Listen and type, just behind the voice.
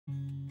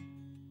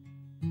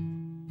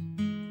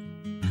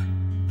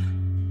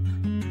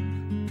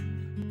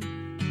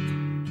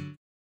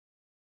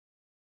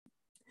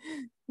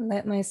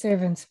Let my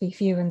servants be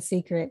few in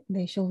secret.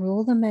 They shall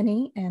rule the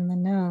many and the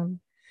known.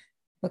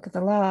 Book of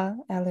the Law,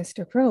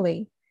 Alistair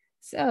Crowley.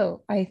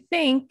 So I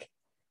think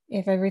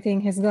if everything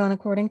has gone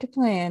according to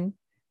plan,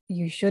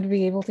 you should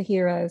be able to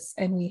hear us.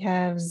 And we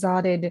have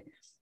zotted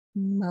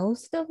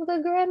most of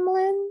the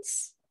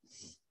gremlins.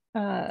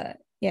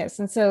 Yes,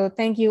 and so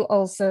thank you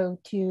also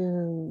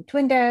to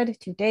Twin Dad,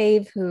 to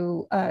Dave,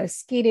 who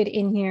skated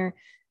in here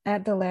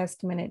at the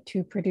last minute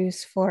to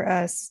produce for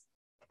us.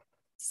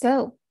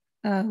 So,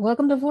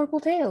 welcome to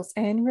Vorpal Tales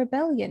and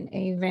Rebellion,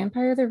 a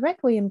Vampire the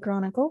Requiem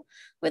chronicle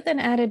with an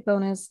added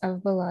bonus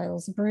of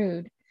Belial's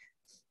Brood.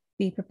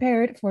 Be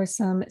prepared for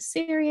some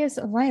serious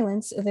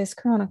violence this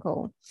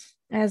chronicle.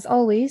 As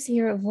always,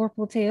 here at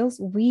Vorpal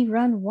Tales, we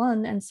run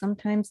one and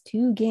sometimes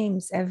two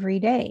games every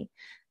day.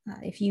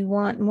 If you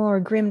want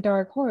more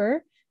grimdark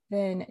horror,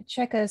 then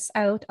check us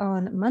out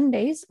on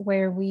Mondays,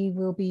 where we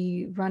will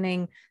be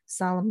running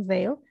Solemn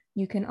Veil.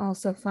 You can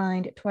also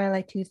find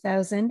Twilight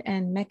 2000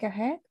 and Mecha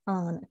Hack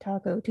on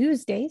Taco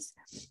Tuesdays,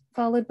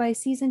 followed by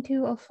Season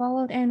 2 of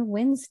Fallout and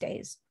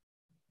Wednesdays.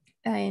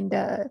 And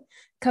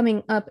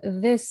coming up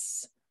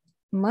this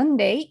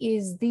Monday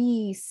is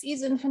the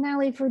season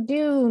finale for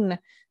Dune.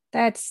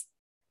 That's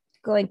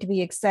going to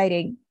be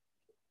exciting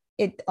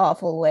in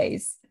awful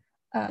ways.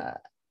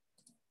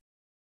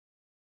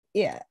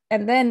 Yeah,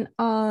 and then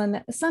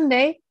on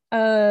Sunday,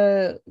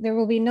 there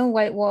will be no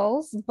white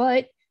walls,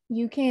 but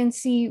you can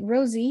see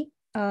Rosie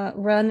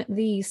run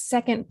the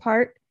second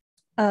part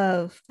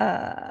of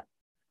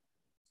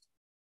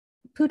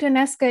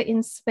Putanesca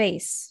in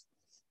Space,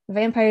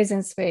 Vampires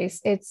in Space.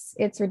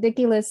 It's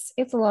ridiculous.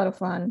 It's a lot of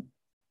fun.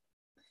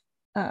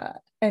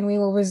 And we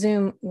will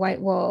resume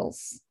White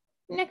Walls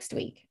next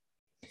week.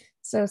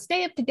 So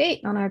stay up to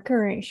date on our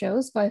current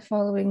shows by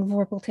following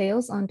Vorpal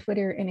Tales on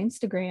Twitter and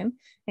Instagram.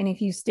 And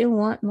if you still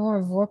want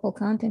more Vorpal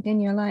content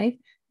in your life,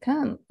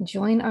 come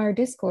join our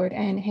Discord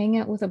and hang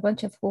out with a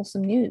bunch of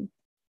wholesome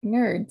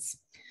nerds.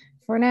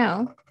 For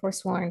now,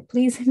 Forsworn,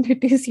 please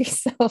introduce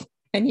yourself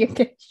and you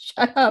can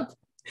shut up.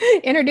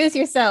 Introduce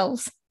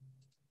yourselves.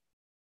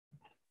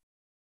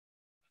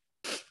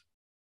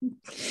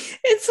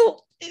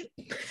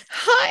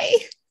 Hi.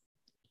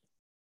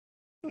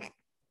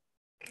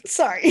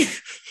 Sorry.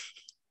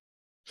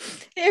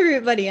 Hey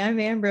everybody, I'm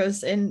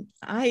Ambrose, and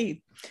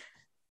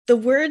the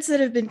words that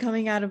have been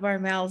coming out of our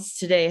mouths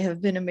today have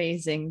been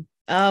amazing.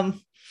 You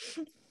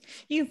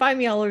can find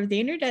me all over the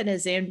internet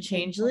as Am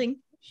Changeling.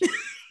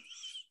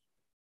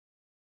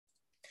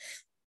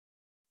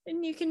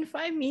 And you can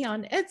find me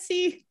on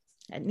Etsy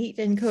at Neat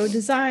 & Co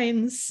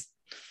Designs.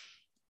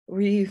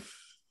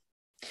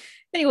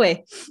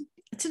 Anyway,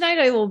 tonight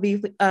I will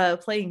be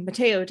playing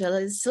Mateo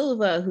de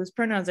Silva, whose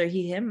pronouns are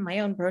he, him. My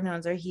own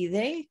pronouns are he,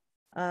 they.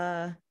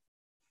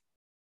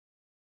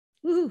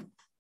 Woohoo.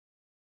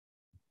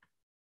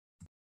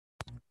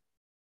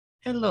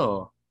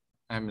 Hello,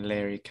 I'm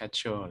Larry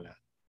Cacciola,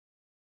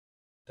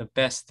 the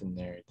best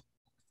nerd.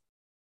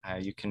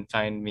 You can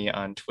find me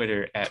on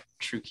Twitter at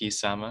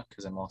TrueKisama,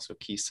 because I'm also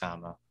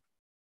Kisama,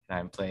 and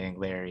I'm playing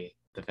Larry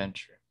the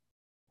Venturer.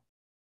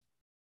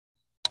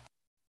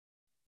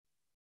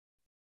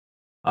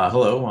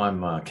 Hello,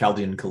 I'm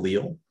Chaldean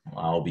Khalil.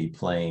 I'll be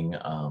playing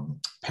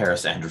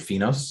Paris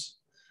Androfinos,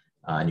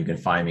 and you can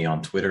find me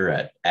on Twitter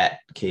at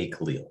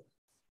 @KKhalil.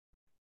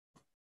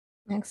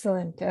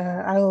 Excellent.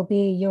 I will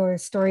be your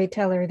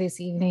storyteller this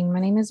evening. My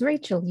name is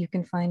Rachel. You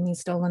can find me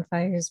Stolen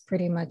Fires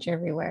pretty much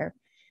everywhere.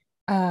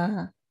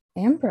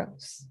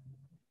 Ambrose,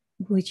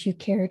 would you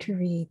care to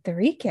read the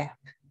recap?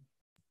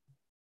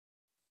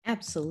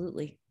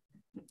 Absolutely.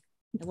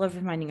 I love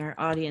reminding our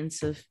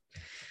audience of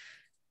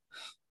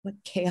what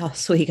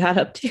chaos we got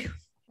up to.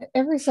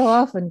 Every so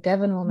often,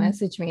 Devin will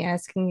message me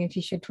asking if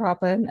you should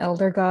drop an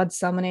Elder God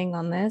summoning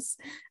on this.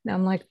 And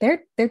I'm like,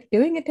 they're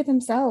doing it to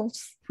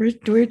themselves.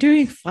 We're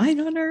doing fine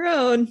on our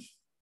own.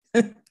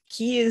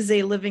 He is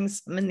a living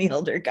summon the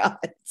Elder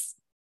Gods.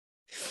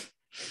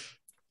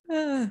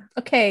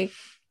 Okay.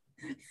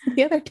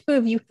 The other two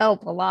of you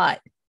help a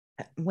lot.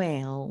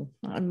 Well,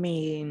 I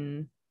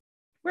mean,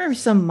 we're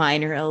some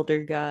minor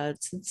Elder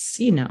Gods. It's,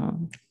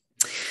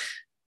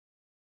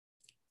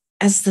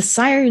 As the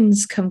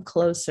sirens come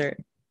closer,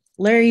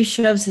 Larry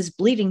shoves his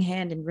bleeding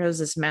hand in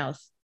Rose's mouth,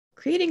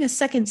 creating a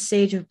second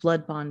stage of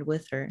blood bond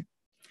with her.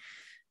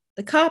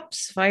 The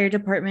cops, fire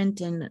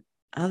department, and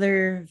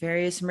other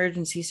various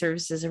emergency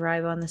services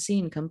arrive on the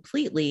scene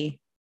completely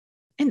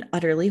and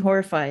utterly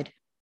horrified.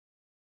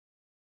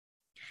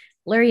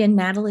 Larry and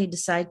Natalie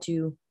decide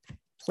to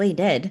play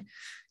dead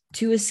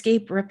to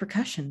escape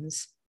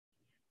repercussions.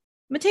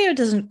 Mateo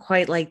doesn't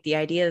quite like the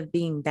idea of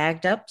being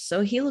bagged up, so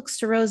he looks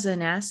to Rosa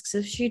and asks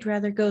if she'd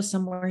rather go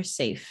somewhere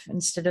safe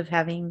instead of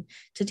having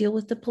to deal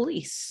with the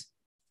police.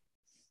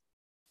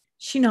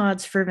 She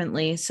nods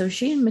fervently, so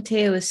she and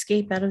Mateo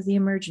escape out of the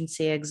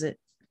emergency exit.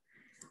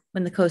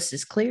 When the coast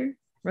is clear,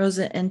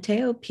 Rosa and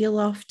Teo peel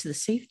off to the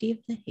safety of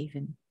the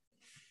haven.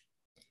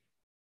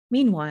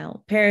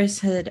 Meanwhile, Paris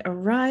had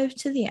arrived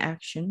to the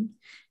action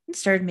and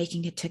started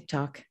making a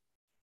TikTok.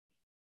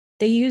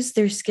 They use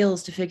their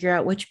skills to figure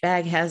out which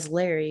bag has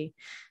Larry,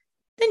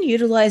 then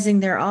utilizing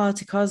their awe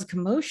to cause a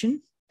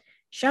commotion,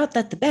 shout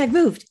that the bag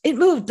moved. It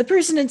moved. The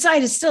person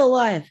inside is still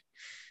alive.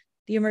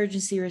 The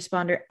emergency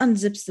responder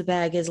unzips the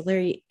bag as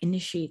Larry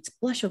initiates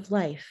Blush of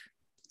Life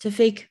to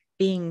fake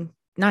being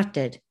not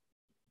dead.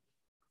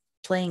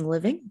 Playing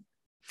living?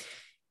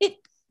 It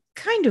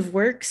kind of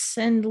works,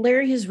 and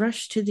Larry is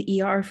rushed to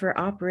the ER for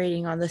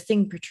operating on the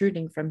thing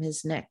protruding from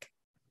his neck.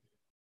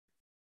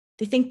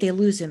 They think they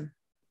lose him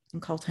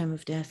and call time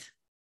of death.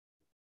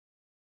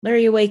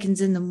 Larry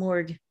awakens in the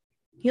morgue,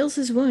 heals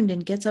his wound,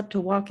 and gets up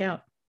to walk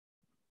out.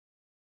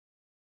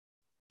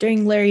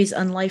 During Larry's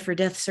unlife or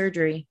death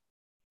surgery,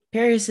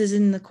 Paris is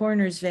in the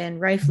coroner's van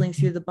rifling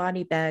through the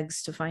body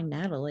bags to find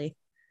Natalie.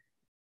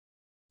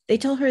 They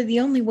tell her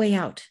the only way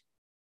out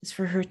is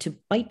for her to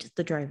bite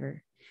the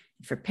driver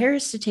and for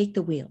Paris to take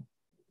the wheel.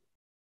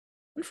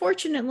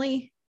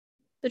 Unfortunately,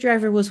 the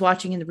driver was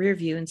watching in the rear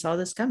view and saw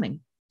this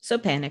coming, so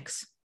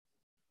panics.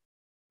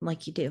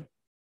 Like you do.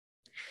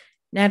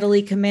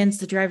 Natalie commands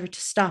the driver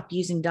to stop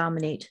using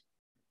Dominate.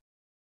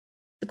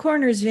 The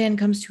coroner's van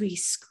comes to a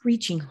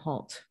screeching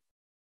halt.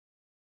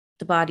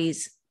 The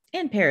bodies,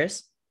 and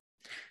Paris,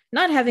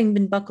 not having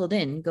been buckled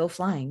in, go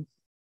flying.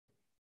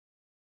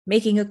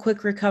 Making a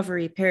quick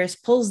recovery, Paris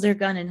pulls their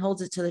gun and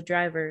holds it to the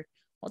driver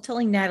while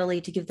telling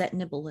Natalie to give that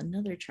nibble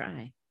another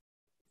try.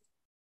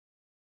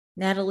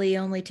 Natalie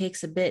only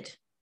takes a bit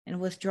and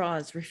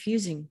withdraws,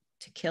 refusing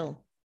to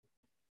kill.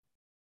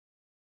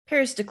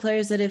 Paris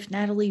declares that if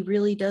Natalie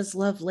really does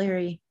love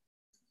Larry,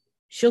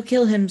 she'll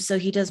kill him so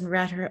he doesn't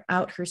rat her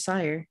out her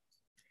sire.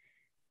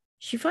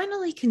 She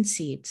finally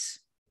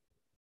concedes.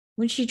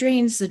 When she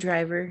drains the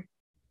driver,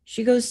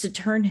 she goes to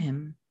turn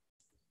him.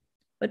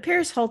 But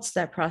Paris halts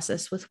that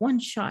process with one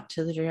shot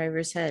to the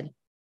driver's head.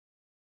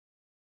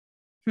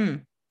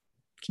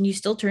 Can you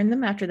still turn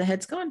them after the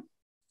head's gone?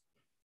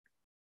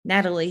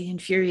 Natalie,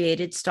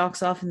 infuriated,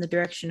 stalks off in the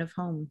direction of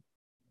home.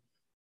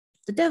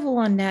 The devil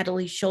on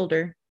Natalie's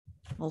shoulder,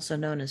 also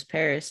known as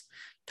Paris,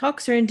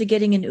 talks her into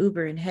getting an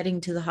Uber and heading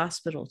to the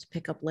hospital to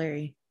pick up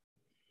Larry.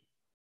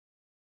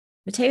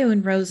 Mateo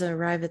and Rosa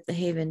arrive at the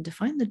Haven to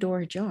find the door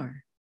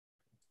ajar.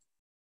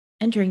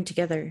 Entering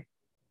together,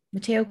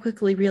 Mateo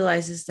quickly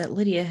realizes that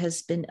Lydia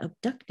has been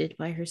abducted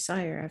by her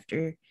sire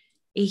after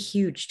a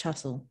huge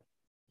tussle.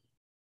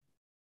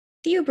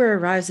 The Uber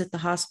arrives at the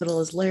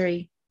hospital as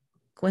Larry,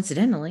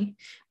 coincidentally,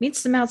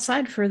 meets them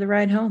outside for the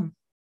ride home.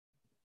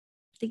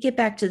 They get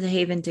back to the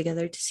Haven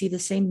together to see the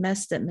same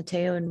mess that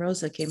Mateo and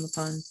Rosa came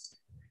upon.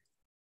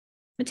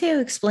 Mateo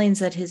explains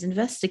that his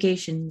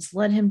investigations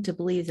led him to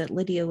believe that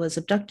Lydia was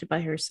abducted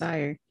by her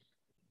sire,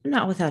 but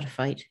not without a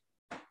fight.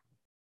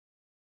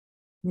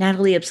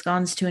 Natalie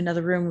absconds to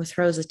another room with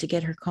Rosa to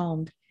get her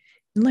calmed,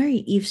 and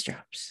Larry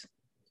eavesdrops.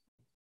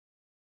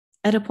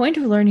 At a point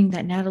of learning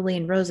that Natalie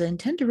and Rosa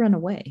intend to run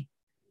away,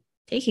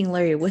 taking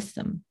Larry with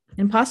them,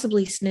 and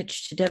possibly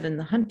snitch to Devin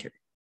the Hunter.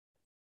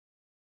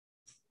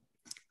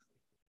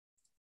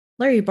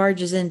 Larry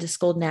barges in to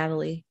scold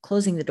Natalie,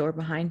 closing the door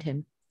behind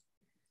him.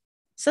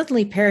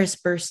 Suddenly, Paris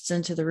bursts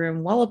into the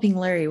room, walloping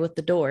Larry with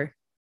the door.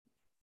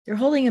 They're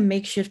holding a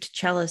makeshift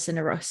chalice and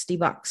a rusty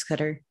box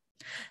cutter.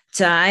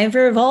 Time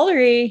for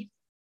Vauldery!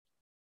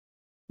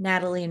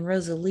 Natalie and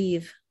Rosa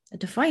leave, a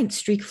defiant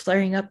streak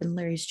flaring up in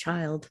Larry's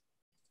child.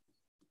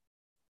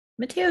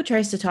 Mateo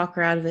tries to talk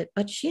her out of it,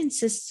 but she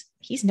insists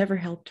he's never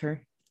helped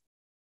her.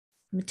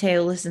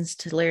 Mateo listens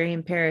to Larry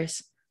and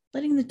Paris,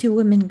 letting the two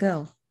women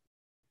go.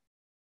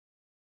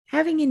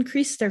 Having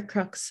increased their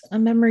crux, a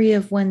memory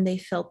of when they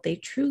felt they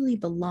truly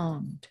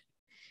belonged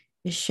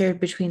is shared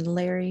between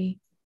Larry,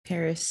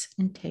 Paris,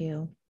 and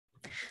Teo.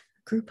 A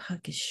group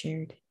hug is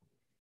shared.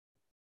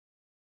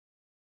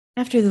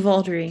 After the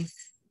Vauldery,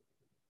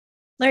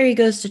 Larry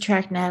goes to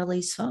track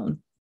Natalie's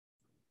phone.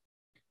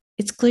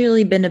 It's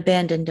clearly been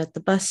abandoned at the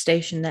bus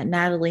station that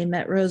Natalie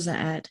met Rosa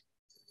at.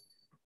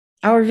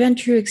 Our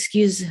Ventru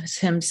excuses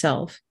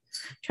himself,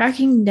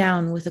 tracking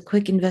down with a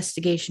quick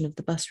investigation of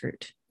the bus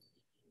route.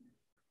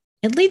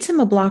 It leads him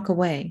a block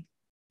away,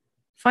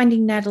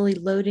 finding Natalie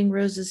loading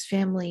Rosa's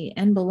family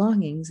and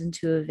belongings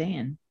into a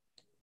van.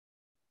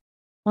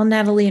 While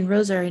Natalie and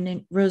Rosa are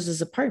in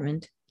Rosa's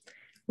apartment,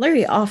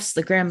 Larry offs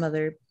the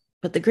grandmother,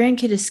 but the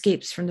grandkid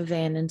escapes from the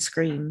van and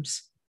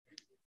screams.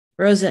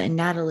 Rosa and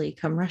Natalie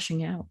come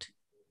rushing out.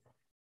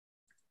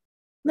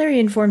 Larry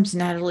informs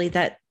Natalie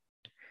that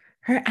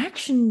her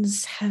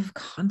actions have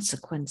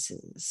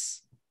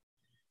consequences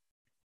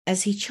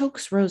as he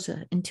chokes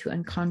Rosa into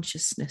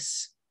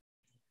unconsciousness.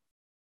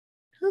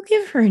 He'll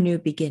give her a new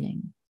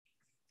beginning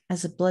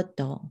as a blood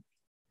doll.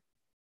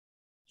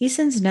 He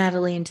sends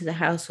Natalie into the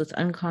house with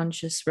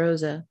unconscious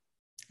Rosa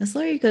as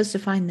Larry goes to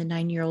find the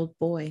 9-year-old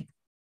boy.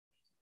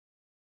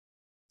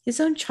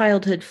 His own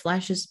childhood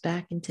flashes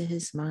back into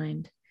his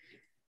mind,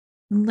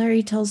 and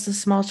Larry tells the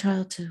small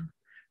child to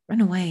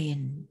run away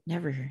and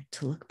never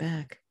to look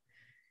back.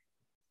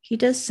 He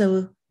does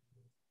so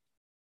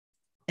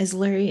as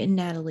Larry and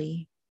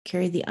Natalie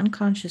carry the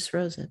unconscious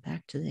Rosa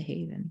back to the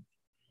Haven.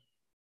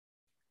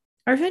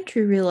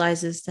 Arventry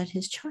realizes that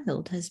his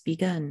child has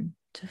begun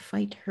to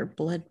fight her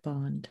blood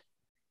bond.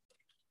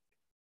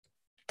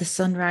 The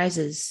sun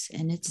rises,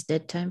 and it's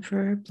dead time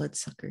for our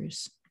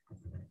bloodsuckers.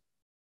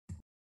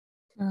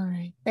 All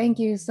right. Thank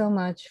you so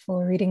much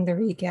for reading the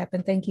recap,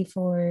 and thank you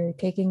for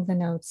taking the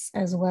notes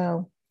as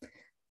well.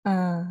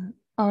 All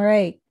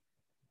right.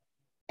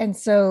 And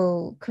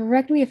so,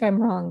 correct me if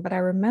I'm wrong, but I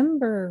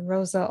remember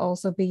Rosa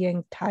also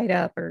being tied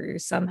up or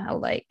somehow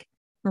like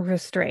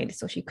restrained,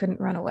 so she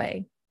couldn't run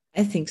away.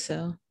 I think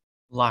so.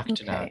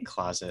 Locked in a Okay.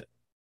 closet.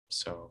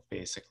 So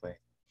basically.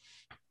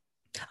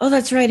 Oh,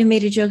 that's right. I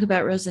made a joke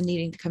about Rosa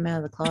needing to come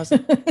out of the closet.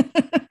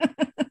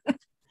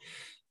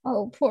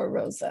 Oh, poor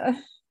Rosa.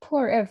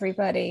 Poor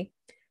everybody.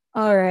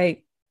 All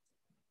right.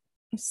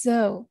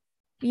 So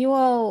you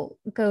all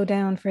go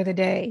down for the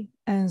day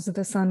as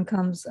the sun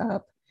comes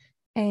up,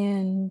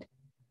 and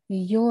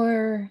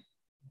your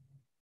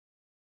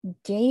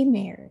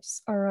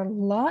daymares are a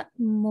lot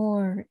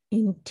more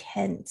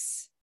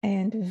intense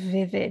and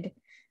vivid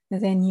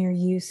than you're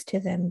used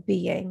to them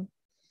being.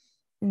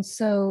 And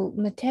so,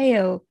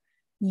 Mateo,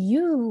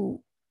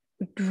 you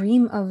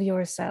dream of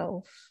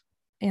yourself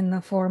in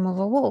the form of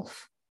a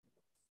wolf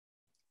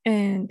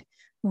and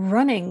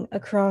running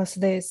across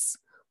this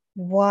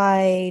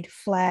wide,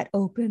 flat,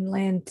 open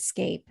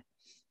landscape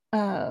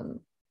um,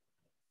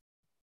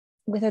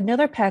 with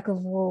another pack of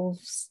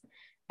wolves.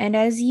 And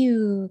as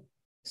you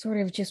sort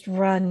of just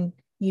run,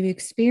 you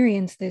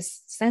experience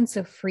this sense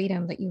of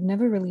freedom that you've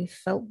never really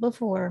felt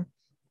before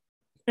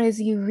as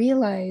you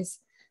realize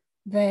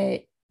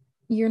that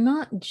you're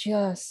not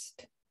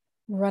just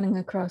running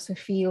across a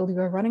field,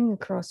 you're running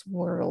across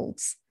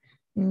worlds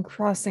and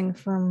crossing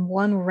from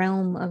one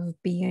realm of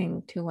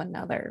being to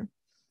another.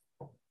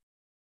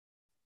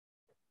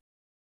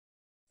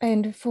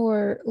 And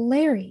for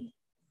Larry,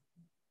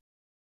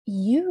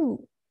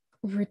 you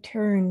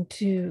return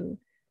to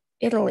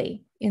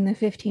Italy in the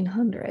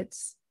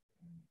 1500s,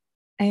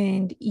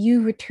 and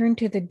you return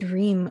to the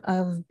dream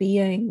of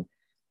being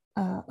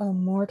a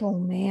mortal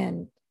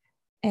man.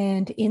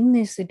 And in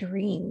this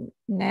dream,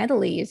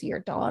 Natalie is your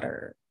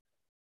daughter.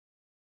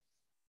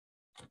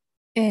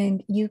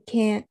 And you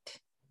can't,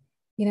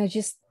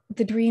 just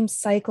the dream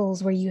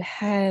cycles where you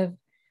have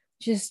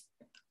just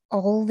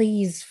all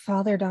these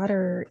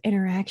father-daughter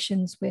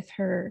interactions with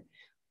her,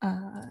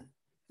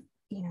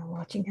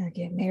 watching her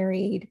get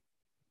married,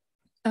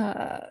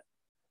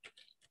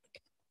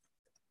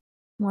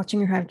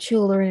 watching her have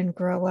children and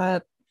grow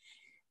up.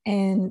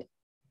 And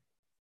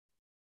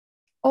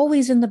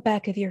always in the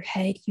back of your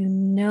head, you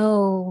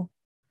know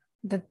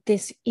that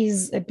this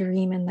is a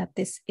dream and that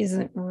this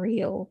isn't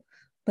real,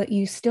 but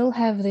you still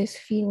have this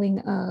feeling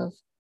of,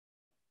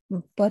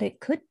 but it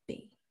could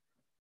be.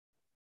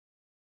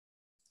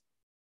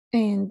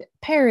 And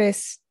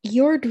Paris,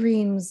 your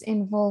dreams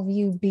involve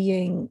you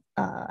being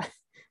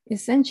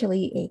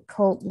essentially a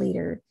cult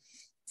leader.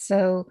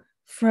 So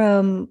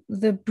from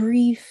the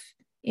brief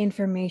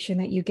information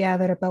that you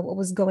gathered about what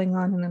was going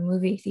on in the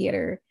movie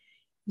theater,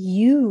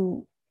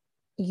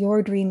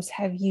 your dreams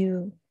have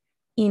you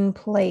in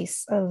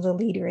place of the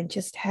leader and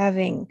just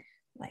having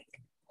like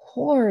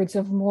hordes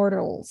of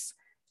mortals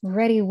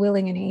ready,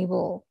 willing, and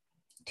able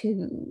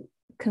to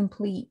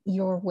complete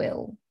your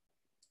will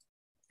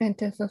and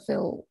to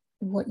fulfill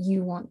what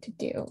you want to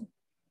do.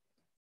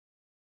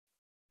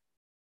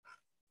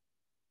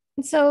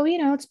 And so,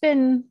 it's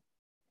been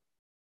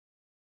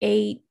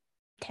 8,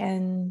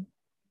 10,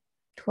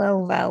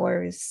 12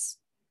 hours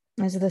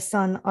as the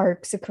sun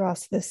arcs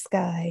across the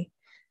sky.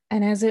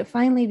 And as it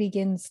finally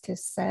begins to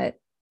set,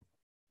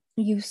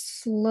 you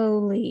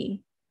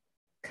slowly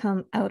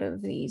come out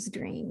of these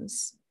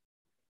dreams.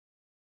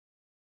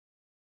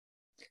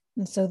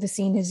 And so the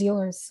scene is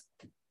yours.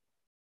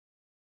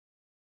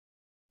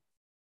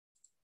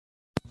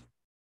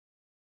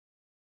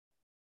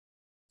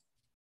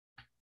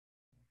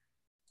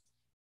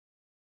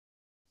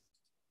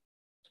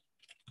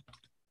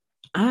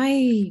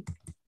 I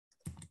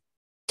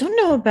don't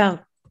know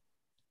about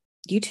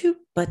YouTube,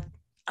 but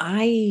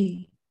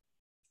I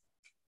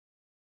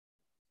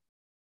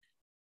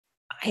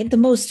had the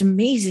most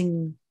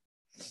amazing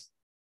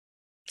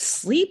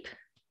sleep,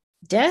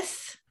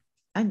 death.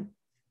 I'm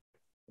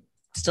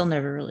still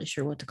never really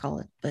sure what to call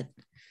it, but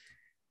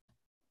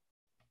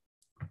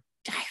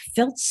I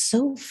felt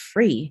so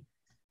free.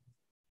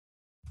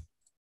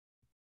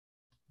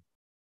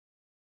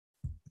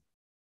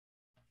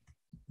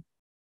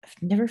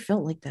 I've never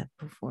felt like that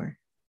before.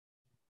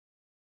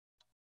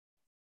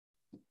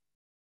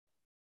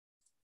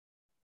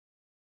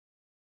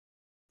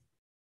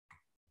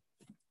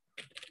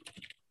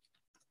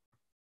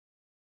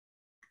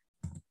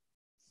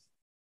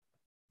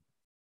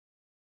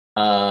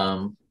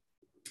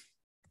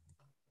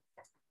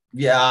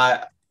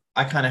 Yeah,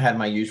 I kind of had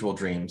my usual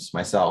dreams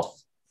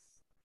myself.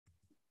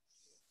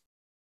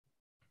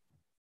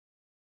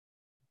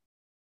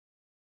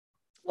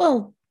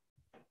 Well,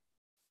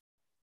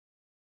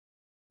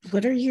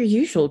 what are your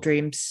usual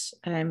dreams?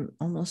 I'm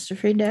almost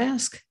afraid to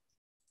ask.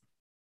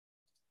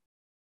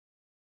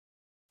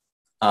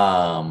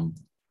 Um,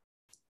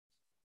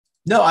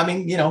 No, I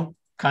mean,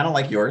 kind of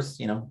like yours,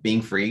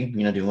 being free,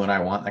 doing what I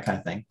want, that kind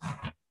of thing.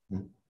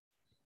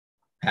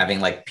 Having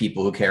like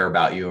people who care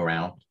about you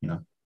around.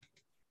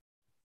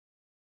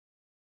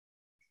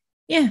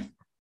 Yeah.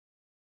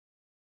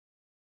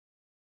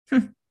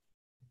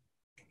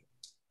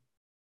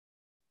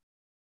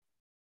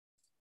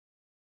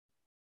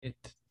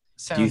 It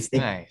Do you sounds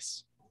think?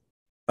 nice.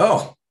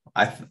 Oh,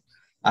 I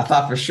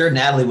thought for sure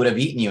Natalie would have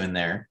eaten you in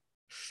there.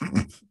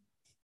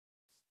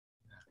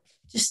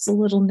 Just a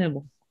little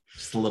nibble.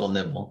 Just a little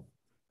nibble.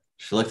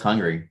 She looked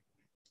hungry.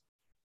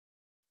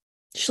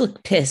 She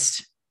looked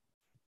pissed.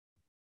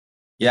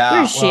 Yeah.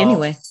 Where is she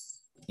anyway?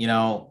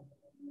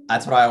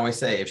 That's what I always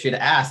say. If she'd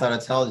asked, I would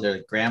have told her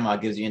grandma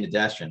gives you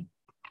indigestion.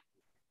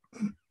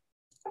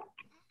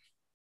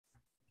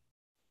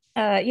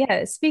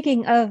 Yeah,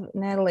 speaking of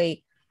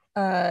Natalie,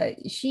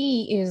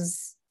 she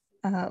is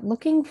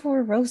looking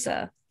for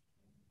Rosa.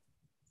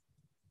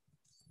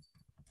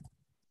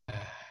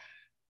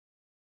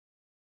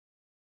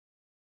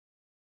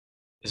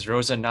 Is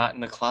Rosa not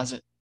in the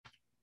closet?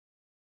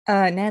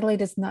 Natalie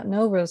does not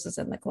know Rosa's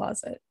in the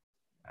closet.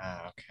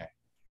 Okay.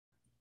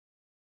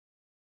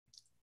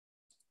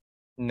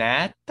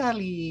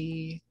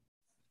 Natalie,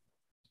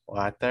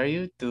 what are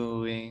you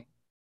doing?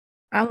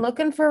 I'm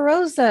looking for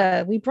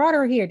Rosa. We brought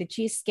her here. Did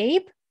she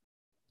escape?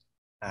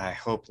 I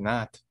hope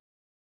not.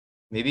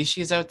 Maybe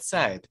she's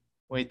outside,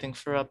 waiting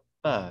for a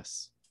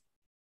bus.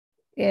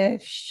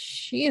 If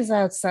she is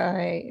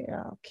outside,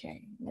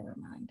 okay, never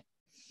mind.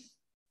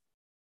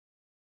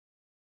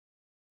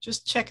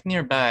 Just check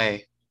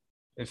nearby.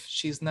 If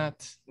she's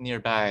not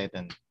nearby,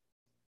 then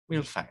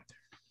we'll find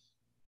her.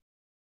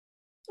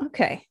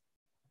 Okay.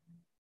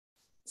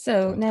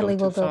 So Don't Natalie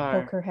go will too go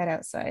far. poke her head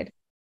outside.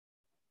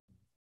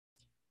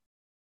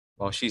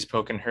 While she's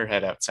poking her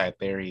head outside,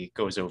 Larry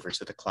goes over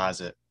to the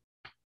closet,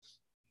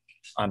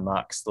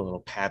 unlocks the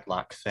little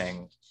padlock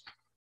thing,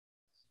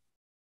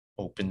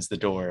 opens the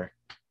door,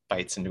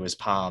 bites into his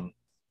palm,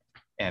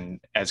 and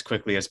as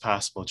quickly as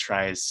possible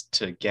tries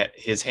to get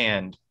his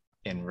hand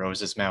in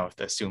Rosa's mouth,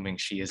 assuming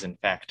she is in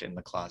fact in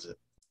the closet.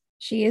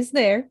 She is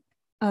there.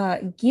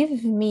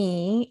 Give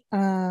me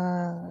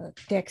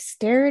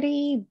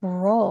dexterity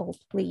brawl,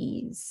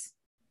 please.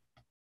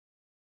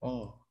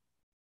 Oh.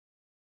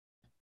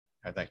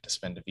 I'd like to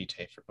spend a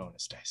vitae for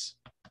bonus dice.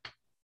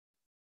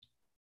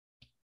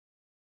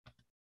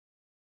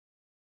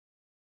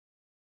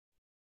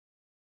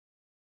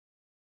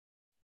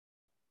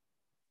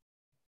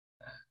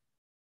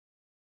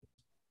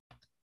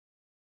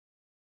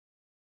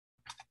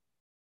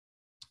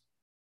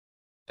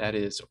 That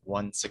is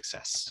one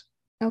success.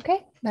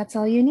 Okay, that's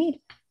all you need.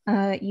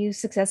 You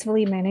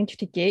successfully managed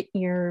to get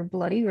your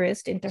bloody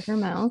wrist into her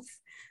mouth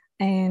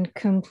and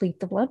complete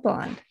the blood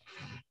bond.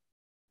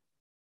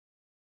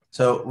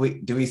 So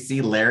do we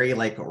see Larry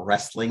like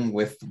wrestling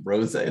with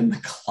Rosa in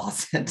the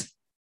closet?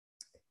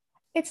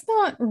 It's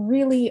not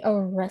really a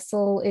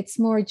wrestle. It's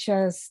more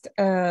just,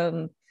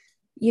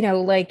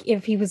 like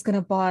if he was going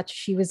to botch,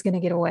 she was going to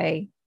get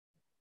away,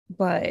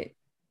 but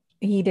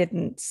he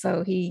didn't.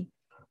 So he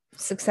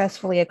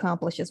successfully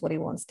accomplishes what he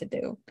wants to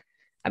do.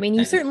 I mean,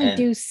 you certainly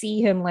do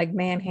see him like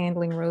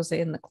manhandling Rosa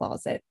in the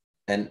closet.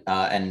 And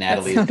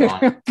Natalie's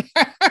gone.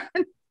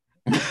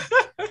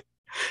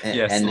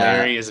 Yes,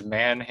 Larry is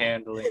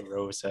manhandling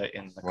Rosa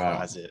in the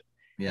closet.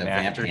 Yeah, and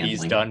after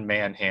he's done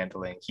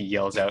manhandling, he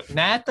yells out,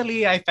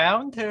 "Natalie, I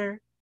found her."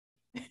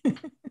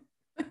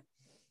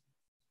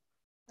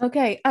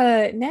 Okay,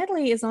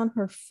 Natalie is on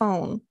her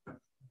phone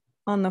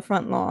on the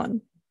front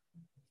lawn.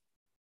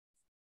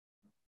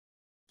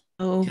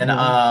 Oh,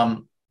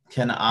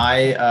 can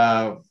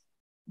I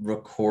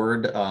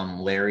record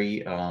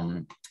Larry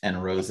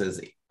and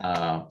Rosa's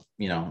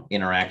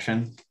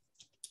interaction?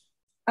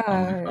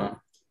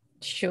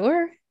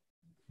 Sure.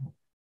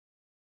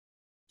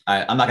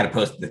 I'm not going to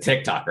post the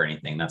TikTok or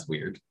anything. That's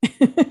weird.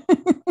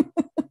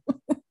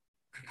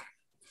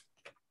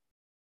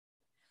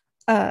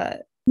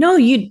 No,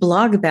 you'd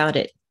blog about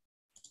it.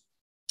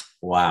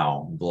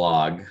 Wow,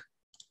 blog.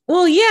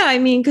 Well, yeah, I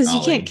mean, because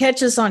you can't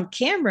catch us on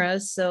camera,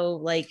 so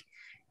like.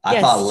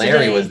 I thought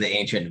Larry was the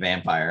ancient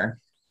vampire.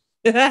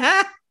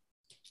 Okay,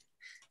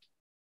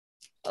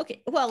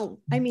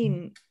 well, I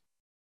mean,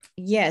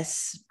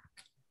 yes.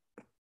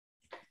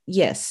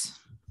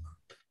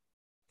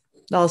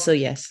 Also,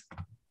 yes.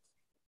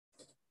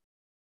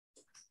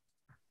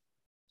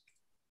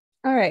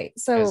 All right,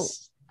 so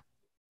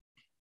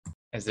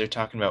as they're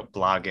talking about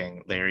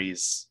blogging,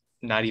 Larry's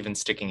not even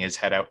sticking his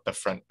head out the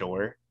front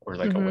door or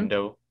like a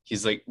window.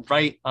 He's like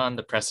right on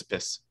the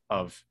precipice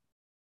of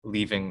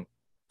leaving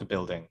the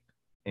building.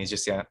 And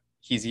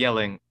he's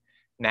yelling,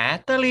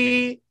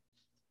 "Natalie,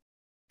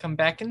 come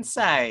back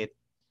inside.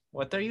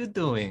 What are you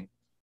doing?"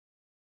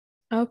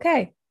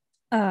 Okay.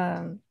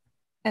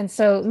 And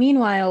so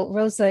meanwhile,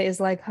 Rosa is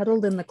like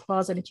huddled in the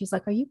closet and she's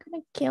like, "Are you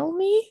gonna kill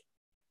me?"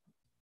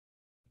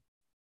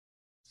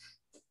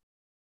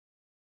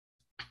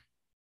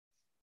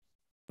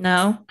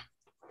 No,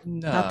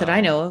 not that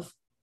I know of.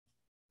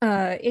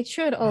 It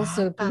should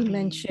also be Natalie.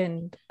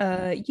 mentioned,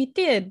 you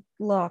did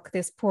lock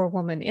this poor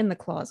woman in the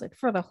closet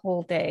for the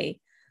whole day.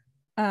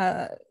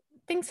 Uh,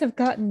 Things have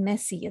gotten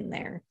messy in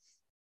there.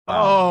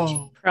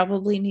 Oh,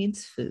 Probably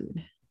needs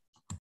food.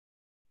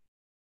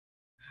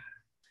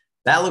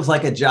 That looks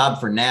like a job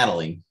for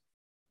Natalie.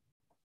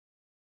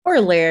 Or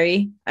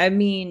Larry. I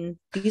mean,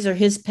 these are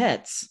his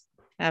pets,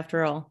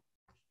 after all.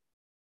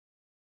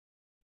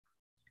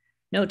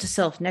 Note to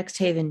self, next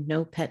haven,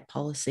 no pet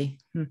policy.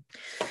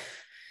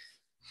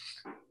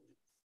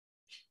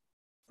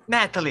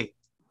 Natalie,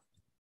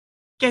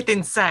 get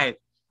inside.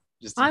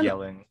 Just I'm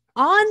yelling.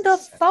 on the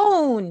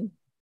phone.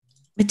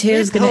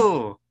 Mateo's With gonna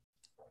who?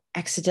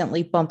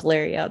 accidentally bump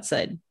Larry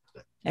outside.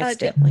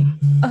 Accidentally.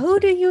 Who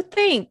do you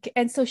think?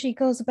 And so she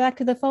goes back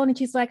to the phone and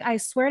she's like, I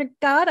swear to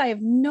God, I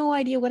have no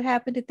idea what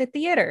happened at the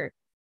theater.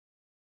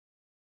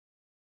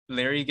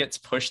 Larry gets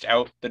pushed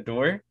out the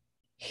door,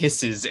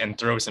 hisses, and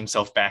throws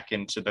himself back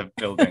into the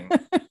building.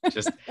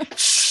 Just,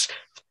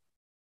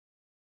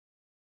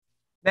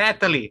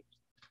 Natalie,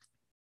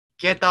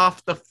 get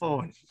off the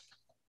phone.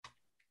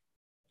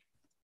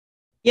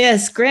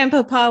 Yes,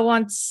 Grandpapa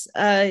wants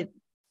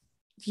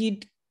you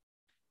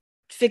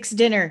fix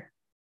dinner.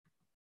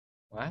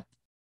 What?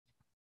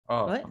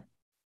 Oh, What?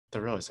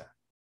 the Rosa.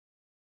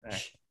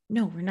 Right.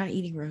 No, we're not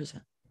eating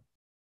Rosa.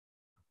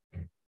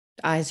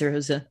 Eyes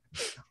Rosa.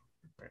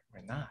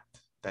 We're not.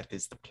 That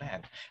is the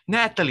plan.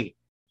 Natalie,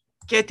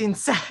 get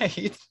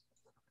inside.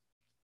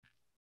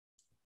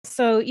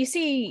 So you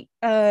see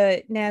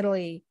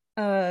Natalie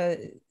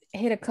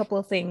hit a couple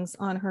of things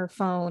on her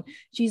phone.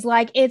 She's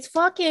like, it's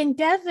fucking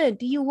Devin.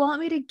 Do you want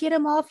me to get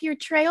him off your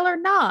trail or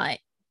not?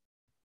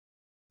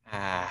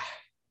 Ah,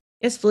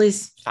 Yes,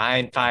 please.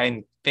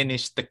 fine.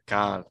 Finish the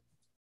call.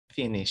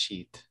 Finish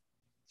it.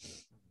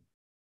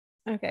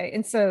 Okay,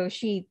 and so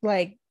she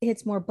like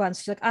hits more buttons.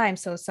 She's like, I'm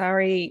so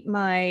sorry.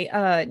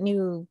 My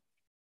new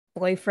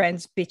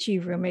boyfriend's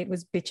bitchy roommate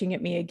was bitching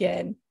at me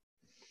again.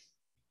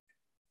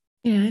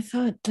 Yeah, I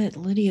thought that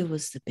Lydia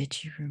was the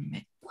bitchy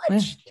roommate. What?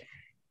 Well,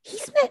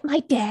 He's met my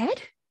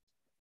dad.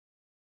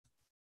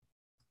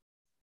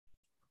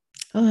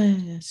 oh,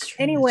 that's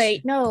true.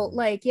 Anyway, no,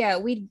 like, yeah,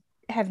 we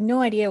have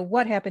no idea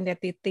what happened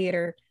at the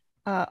theater.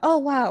 Oh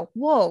wow,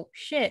 whoa,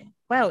 shit.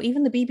 Wow,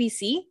 even the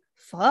BBC?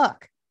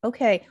 Fuck.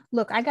 Okay,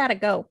 look, I gotta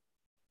go.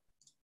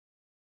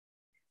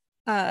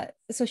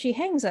 So she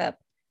hangs up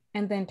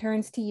and then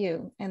turns to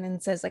you and then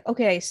says, like,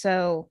 okay,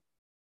 so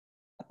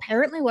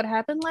apparently what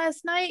happened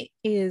last night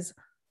is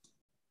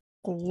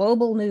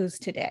global news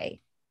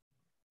today.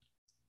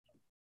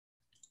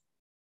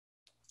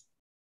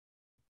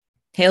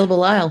 Hail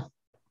Belial.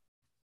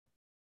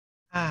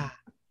 Ah,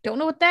 Don't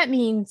know what that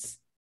means,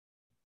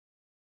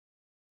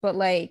 but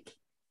like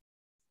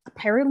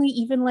apparently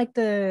even like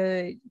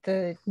the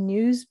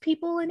news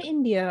people in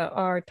India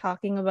are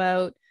talking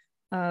about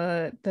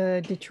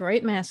the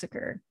Detroit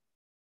massacre.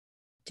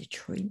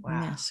 Detroit Wow.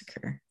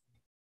 Massacre.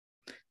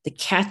 The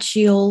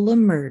Cacciola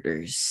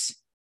murders.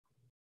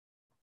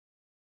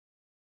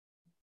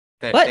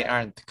 What? They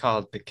aren't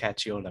called the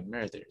Cacciola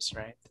murders,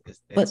 right? It's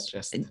But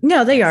just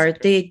no, they are.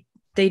 massacre.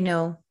 They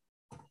know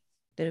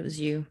that it was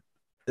you.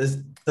 Does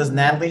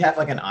Natalie have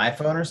like an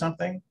iPhone or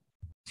something?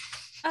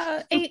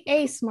 A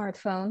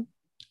smartphone.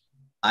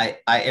 I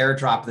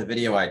airdropped the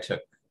video I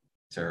took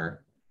to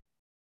her.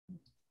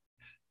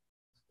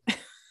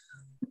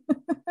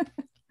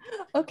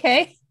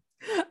 Okay.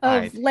 I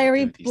Of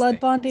Larry do these blood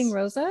bonding things.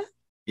 Rosa.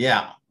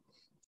 Yeah.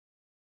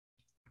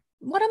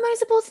 What am I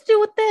supposed to do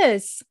with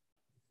this?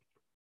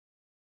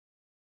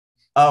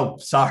 Oh,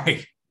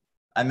 sorry.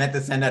 I meant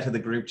to send that to the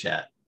group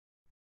chat.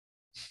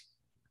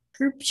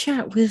 Group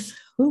chat with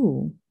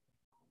who?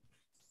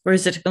 Or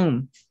is it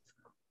whom?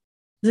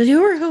 Is it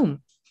who or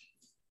whom?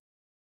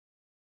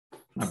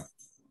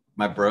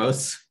 My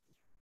bros.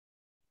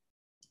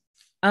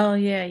 Oh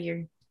yeah,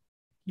 your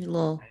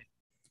little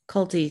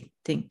culty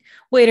thing.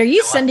 Wait, are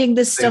you sending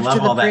this They stuff love to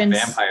the all that prince?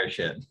 vampire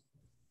shit.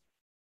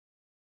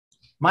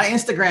 My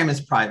Instagram is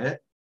private.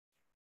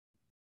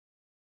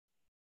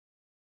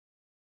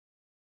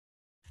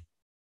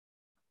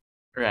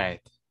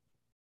 Right.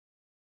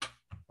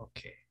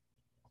 Okay.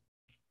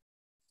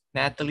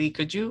 Natalie,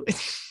 could you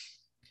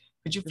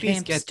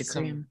please get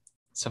Vampstagram.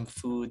 some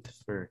food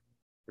for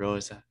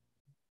Rosa?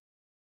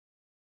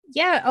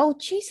 Yeah, oh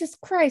Jesus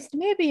Christ,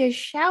 maybe a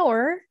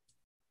shower.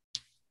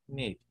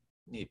 Maybe.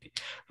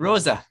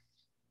 Rosa,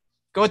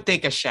 go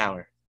take a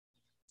shower.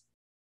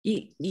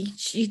 You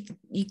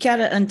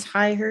gotta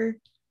untie her,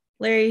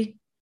 Larry.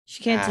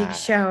 She can't take a Ah.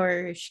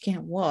 shower if she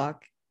can't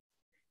walk.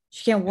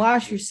 She can't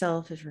wash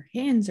herself if her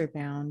hands are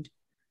bound.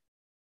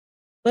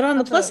 But on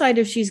the plus side,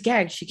 if she's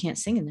gagged, she can't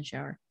sing in the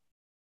shower.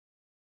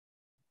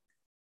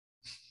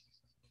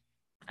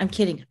 I'm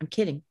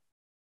kidding.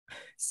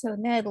 So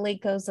Natalie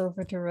goes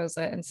over to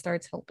Rosa and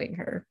starts helping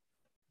her.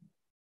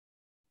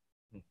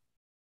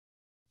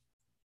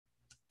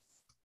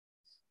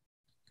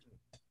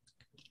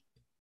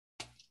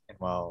 And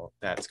while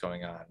that's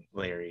going on,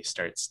 Larry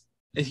starts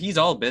He's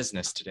all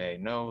business today.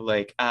 No,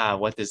 like,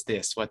 what is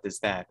this? What is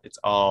that? It's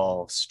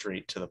all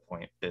straight to the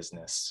point.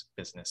 Business,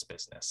 business,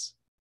 business.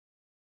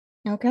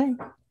 Okay.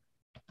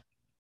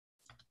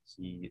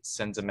 He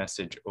sends a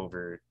message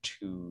over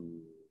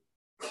to,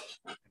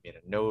 I made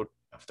a note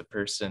of the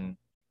person,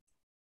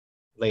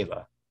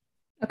 Layla,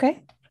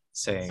 Okay.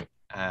 saying,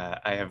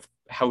 I have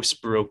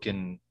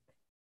housebroken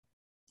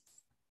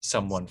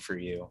someone for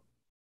you.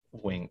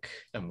 Wink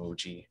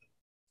emoji.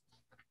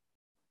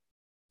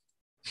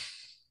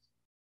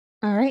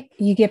 All right.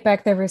 You get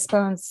back the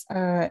response.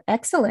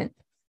 Excellent.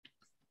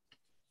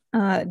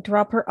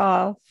 Drop her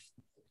off.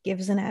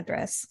 Gives an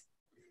address.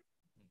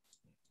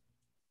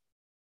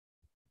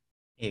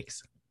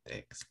 Excellent.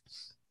 Excellent.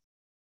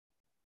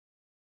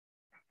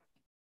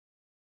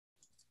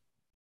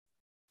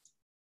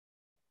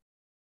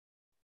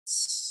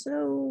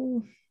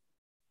 So,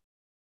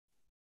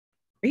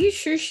 are you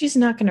sure she's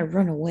not going to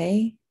run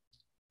away?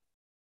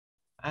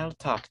 I'll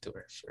talk to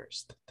her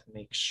first to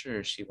make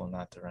sure she will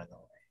not run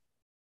away.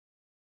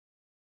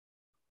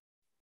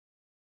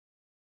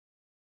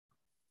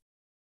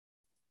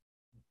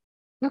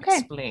 Okay.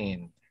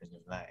 Explain her new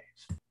life.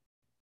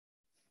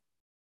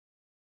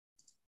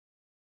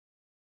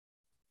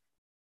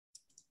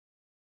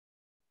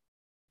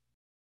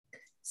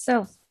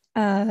 So,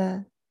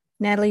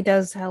 Natalie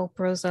does help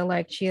Rosa.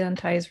 Like, she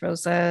unties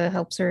Rosa,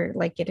 helps her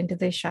like get into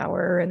the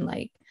shower, and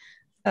like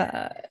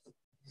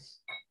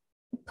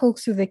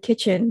pokes through the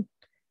kitchen.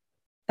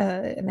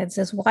 And it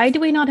says, "Why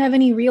do we not have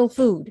any real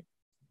food?"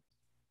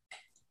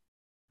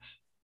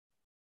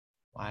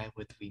 Why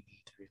would we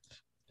need real food?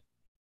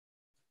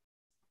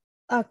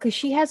 Because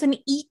she hasn't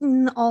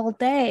eaten all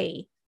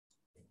day.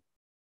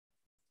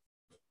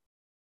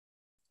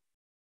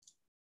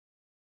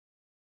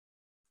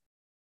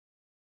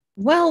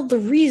 Well, the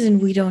reason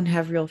we don't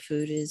have real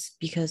food is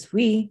because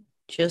we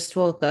just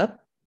woke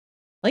up,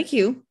 like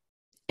you,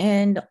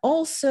 and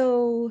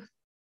also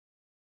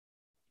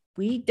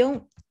we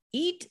don't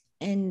eat.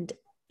 And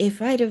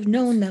if I'd have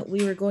known that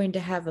we were going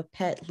to have a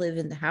pet live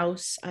in the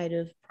house, I'd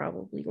have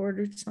probably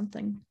ordered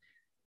something.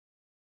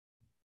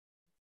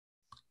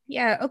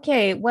 Yeah,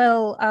 okay.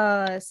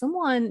 Well,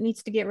 someone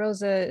needs to get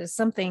Rosa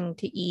something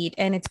to eat,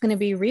 and it's gonna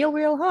be real,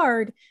 real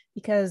hard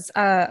because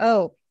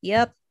oh,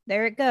 yep,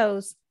 there it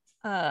goes.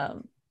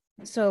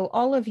 So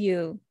all of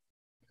you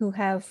who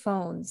have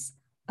phones,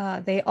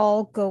 they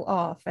all go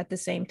off at the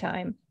same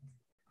time.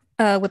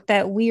 With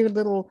that weird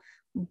little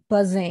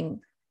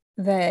buzzing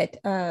that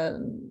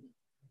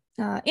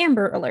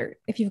Amber Alert.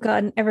 If you've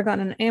ever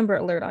gotten an Amber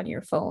Alert on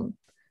your phone,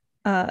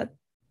 uh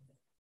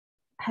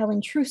how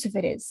intrusive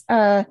it is.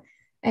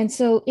 And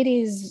so it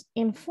is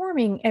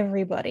informing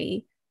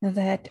everybody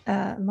that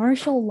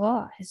martial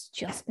law has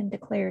just been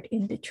declared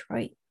in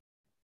Detroit.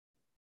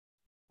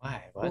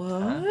 Why? What?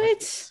 What? Huh?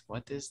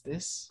 What is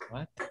this?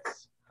 What?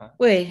 Huh?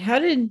 Wait,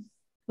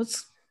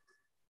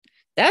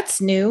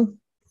 that's new.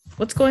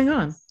 What's going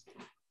on?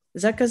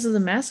 Is that because of the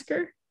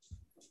massacre?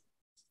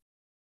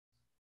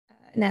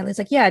 Natalie's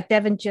like, yeah,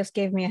 Devin just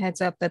gave me a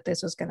heads up that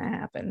this was going to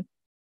happen.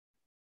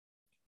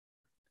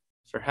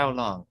 For how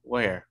long?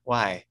 Where?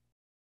 Why?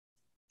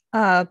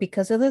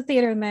 Because of the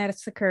theater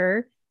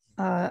massacre,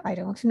 I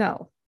don't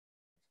know.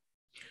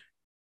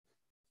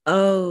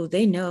 Oh,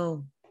 they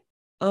know.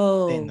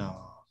 Oh, They know.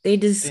 They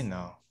They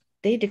know.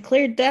 They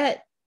declared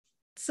that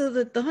so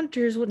that the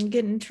hunters wouldn't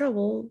get in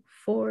trouble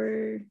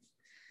for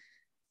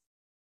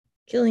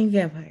killing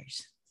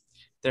vampires.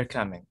 They're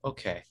coming.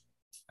 Okay.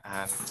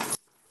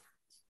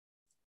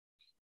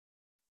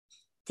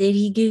 Did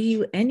he give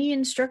you any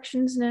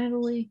instructions,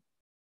 Natalie?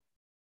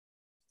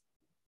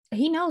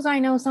 He knows I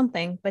know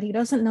something, but he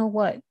doesn't know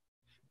what.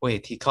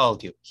 Wait, he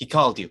called you. He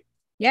called you.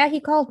 Yeah, he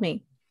called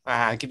me.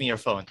 Give me your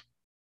phone.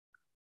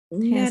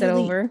 Hands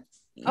Natalie, it over.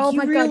 Oh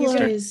my God, you're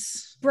gonna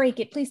break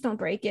it. Please don't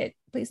break it.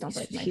 Please don't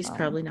break my phone. He's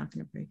probably not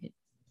going to break it.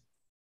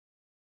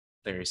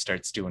 Larry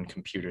starts doing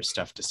computer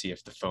stuff to see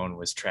if the phone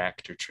was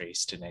tracked or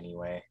traced in any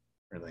way,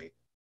 or like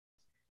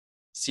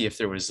see if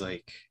there was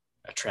like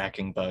a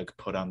tracking bug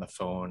put on the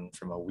phone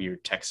from a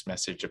weird text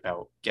message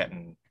about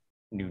getting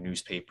new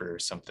newspaper or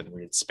something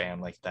weird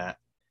spam like that.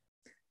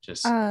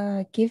 Just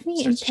give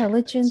me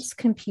intelligence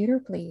computer,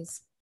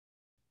 please.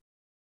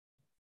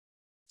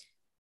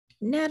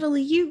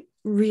 Natalie, you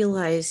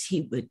realize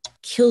he would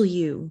kill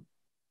you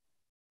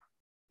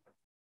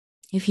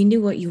if he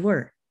knew what you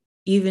were,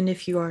 even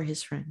if you are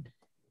his friend.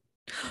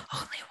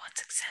 Only one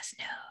success,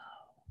 no.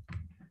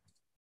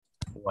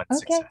 One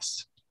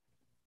success.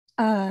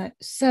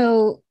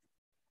 So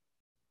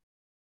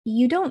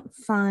you don't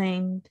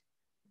find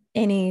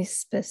any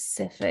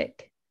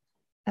specific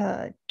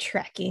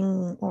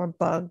tracking or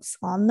bugs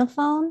on the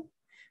phone,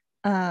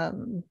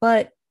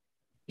 but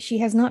she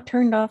has not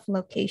turned off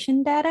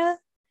location data,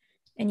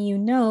 and you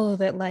know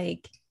that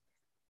like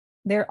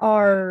there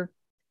are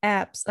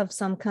apps of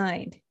some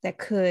kind that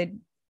could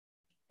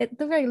at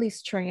the very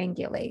least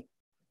triangulate.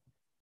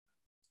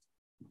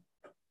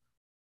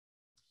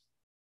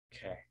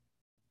 Okay.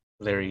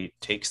 Larry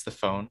takes the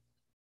phone,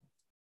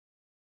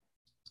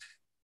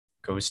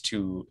 goes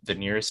to the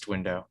nearest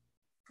window,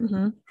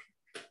 Mm-hmm.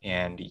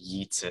 and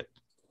yeets it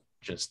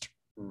just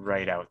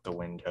right out the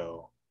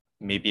window,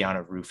 maybe on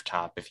a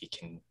rooftop if he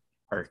can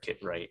arc it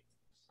right.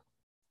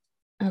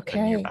 Okay.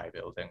 A nearby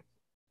building.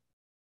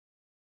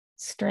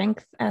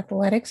 Strength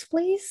athletics,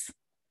 please.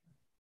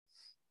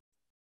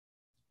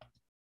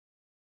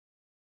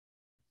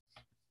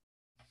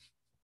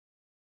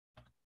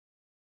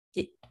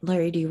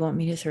 Larry, do you want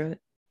me to throw it?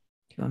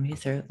 Do you want me to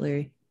throw it,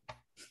 Larry?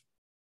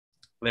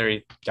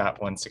 Larry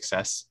got one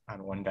success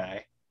on one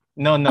die.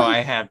 No, I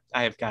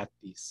have got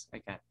these.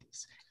 I got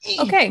these.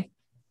 Okay.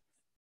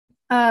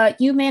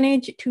 You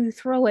manage to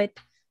throw it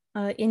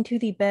into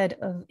the bed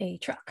of a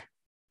truck.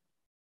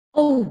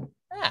 Oh,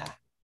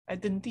 I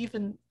didn't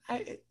even.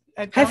 I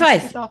High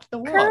five. it off the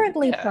wall.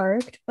 Currently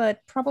parked, but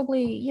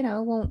probably,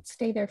 won't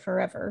stay there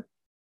forever.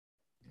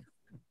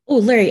 Oh,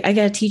 Larry, I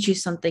got to teach you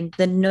something.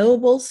 The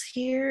nobles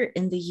here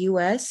in the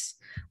US,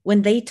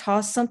 when they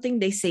toss something,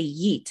 they say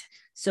yeet.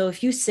 So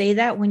if you say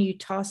that when you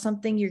toss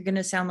something, you're going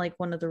to sound like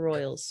one of the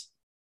royals.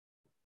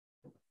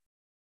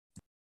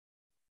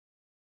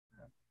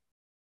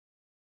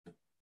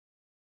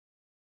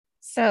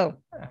 So,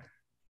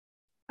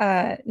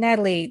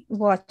 Natalie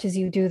watches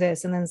you do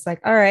this and then it's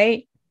like, all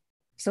right,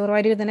 so what do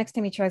I do the next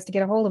time he tries to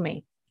get a hold of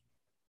me?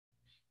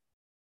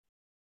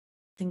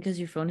 Think because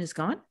your phone is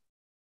gone?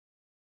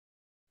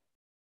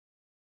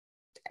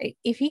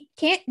 If he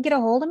can't get a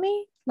hold of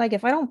me, like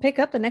if I don't pick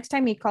up the next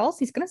time he calls,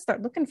 he's going to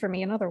start looking for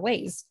me in other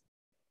ways.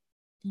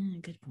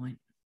 Good point.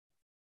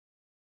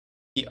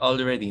 He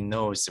already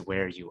knows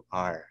where you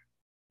are.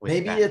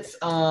 Maybe it's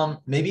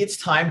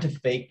time to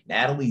fake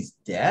Natalie's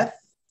death.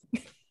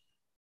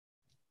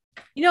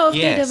 If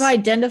they'd have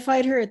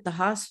identified her at the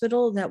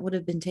hospital, that would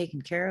have been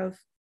taken care of.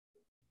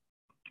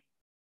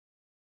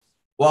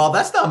 Well,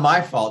 that's not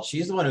my fault.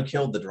 She's the one who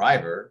killed the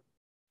driver.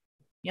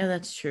 Yeah,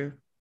 that's true.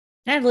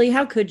 Natalie,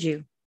 how could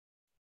you?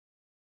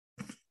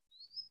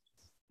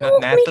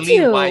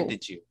 Natalie, why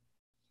did you?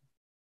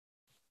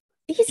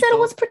 He said it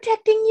was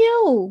protecting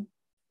you.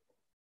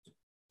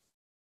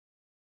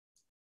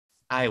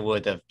 I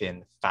would have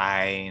been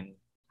fine.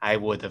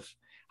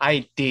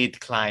 I did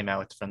climb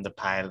out from the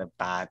pile of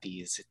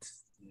bodies.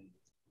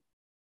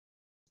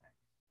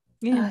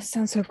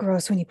 Sounds so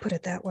gross when you put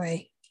it that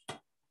way.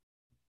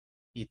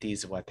 It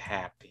is what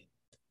happened.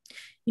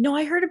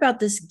 I heard about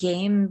this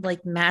game,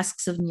 like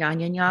Masks of Nya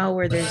Nya Nya,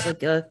 where there's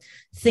like a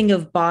thing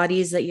of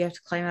bodies that you have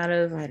to climb out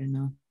of. I don't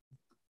know.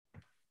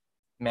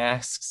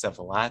 Masks of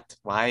what?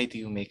 Why do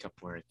you make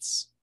up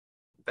words?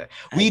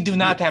 We do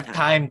not have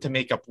time to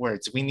make up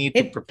words. We need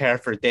to prepare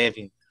for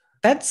Devin.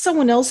 That's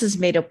someone else's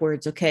made up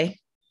words, okay?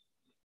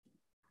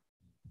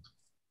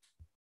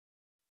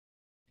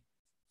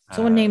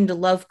 Someone named a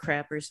love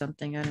crap or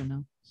something. I don't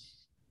know.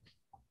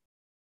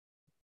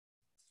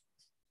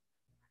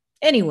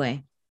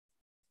 Anyway.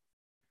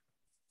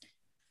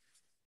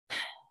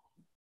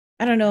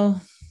 I don't know.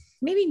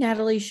 Maybe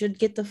Natalie should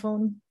get the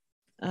phone.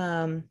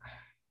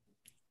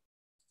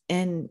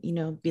 And,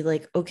 be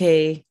like,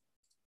 okay,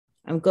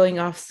 I'm going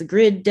off the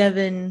grid,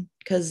 Devin,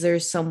 because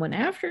there's someone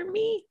after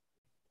me.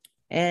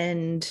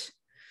 And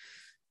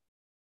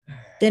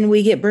then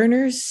we get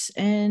burners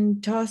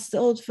and toss the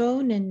old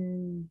phone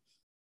and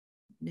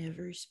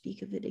never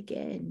speak of it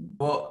again.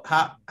 Well,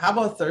 how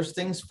about first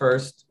things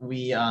first?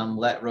 We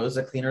let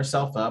Rosa clean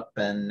herself up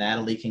and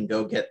Natalie can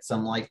go get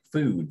some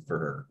food for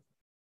her.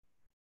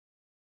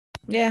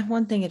 Yeah,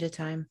 one thing at a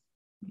time.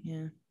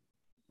 Yeah.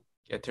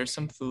 Get her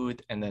some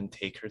food and then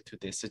take her to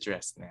this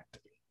address,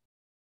 Natalie.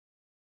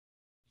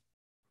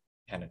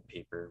 Pen and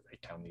paper,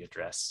 write down the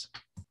address.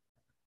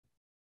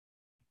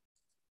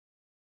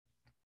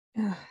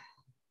 All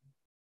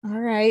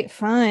right,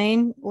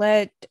 fine.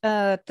 Let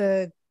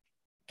the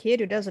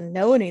kid who doesn't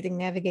know anything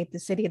navigate the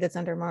city that's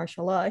under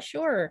martial law.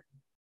 Sure.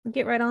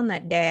 Get right on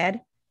that,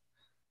 Dad.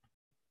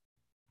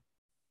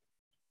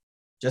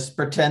 Just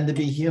pretend to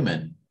be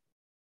human.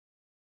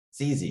 It's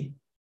easy.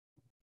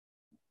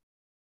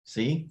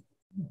 See?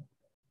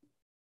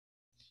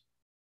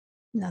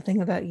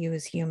 Nothing about you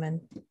is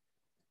human.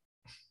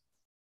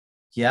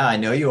 Yeah, I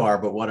know you are,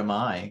 but what am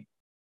I?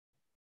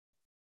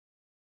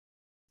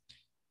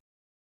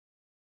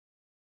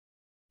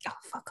 Oh,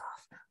 fuck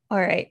off. All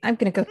right, I'm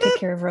going to go take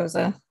care of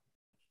Rosa.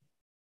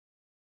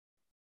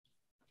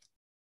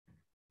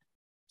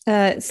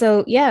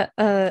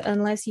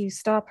 Unless you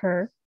stop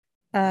her,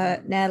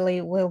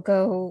 Natalie will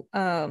go,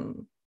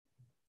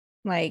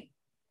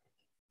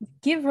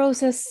 give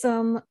Rosa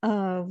some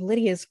of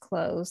Lydia's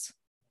clothes.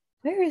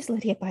 Where is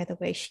Lydia, by the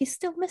way? She's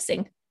still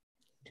missing.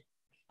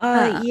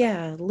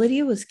 Yeah,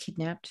 Lydia was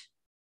kidnapped.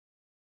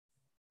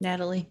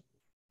 Natalie.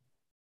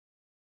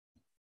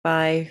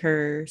 By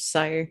her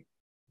sire.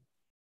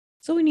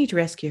 So we need to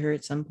rescue her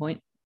at some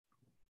point.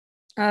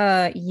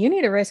 You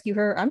need to rescue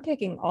her. I'm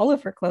taking all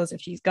of her clothes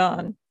if she's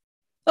gone.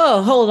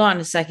 Oh, hold on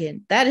a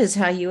second. That is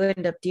how you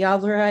end up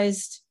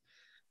Diablerized.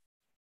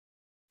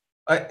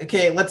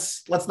 Okay,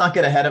 let's not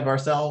get ahead of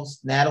ourselves.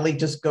 Natalie,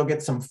 just go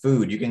get some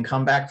food. You can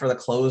come back for the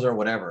clothes or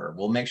whatever.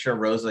 We'll make sure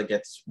Rosa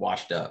gets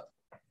washed up.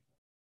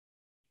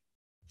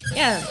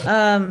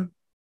 Yeah.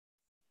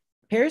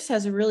 Paris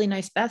has a really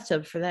nice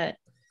bathtub for that.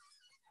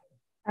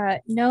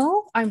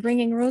 No, I'm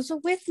bringing Rosa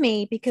with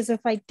me because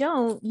if I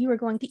don't, you are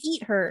going to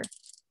eat her.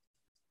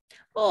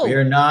 Oh, We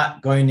are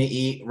not going to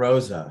eat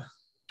Rosa.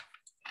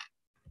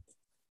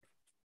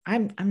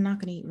 I'm not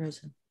going to eat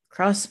Rosa.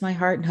 Cross my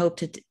heart and hope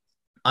to.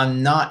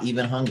 I'm not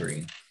even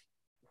hungry.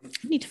 I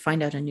need to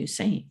find out a new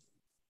saying.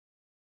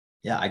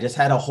 Yeah, I just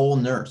had a whole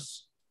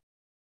nurse.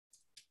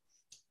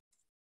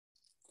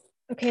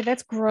 Okay,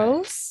 that's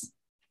gross.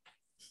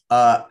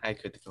 I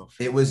could go.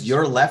 It was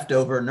your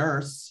leftover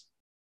nurse.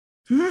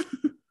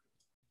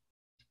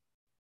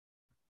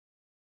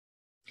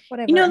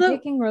 Whatever. I'm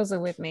taking Rosa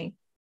with me.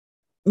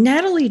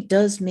 Natalie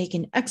does make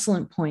an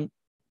excellent point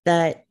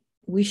that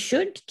we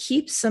should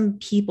keep some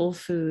people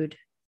food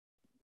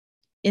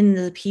in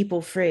the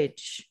people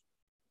fridge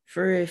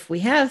for if we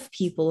have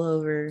people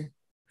over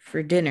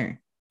for dinner.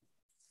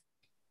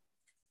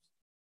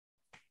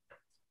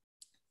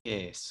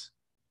 Yes.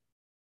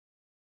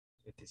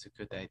 It is a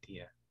good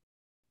idea.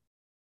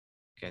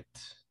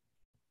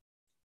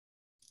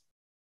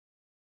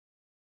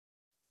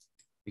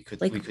 We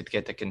could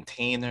get a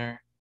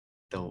container,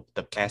 the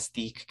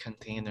plastic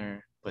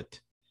container, put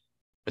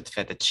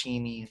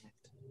fettuccine in it.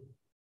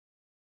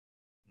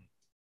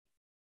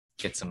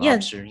 Get some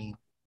aubergine.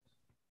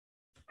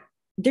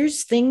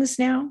 There's things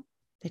now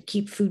that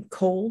keep food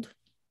cold,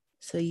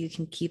 so you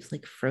can keep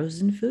like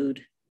frozen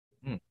food.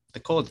 The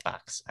cold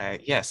box.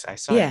 Yes, I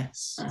saw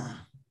this,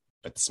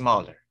 but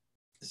smaller.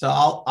 So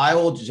I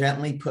will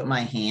gently put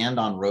my hand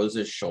on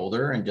Rosa's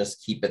shoulder and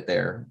just keep it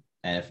there.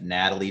 And if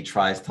Natalie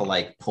tries to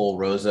like pull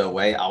Rosa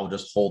away, I'll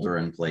just hold her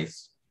in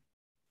place.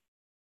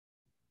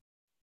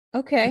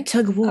 Okay.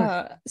 Tug of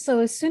war. So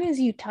as soon as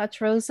you touch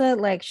Rosa,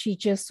 like she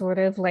just sort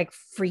of like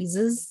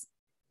freezes,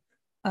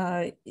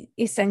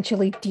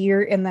 essentially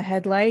deer in the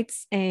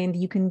headlights, and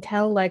you can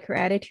tell like her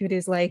attitude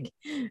is like,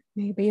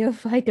 maybe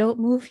if I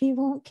don't move, he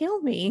won't kill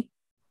me.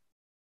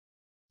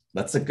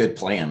 That's a good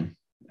plan,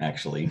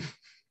 actually.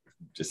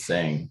 Just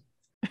saying.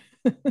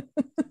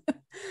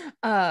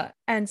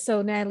 And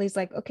so Natalie's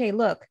like, okay,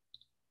 look,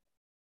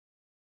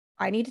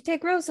 I need to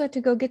take Rosa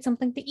to go get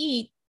something to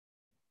eat.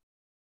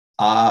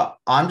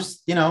 I'm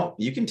just,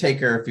 you can take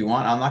her if you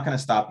want. I'm not going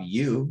to stop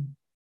you.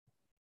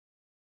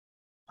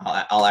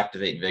 I'll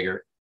activate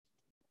vigor.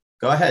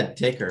 Go ahead,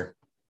 take her.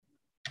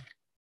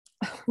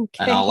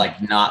 Okay. And I'll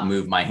like not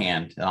move my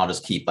hand, and I'll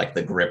just keep like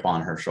the grip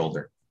on her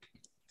shoulder.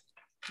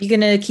 You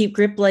gonna keep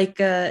grip like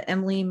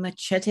Emily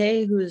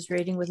Machete, who is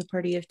raiding with a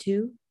party of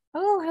 2?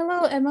 Oh,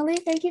 hello, Emily.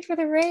 Thank you for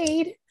the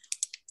raid.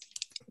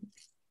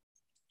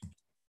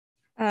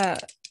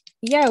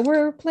 Yeah,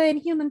 we're playing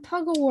human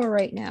tug of war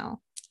right now.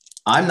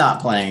 I'm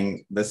not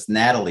playing. This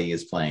Natalie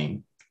is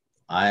playing.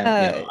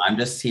 I'm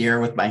just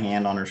here with my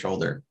hand on her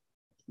shoulder,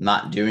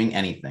 not doing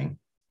anything.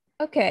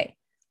 Okay.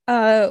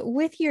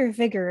 With your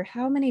vigor,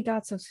 how many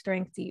dots of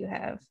strength do you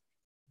have?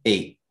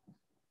 8.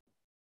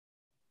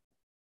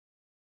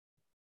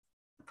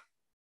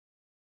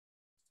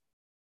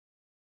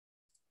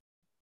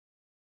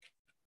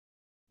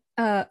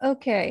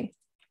 Okay.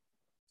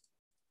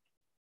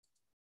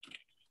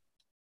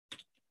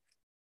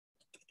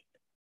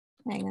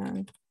 Hang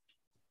on.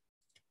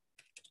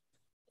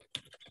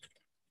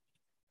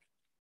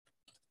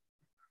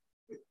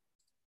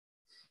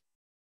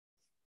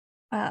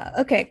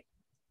 Okay.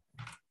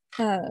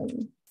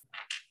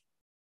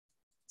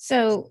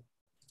 So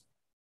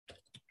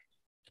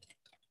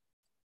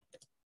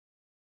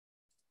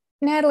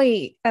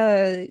Natalie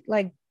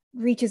like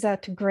reaches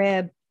out to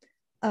grab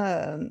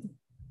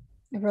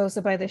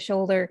Rosa by the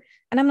shoulder,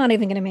 and I'm not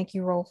even going to make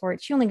you roll for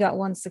it. She only got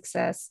 1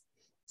 success.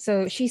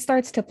 So she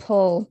starts to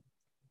pull,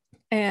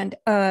 and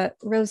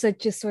Rosa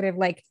just sort of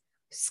like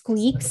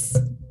squeaks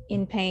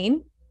in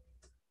pain.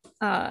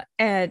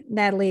 And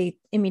Natalie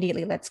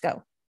immediately lets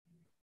go.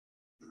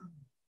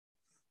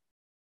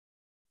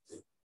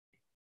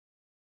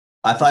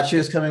 I thought she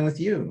was coming with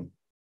you.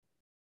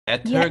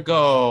 Let her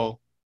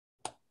go.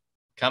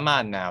 Come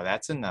on now,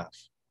 that's enough.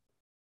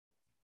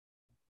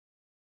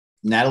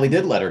 Natalie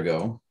did let her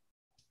go.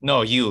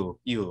 No, you,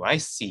 I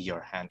see your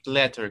hand.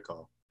 Let her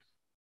go.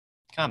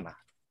 Come on.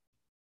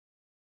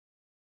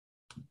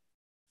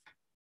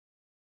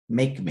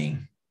 Make me.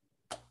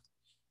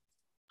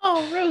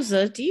 Oh,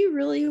 Rosa, do you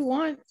really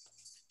want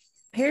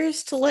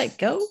Paris to let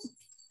go?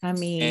 I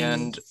mean...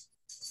 And...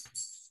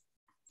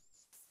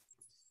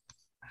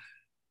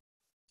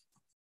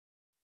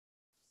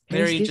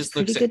 Mary just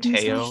looks at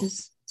Teo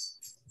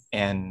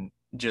and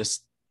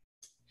just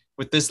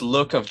with this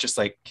look of just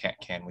like,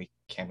 can we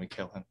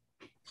kill him,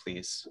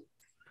 please?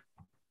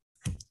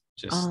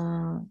 Just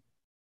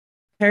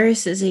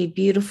Paris is a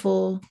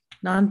beautiful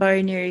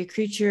non-binary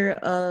creature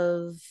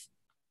of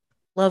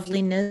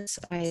loveliness.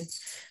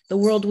 The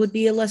world would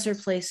be a lesser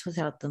place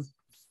without them.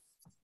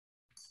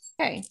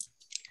 Okay,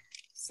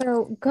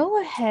 so go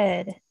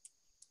ahead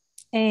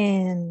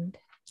and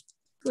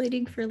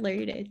waiting for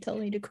Larry to tell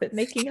me to quit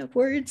making up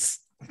words.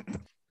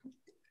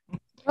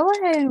 Go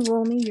ahead and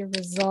roll me your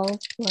resolve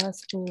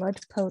plus blood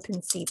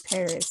potency,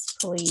 Paris,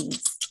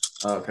 please.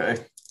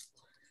 Okay.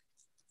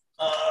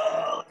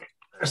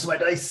 Where's my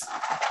dice?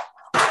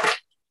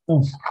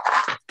 Oh.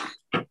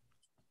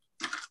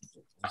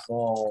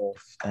 Resolve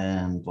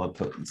and blood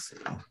potency.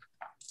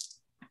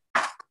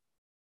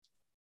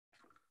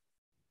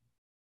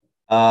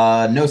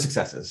 No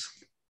successes.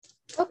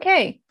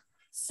 Okay.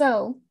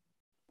 So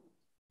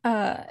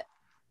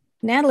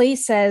Natalie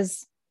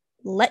says,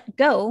 let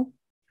go.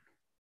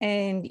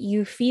 And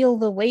you feel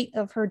the weight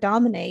of her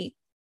dominate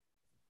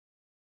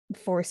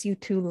force you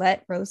to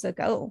let Rosa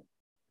go.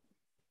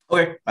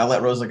 Okay, I'll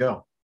let Rosa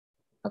go.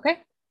 Okay.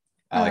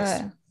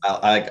 Alex,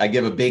 I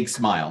give a big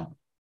smile.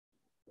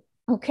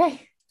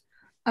 Okay.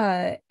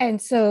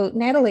 And so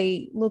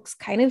Natalie looks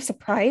kind of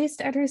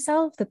surprised at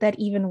herself that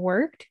even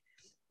worked.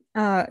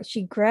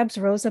 She grabs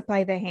Rosa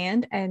by the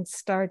hand and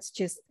starts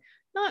just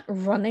not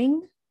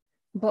running,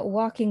 but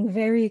walking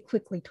very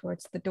quickly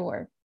towards the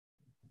door.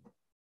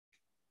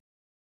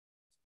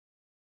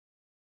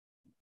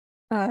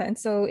 And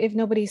so if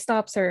nobody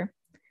stops her,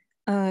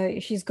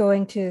 she's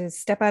going to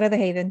step out of the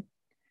haven.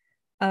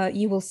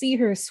 You will see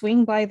her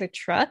swing by the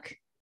truck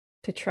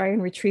to try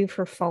and retrieve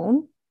her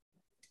phone.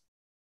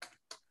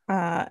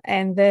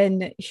 And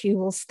then she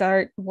will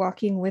start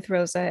walking with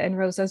Rosa, and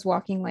Rosa's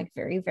walking like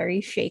very, very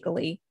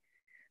shakily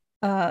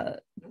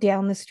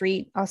down the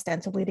street,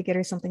 ostensibly to get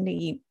her something to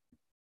eat.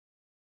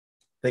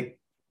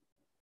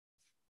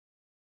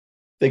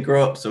 They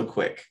grow up so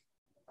quick.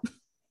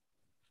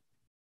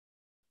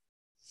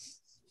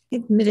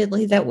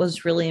 Admittedly, that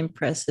was really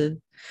impressive.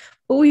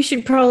 But we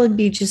should probably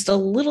be just a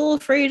little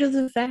afraid of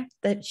the fact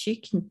that she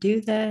can do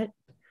that.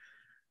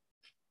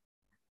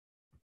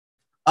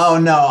 Oh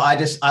no, I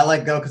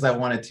let go because I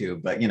wanted to,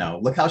 but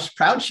look how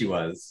proud she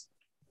was.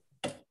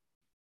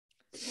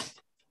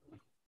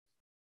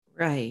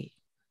 Right.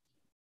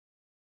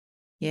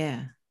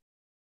 Yeah.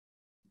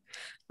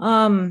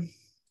 That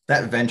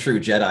Ventrue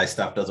Jedi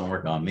stuff doesn't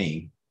work on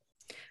me.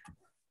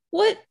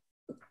 What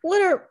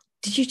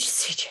did you just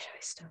say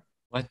Jedi stuff?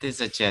 What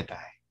is a Jedi?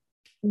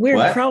 We're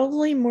What?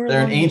 probably more They're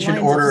an along the ancient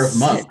lines order of Sith.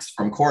 monks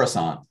from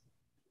Coruscant.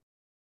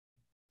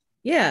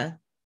 Yeah.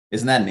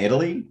 Isn't that in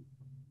Italy?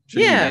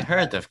 Yeah. I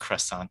heard of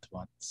croissant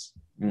once.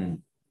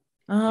 Mm.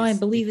 Oh, I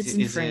believe it's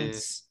in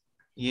France.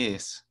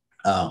 Yes.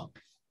 Oh.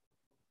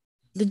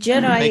 The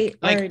Jedi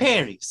like are...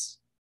 Paris.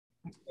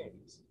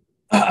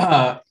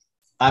 I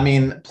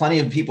mean, plenty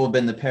of people have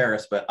been to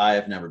Paris, but I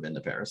have never been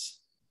to Paris.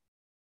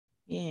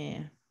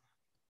 Yeah.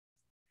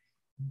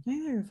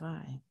 Neither have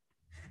I.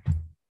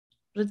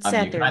 But it's I mean,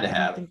 sad you there. I kinda don't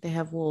have. think they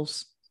have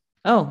wolves.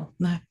 Oh.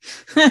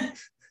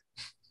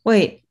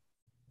 Wait.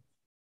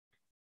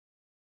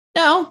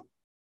 No.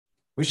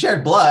 We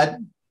shared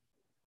blood.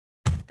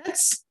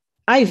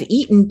 I've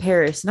eaten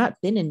Paris, not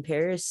been in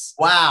Paris.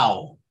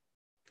 Wow.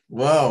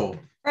 Whoa.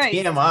 Right.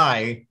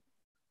 TMI.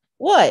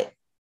 What?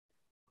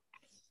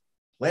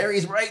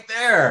 Larry's right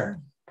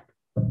there.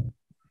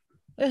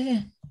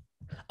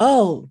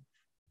 Oh.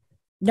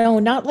 No,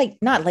 not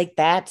like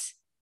that.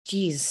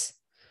 Jeez.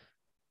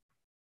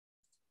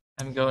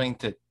 I'm going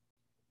to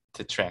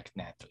track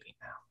Natalie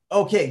now.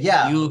 Okay,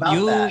 yeah. You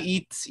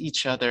eat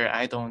each other.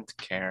 I don't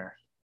care.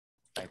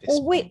 By this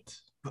wait. point.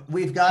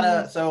 We've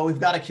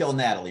gotta kill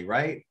Natalie,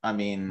 right? I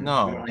mean,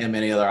 No. we don't have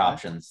many other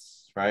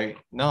options, right?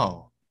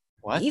 No.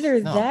 What? Either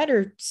No. that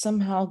or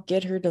somehow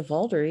get her to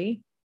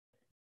Valdery.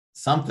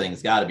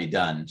 Something's got to be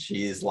done.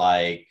 She's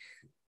like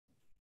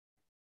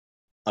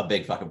a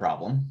big fucking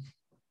problem.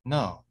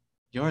 No.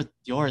 You're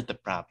the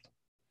problem.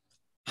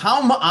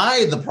 How am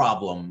I the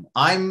problem?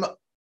 I'm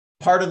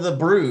part of the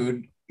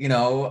brood.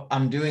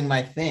 I'm doing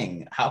my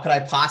thing. How could I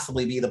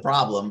possibly be the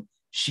problem?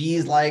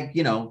 She's like,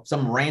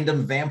 some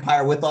random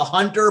vampire with a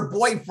hunter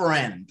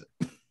boyfriend.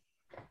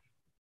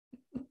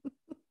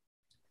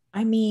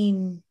 I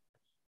mean,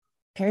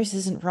 Paris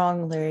isn't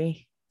wrong,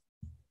 Larry.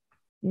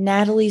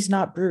 Natalie's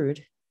not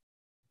brood.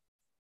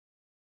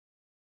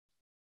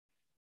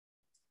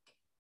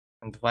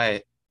 And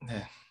why?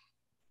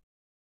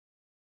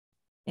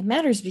 It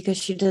matters because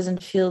she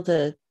doesn't feel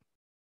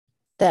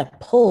that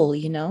pull,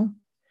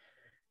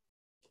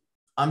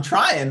 I'm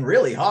trying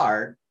really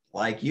hard.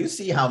 Like, you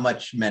see how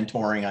much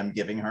mentoring I'm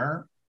giving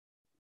her.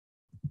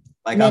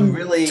 Like, I'm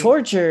really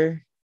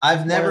torture.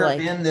 I've never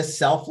been this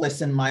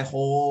selfless in my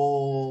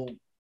whole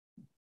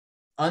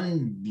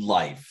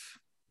unlife.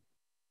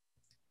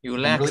 You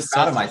lack I'm really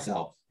proud of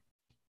myself.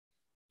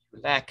 You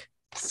lack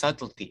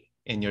subtlety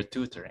in your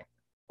tutoring.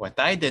 What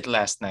I did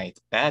last night,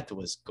 that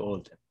was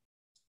golden.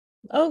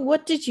 Oh,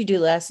 what did you do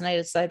last night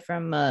aside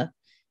from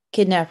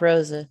kidnap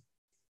Rosa?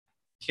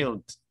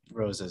 Killed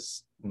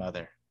Rosa's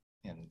mother.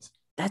 And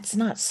that's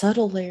not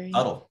subtle, Larry.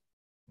 Subtle.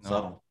 No.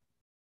 Subtle.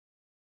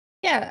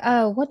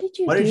 Yeah. What did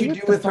you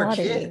do with her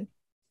kid?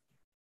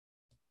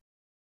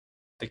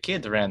 The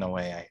kid ran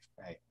away.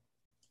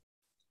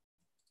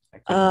 I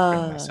couldn't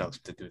bring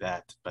myself to do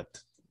that, but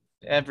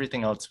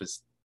everything else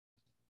was.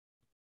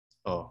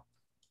 Oh.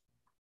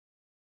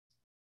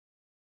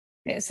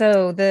 Yeah,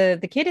 so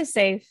the kid is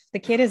safe. The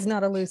kid is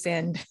not a loose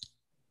end.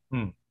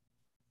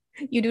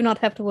 You do not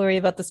have to worry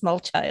about the small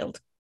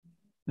child.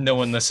 No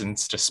one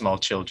listens to small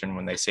children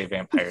when they say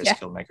vampires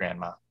killed my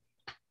grandma.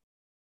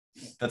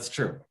 That's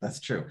true. That's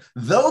true.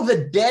 Though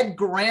the dead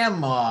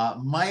grandma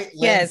might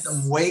lend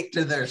some weight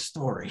to their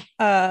story.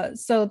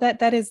 So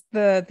that is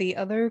the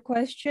other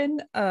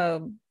question.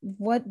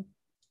 What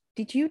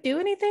did you do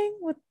anything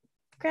with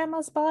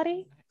grandma's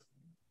body?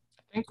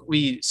 I think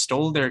we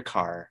stole their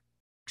car,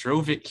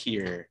 drove it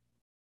here,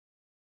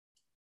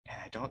 and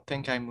I don't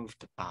think I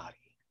moved the body.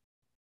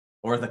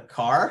 Or the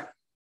car?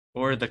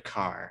 Or the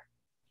car.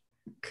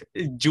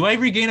 Do I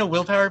regain a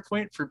willpower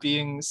point for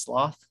being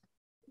sloth?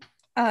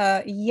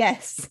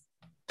 Yes.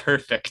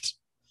 Perfect.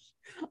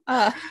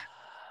 I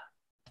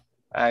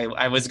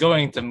was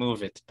going to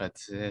move it, but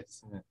it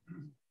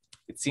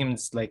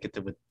seems like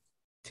it would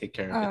take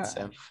care of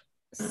itself.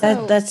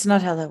 So that's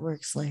not how that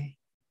works, Larry.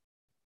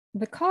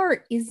 The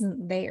car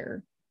isn't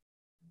there.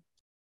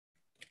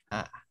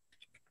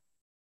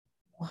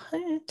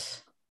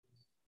 What?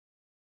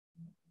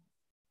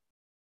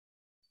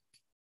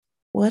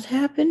 What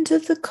happened to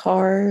the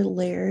car,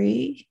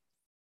 Larry?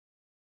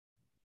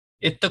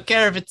 It took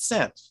care of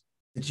itself.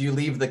 Did you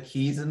leave the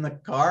keys in the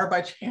car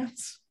by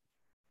chance?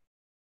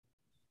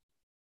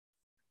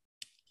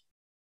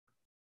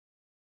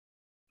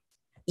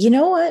 You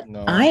know what?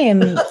 No.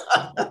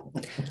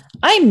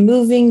 I'm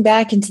moving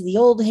back into the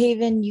old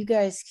haven. You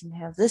guys can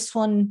have this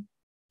one.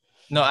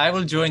 No, I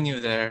will join you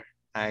there.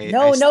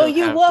 No,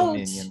 you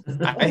won't.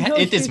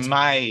 It is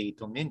my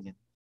dominion.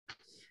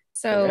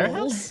 So the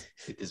warehouse?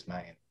 It is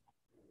mine.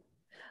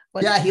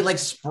 Yeah, he like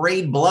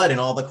sprayed blood in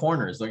all the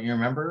corners. Don't you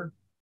remember?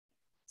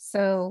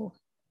 So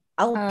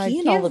I'll pee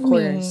in all the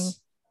corners.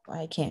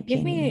 I can't pee.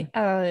 Give me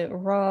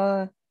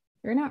raw.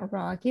 You're not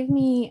raw. Give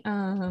me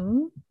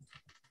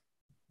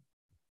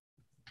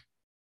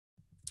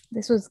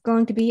this was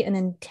going to be an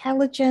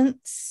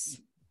intelligence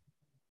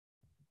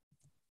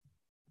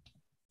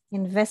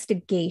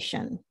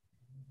investigation.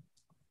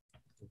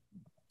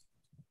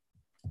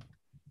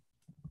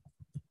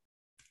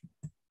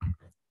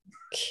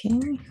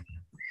 Okay.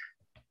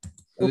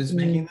 Who's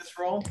making this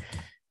roll?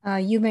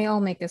 You may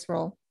all make this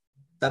roll.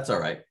 That's all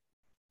right.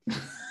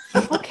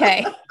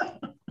 Okay.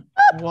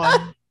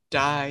 1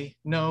 die,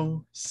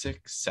 no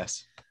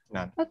success.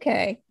 None.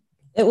 Okay.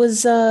 It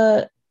was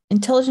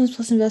intelligence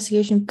plus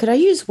investigation. Could I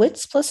use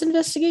wits plus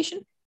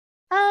investigation?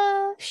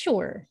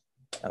 Sure.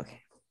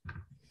 Okay.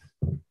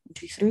 1,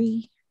 2,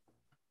 3,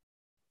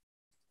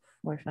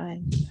 4,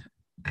 5.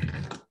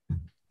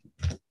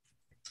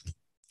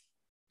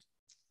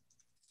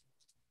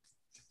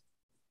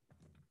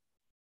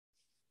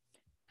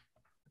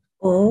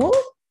 Oh,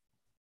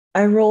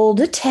 I rolled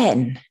a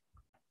 10.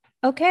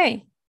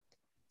 Okay.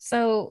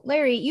 So,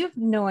 Larry, you have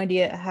no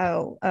idea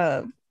how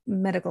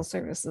medical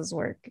services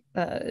work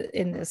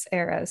in this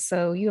era.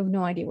 So you have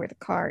no idea where the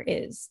car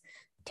is.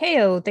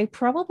 Teo, they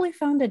probably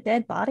found a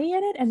dead body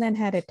in it and then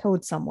had it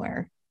towed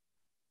somewhere.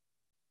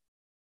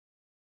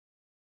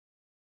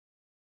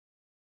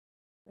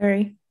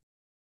 Larry,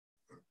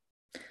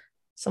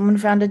 someone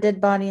found a dead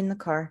body in the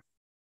car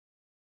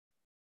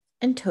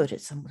and towed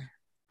it somewhere.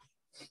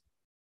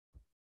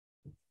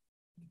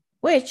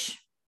 Which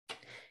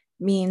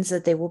means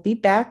that they will be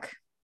back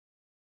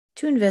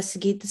to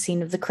investigate the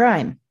scene of the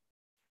crime.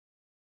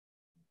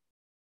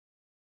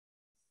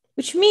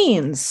 Which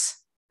means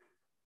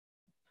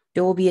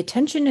there will be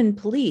attention and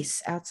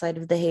police outside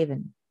of the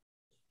haven.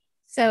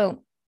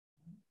 So,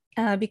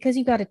 because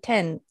you got a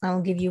 10,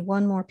 I'll give you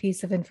one more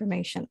piece of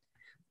information.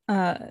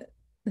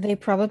 They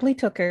probably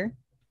took her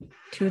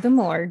to the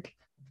morgue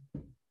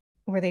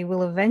where they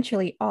will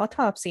eventually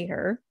autopsy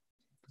her,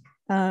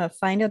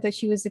 find out that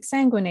she was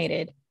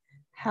exsanguinated.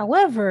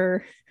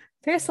 However,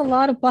 there's a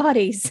lot of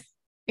bodies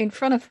in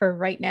front of her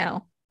right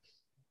now.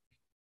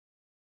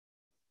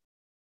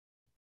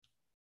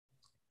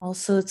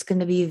 Also, it's going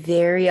to be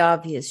very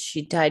obvious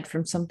she died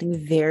from something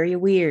very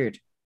weird.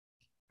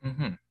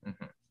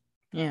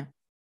 Yeah.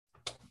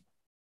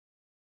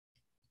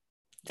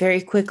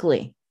 Very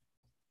quickly.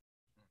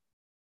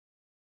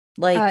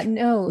 Like,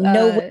 no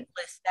wait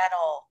list at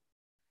all.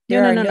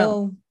 There are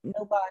no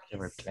bodies. There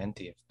were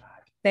plenty of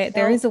bodies.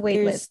 There is a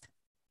wait list.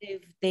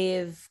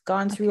 They've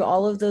gone through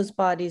all of those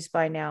bodies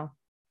by now.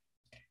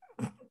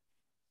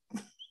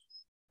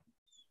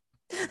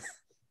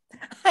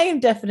 I am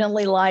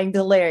definitely lying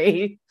to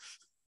Larry.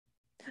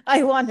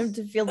 I want him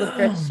to feel the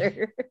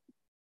pressure.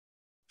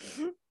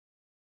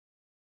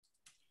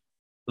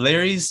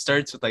 Larry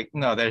starts with like,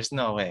 no, there's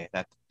no way.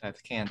 That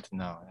can't,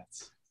 no.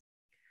 That's.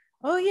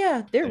 Oh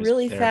yeah, they're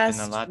really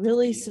fast,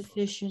 really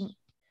sufficient.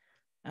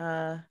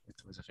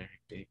 It was a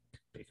very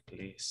big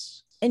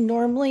place. And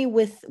normally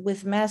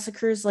with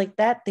massacres like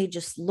that, they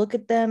just look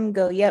at them,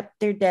 go, yep,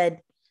 they're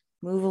dead,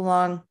 move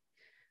along.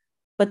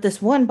 But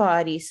this one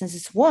body, since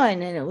it's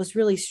one and it was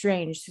really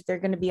strange, they're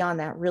going to be on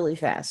that really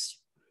fast.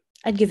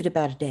 I'd give it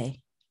about a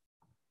day.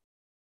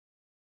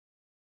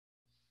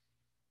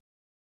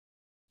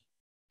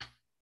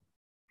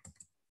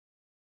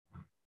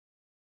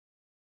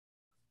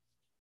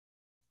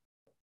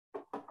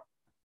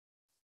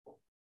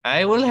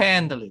 I will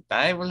handle it.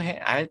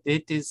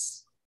 It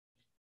is.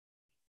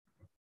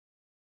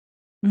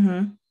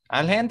 Mm-hmm.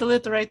 I'll handle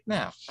it right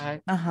now.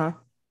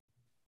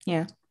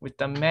 Yeah. with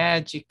the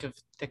magic of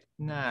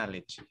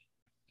technology.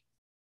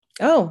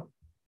 Oh,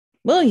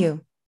 will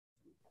you?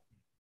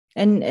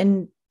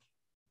 And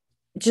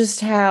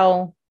just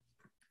how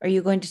are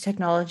you going to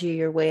technology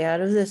your way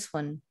out of this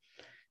one,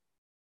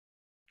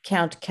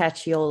 Count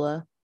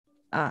Cacciola?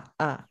 Well,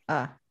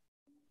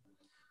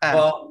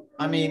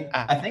 I mean,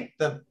 Ah. I think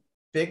the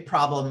big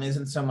problem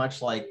isn't so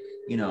much like,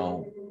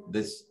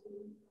 this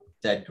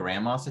dead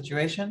grandma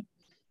situation.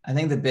 I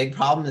think the big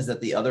problem is that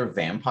the other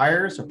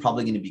vampires are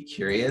probably going to be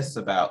curious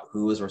about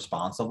who is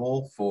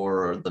responsible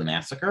for the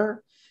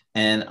massacre.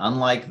 And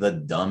unlike the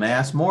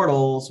dumbass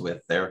mortals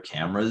with their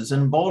cameras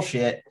and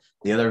bullshit,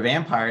 the other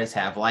vampires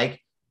have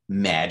like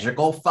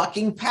magical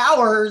fucking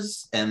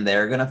powers. And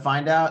they're going to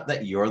find out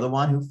that you're the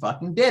one who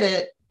fucking did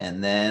it.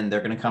 And then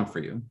they're going to come for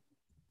you.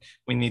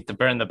 We need to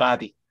burn the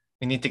body.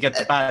 We need to get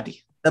the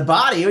body. The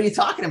body? What are you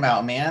talking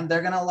about, man?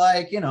 They're going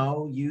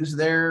to use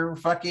their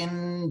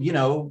fucking,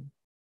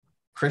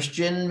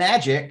 Christian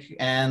magic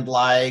and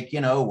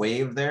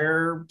wave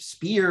their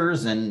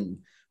spears and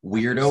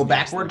weirdo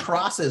backward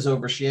crosses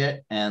over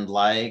shit and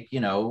gonna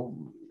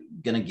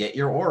get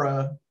your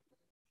aura.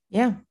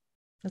 Yeah,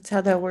 that's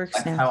how that works.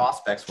 That's now how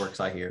Auspex works,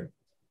 I hear.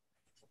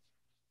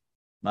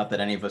 Not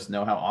that any of us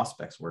know how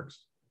Auspex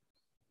works.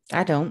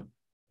 I don't.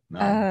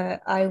 No.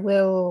 I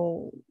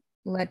will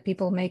let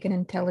people make an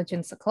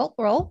intelligence occult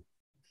roll.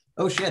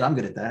 Oh shit, I'm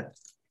good at that.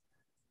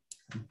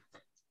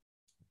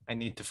 I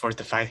need to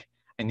fortify.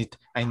 I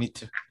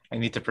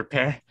need to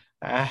prepare.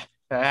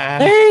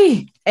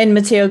 Larry! And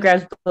Mateo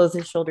grabs both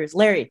his shoulders.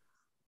 Larry,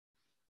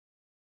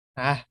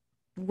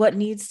 what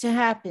needs to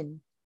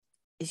happen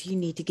is you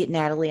need to get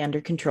Natalie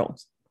under control.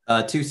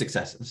 2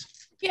 successes.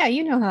 Yeah,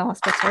 you know how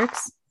Auspex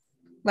works.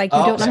 Like, you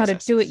don't know how to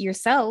do it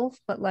yourself,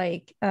 but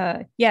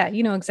yeah,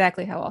 you know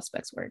exactly how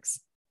Auspex works.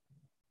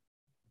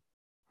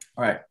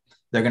 All right.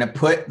 They're going to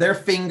put their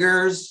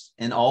fingers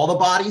in all the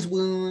body's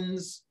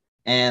wounds,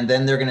 and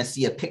then they're going to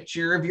see a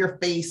picture of your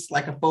face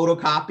like a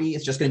photocopy.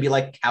 It's just going to be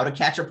like How to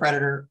Catch a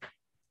Predator.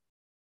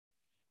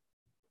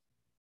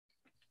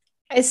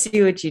 I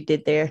see what you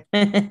did there.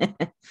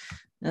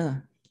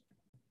 Oh.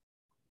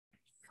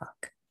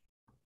 Fuck.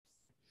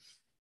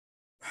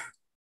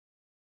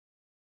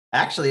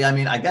 Actually, I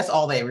mean, I guess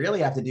all they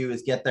really have to do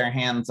is get their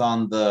hands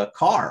on the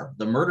car,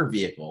 the murder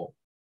vehicle,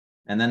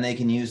 and then they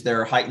can use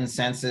their heightened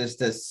senses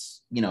to,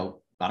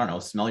 I don't know,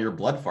 smell your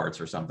blood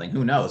farts or something.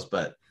 Who knows?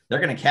 But they're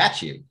going to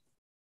catch you.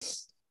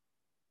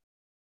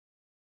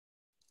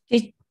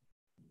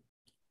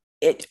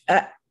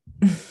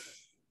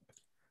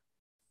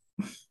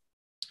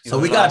 So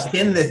we got to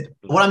pin this.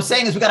 What I'm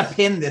saying is we got to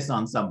pin this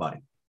on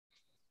somebody.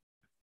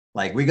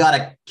 Like, we got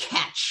to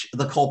catch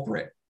the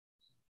culprit.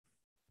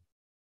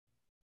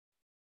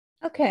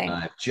 Okay.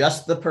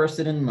 Just the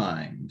person in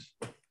mind.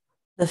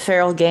 The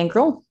feral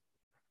gangrel?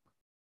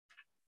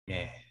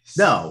 Yes.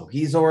 No,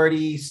 he's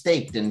already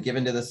staked and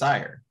given to the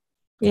sire.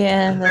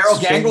 Yeah. The feral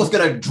gangrel's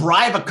going to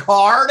drive a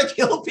car to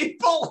kill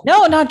people?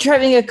 No, not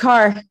driving a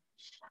car.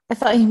 I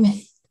thought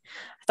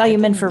you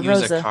meant for use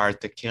Rosa. A car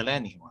to kill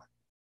anyone.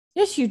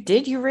 Yes, you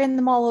did. You ran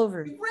them all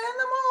over. You ran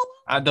them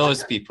all?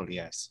 Those people,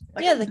 yes.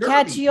 Yeah, the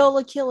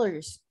Cacciola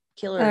killers.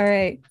 All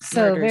right.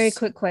 So, murders. very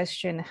quick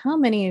question: how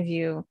many of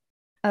you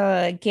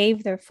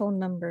gave their phone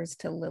numbers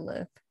to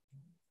Lilith?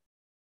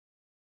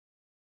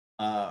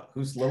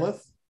 Who's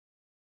Lilith?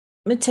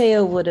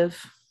 Mateo would have.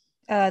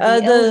 The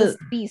eldest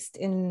beast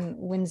in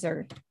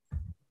Windsor.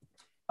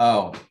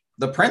 Oh,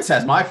 the prince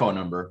has my phone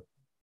number.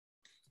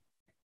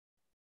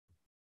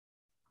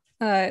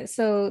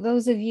 So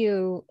those of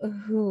you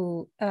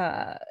who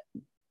for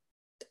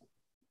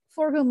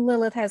whom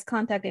Lilith has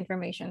contact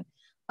information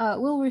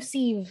will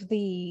receive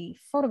the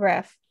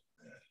photograph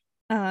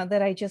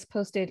that I just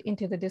posted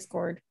into the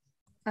Discord.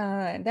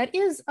 That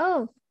is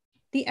of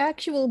the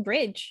actual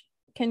bridge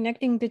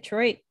connecting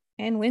Detroit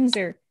and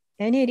Windsor.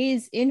 And it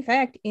is, in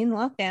fact, in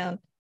lockdown.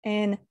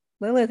 And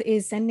Lilith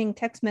is sending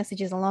text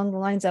messages along the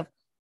lines of,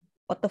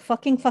 what the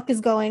fuck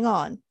is going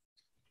on?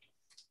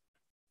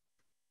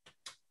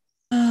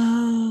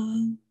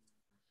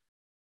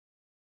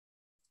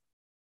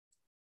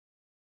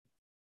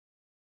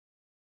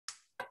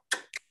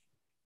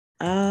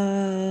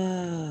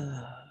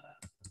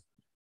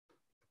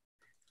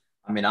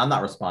 I mean, I'm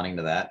not responding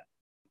to that.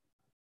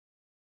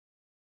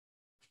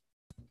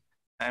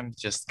 I'm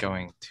just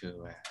going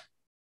to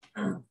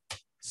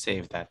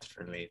save that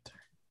for later.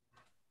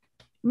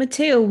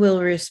 Mateo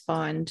will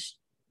respond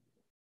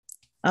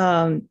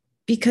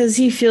because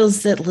he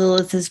feels that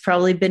Lilith has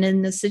probably been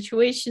in this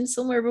situation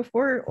somewhere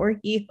before, or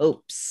he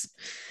hopes.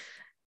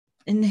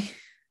 And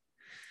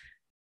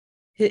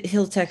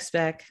he'll text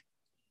back.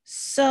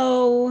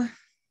 So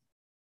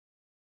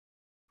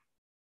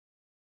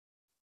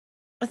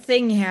a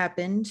thing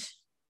happened.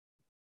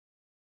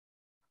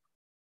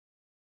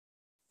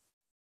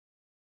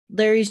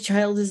 Larry's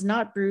child is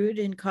not brood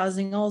and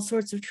causing all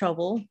sorts of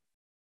trouble.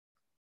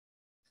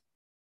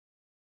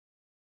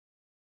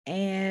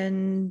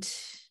 And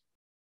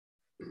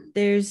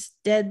there's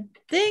dead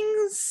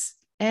things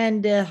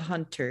and a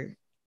hunter.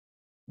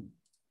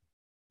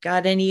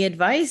 Got any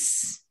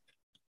advice?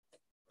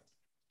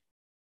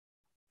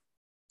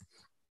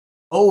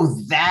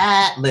 Oh,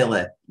 that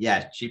Lilith.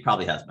 Yeah, she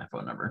probably has my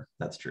phone number.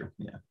 That's true.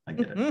 Yeah, I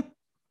get it.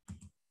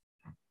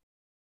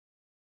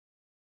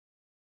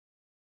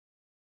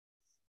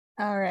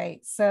 All right.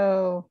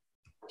 So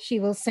she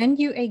will send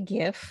you a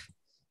GIF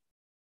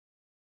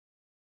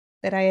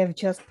that I have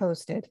just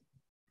posted.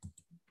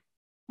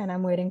 And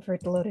I'm waiting for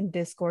it to load in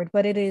Discord.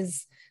 But it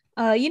is,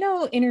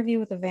 Interview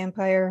with a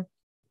Vampire.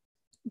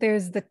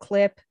 There's the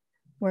clip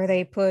where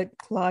they put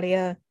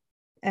Claudia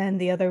and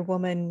the other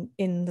woman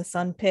in the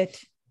sun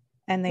pit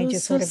and they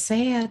just sort of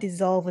sad.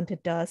 dissolve into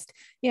dust.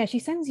 Yeah, she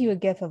sends you a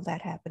GIF of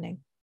that happening,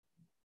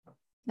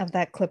 of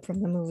that clip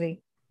from the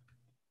movie.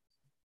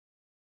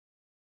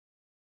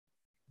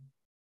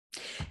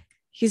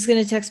 He's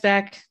going to text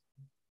back,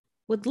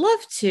 would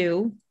love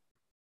to,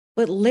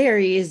 but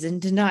Larry is in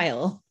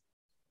denial.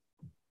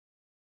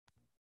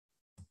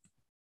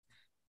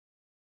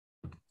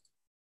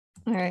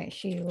 All right,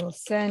 she will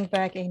send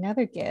back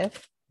another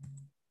GIF.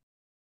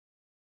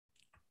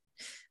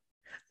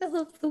 I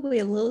love the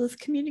way Lilith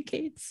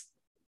communicates.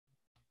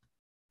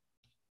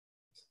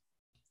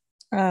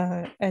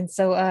 And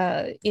so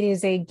it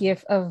is a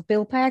GIF of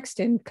Bill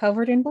Paxton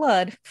covered in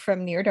blood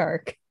from Near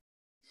Dark.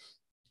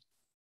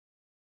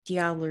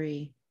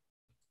 Diablerie.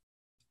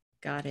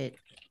 Got it.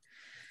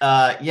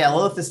 Yeah,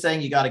 Lilith is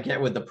saying you got to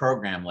get with the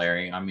program,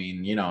 Larry. I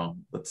mean,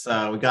 let's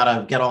we got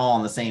to get all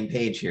on the same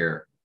page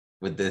here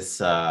with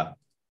this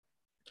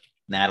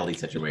Natalie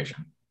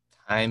situation.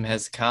 Time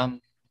has come.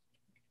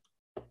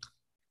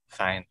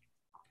 Fine.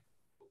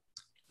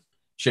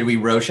 Should we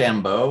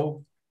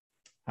Rochambeau?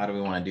 How do we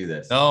want to do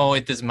this? No,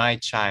 it is my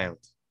child.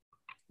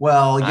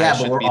 Well, yeah, but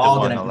should we're be the all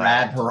one going to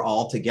grab allowed. her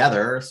all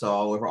together.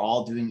 So if we're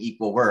all doing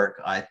equal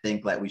work, I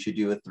think that we should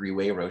do a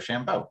 3-way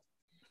Rochambeau.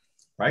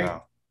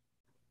 Right?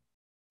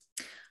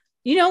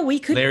 No. We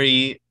could.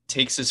 Larry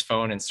takes his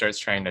phone and starts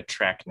trying to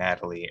track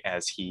Natalie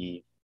as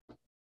he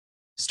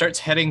starts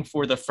heading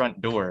for the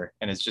front door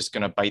and is just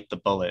going to bite the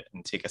bullet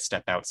and take a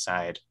step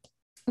outside.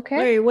 Okay.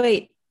 Larry,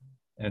 wait.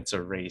 And it's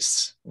a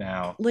race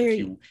now.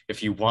 Larry.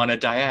 If you want a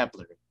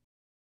Diabler.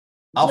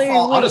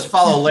 I'll just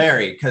follow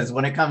Larry because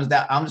when it comes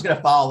down, I'm just going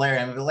to follow Larry.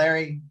 I'm like,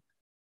 Larry,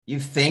 you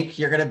think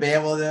you're going to be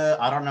able to,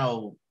 I don't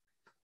know,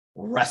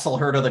 wrestle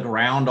her to the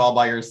ground all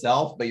by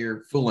yourself, but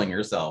you're fooling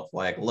yourself.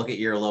 Like, look at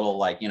your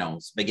little,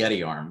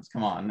 spaghetti arms.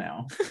 Come on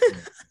now.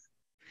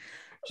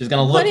 She's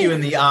going to look you in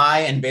the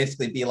eye and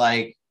basically be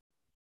like,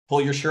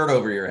 pull your shirt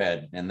over your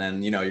head. And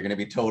then, you're going to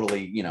be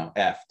totally,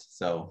 effed.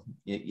 So,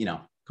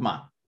 come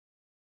on.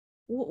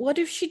 What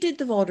if she did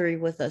the Valkyrie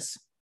with us?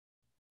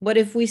 What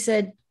if we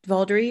said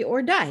Valkyrie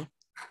or die?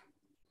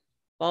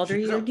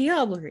 Valkyrie or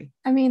Diablerie?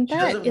 I mean,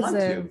 that is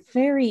a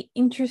very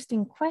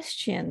interesting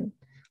question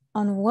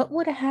on what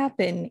would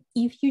happen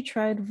if you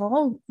tried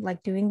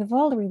doing the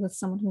Valkyrie with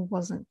someone who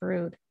wasn't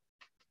Brood.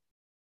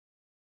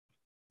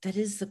 That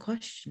is the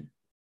question.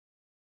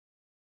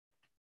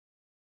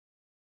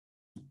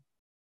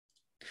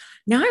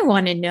 Now I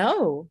want to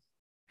know.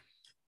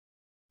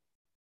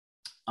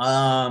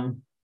 I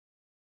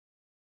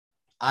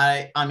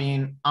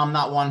mean, I'm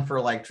not one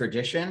for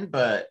tradition,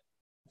 but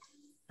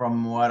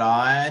from what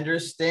I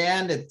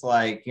understand, it's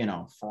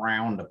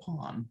frowned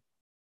upon.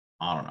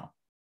 I don't know.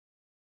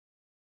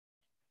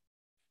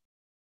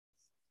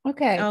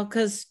 Okay. Oh,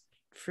 because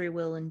free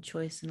will and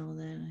choice and all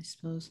that, I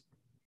suppose.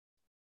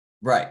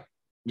 Right.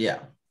 Yeah.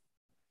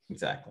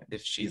 Exactly.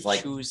 If she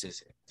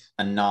chooses it.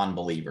 A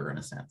non-believer in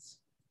a sense.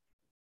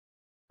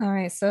 All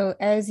right. So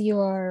as you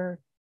are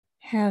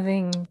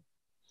having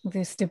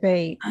this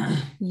debate,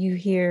 you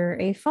hear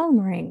a phone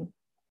ring.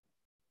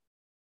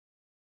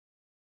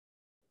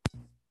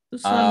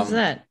 Whose phone is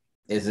that?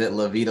 Is it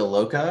La Vida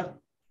Loca?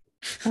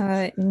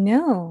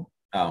 No.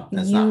 Oh,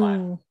 that's not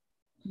mine.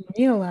 You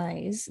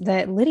realize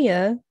that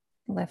Lydia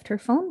left her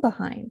phone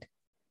behind.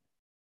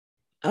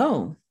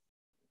 Oh.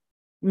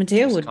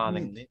 Mateo would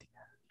calling Lydia.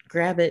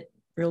 Grab it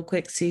real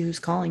quick, see who's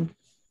calling.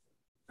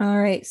 All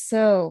right.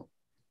 So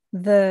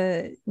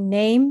the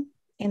name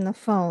in the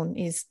phone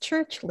is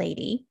Church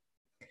Lady.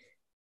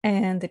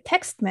 And the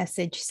text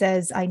message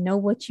says, I know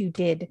what you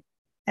did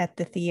at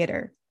the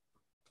theater.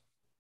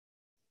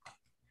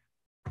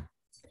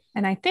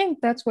 And I think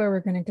that's where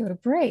we're going to go to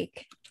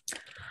break.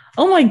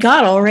 Oh my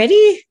God,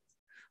 already?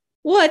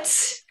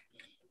 What?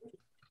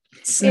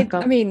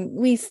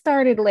 We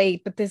started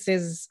late, but this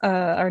is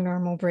our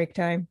normal break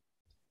time.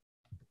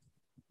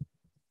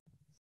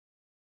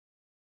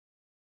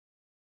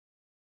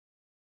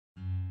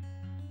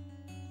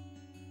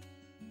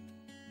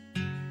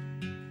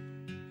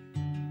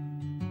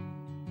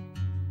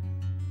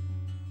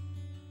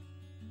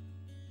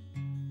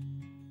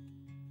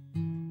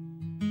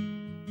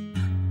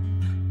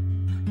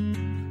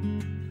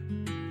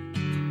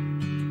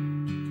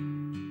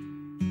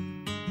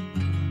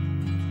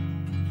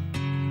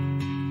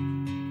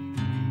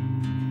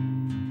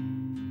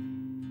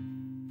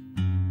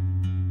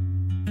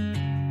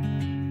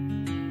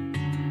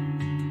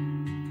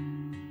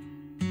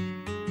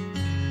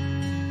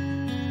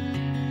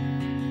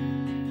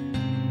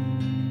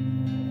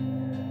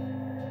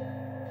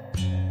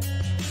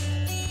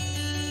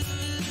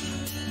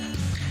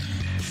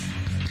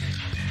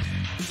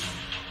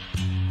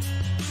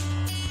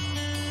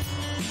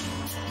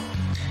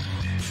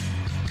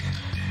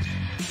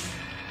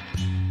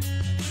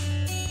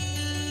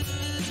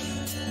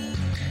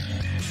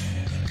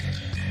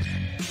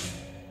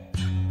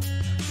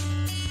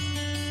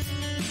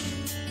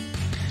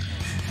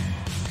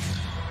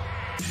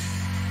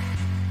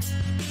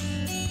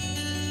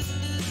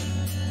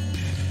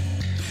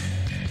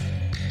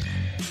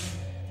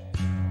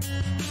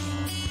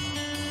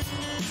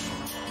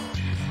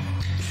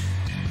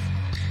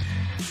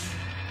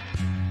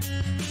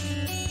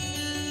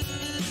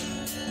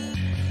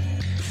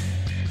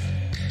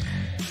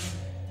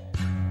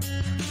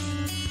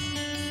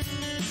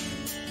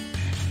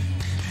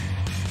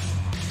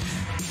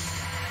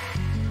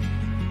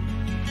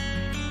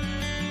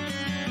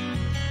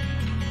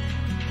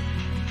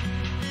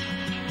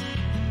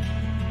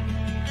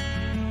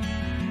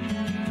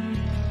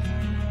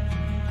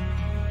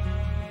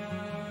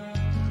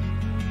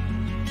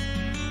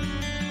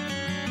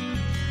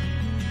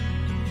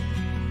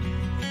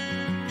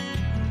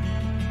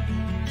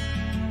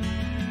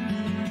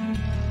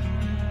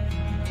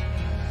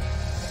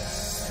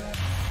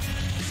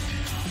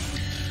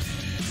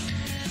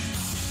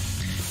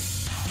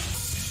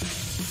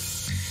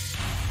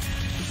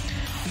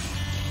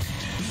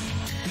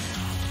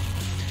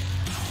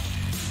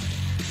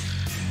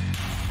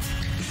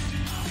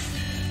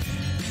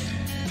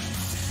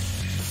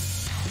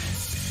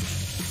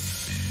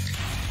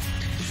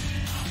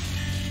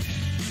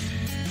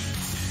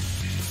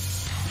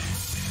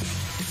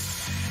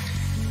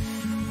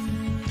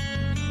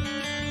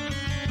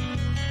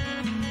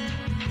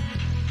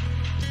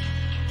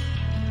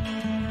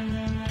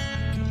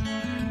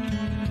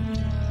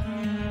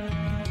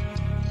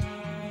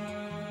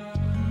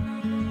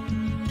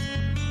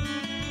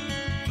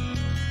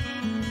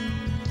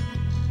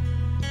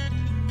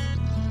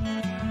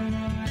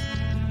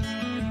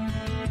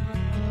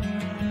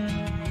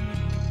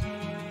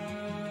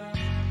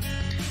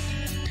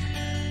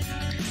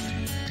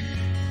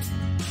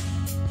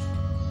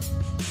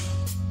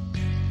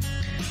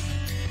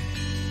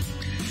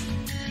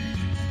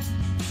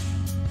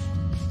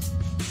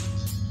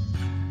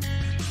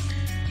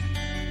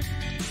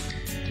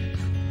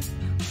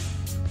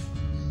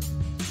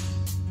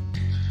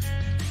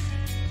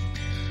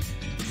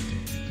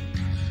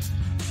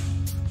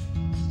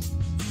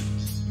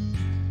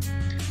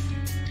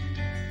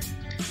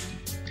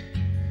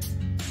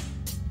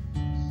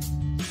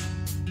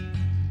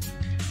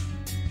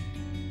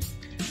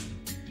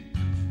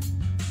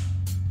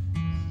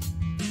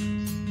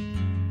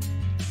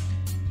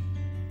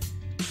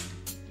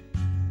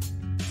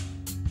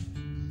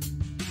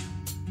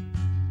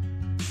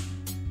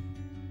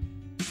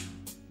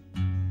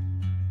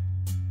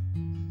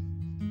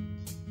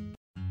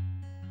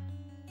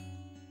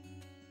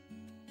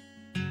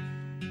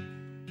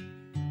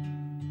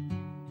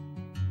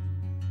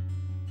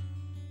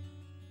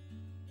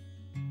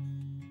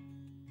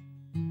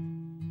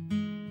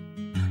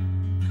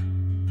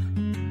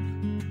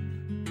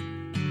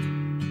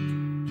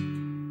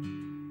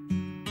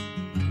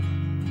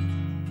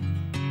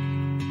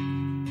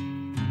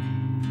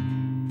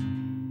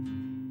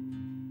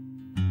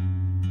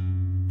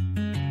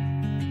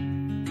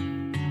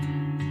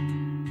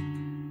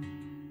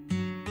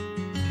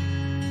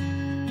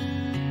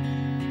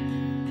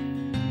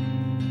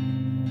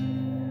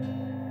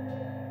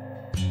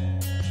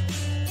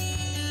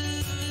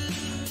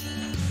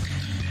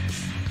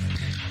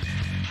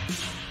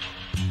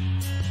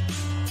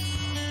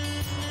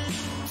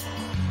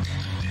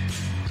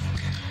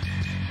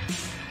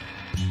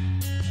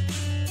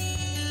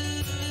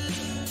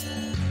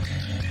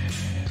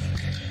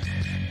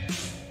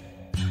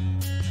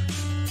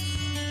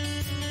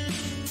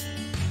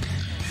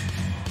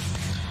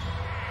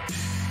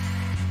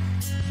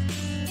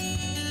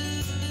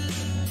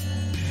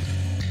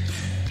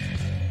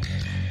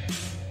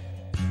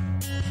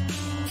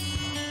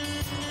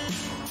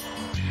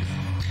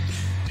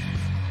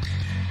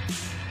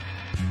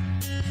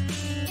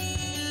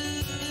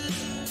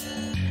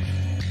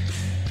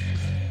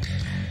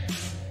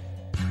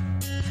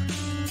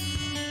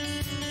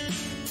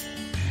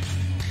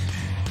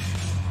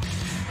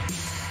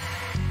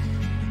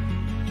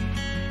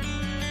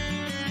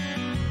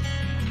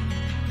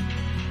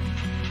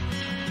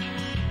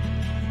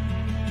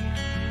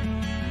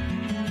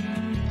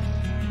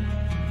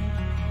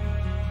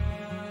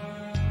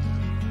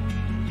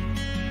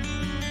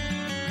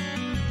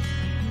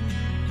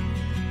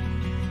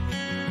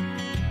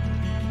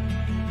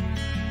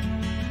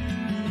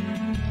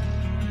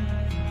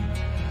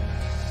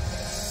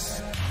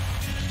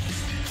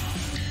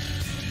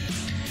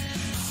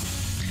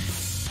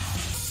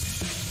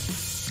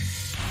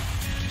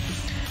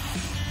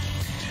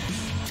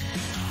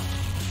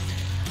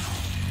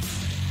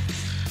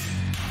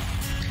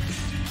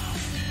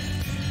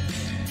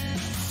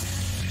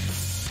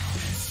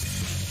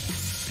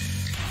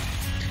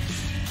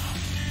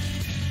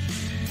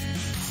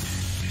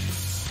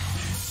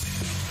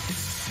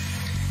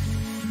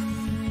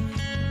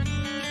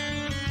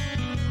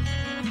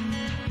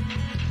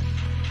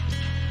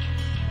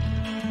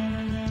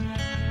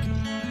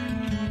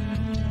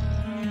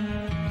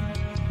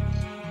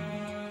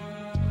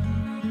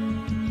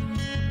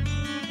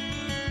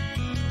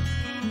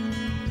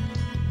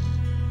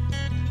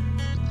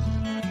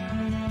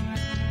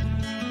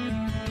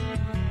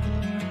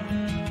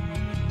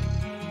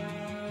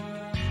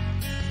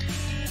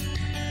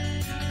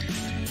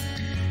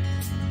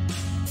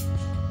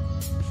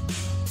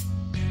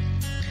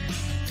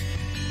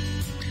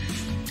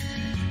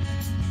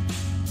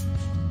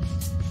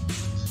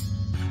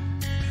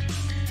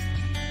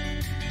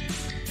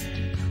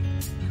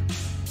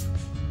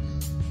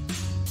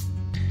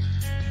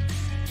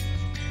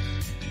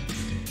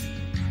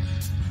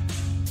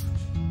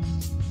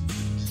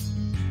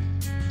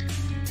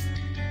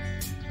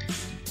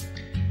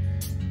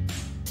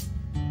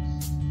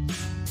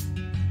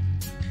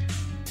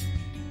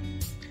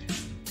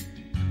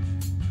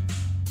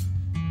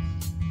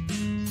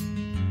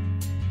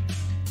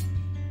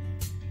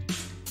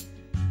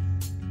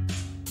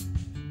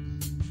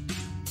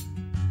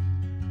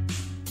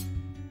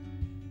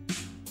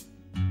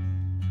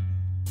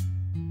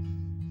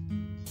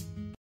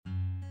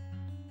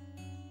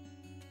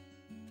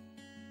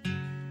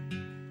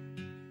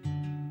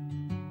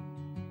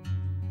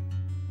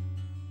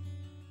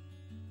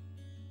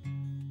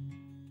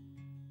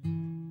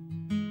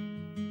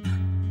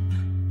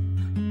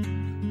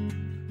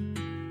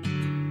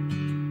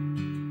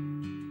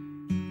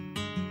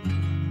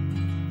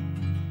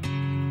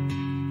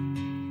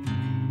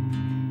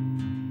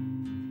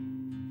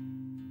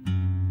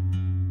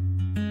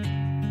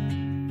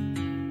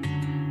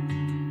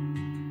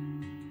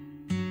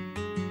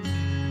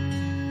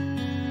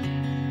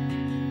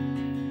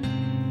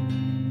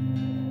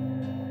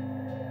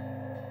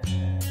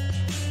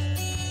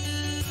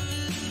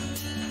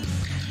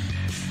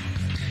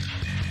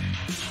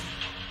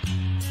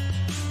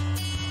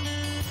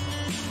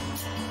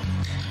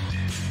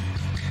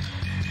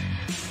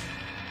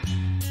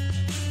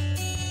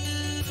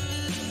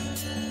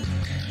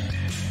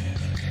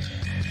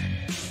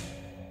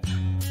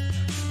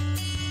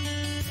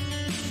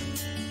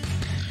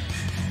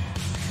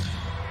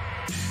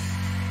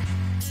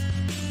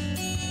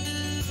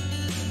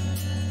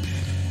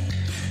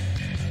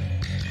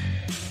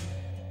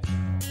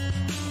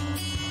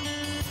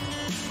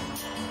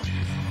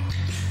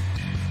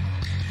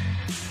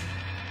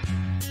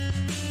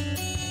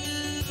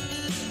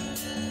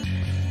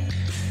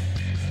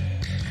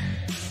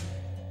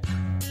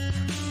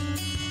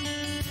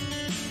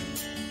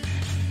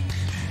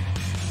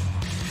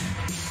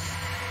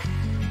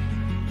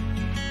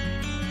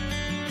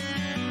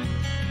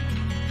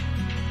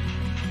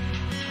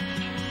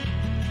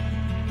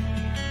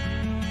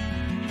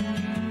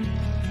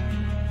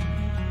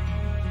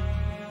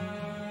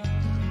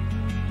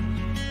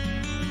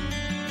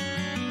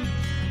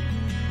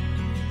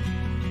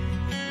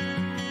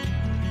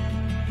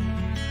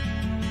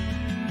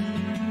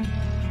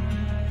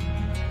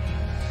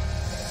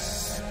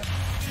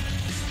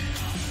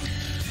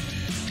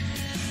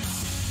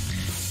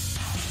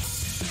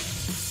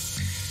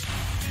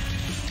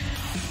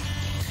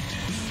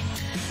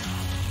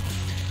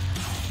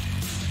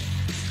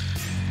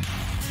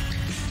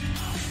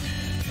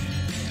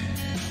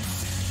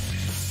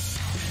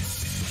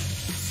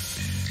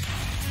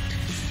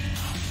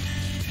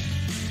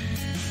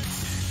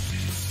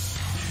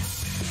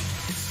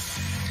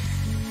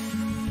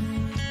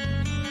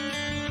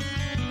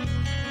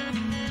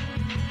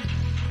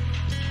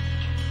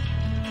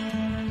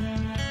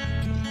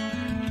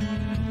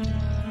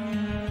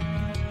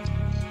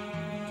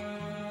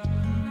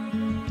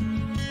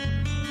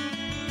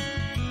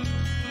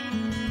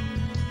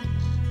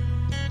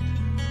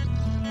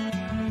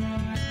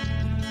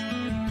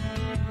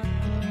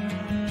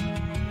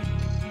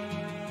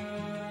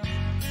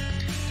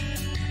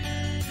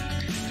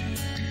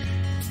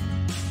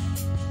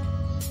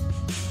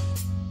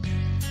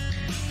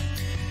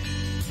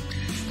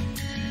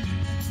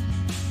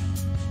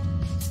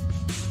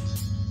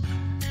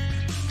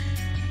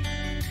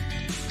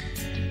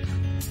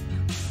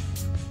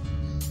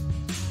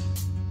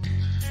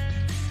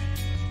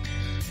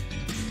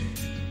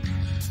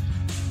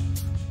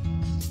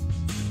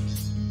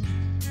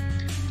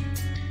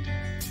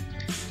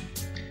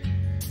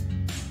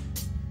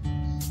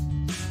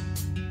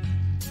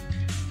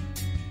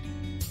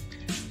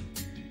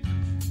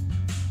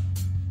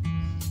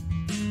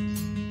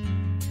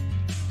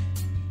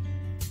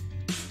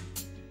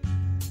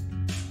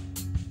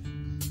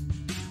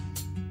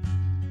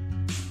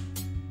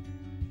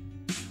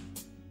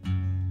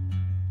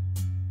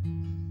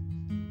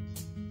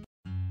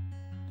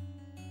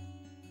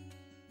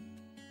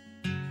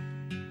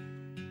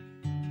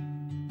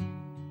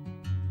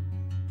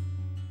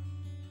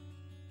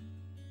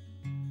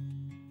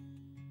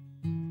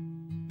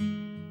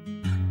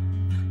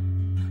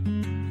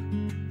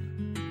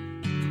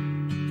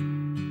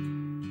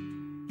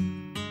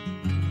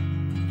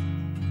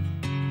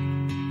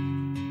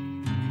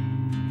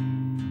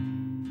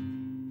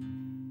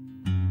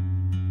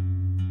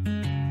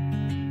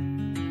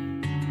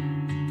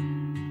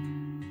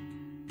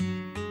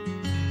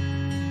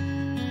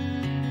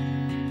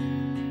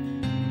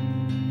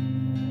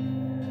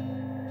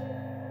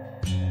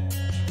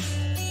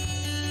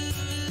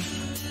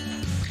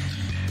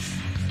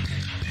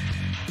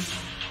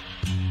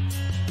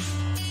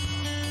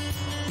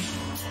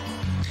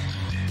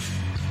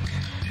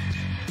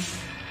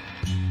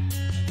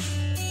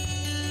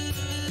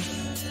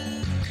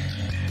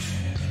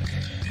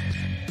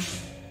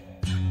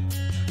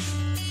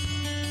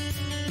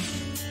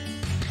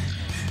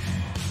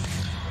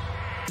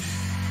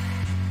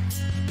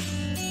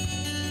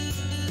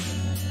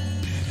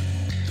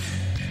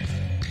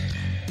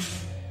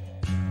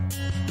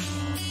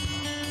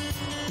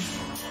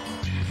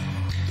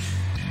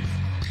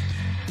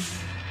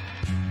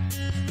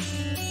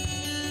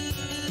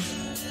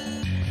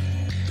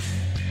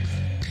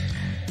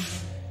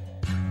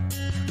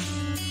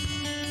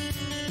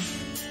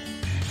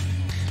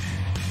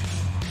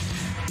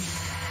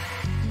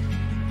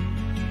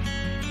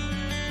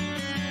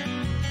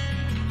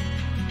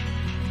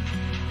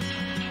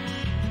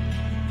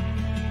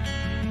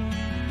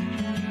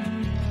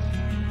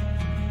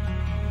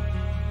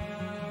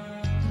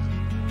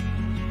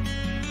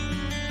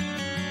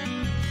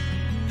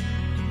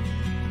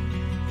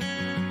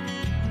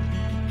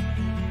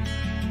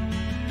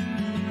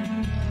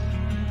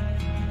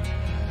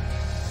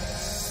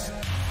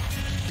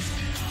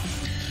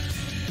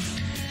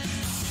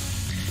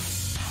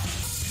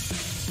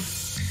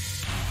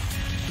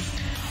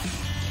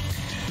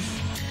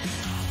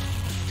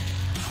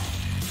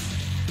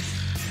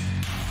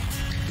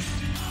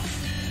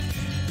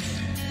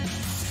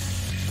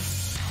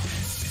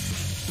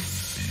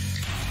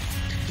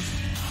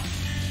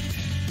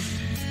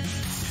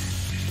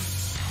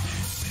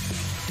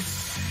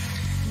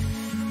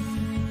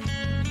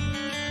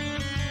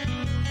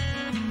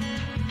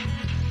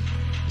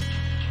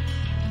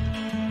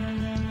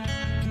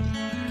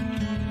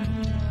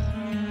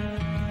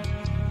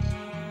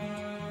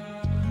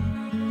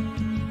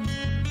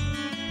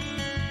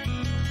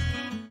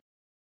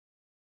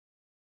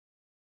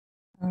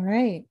 All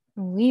right,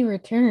 we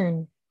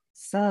return.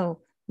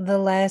 So, the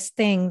last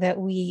thing that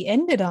we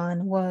ended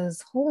on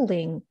was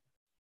holding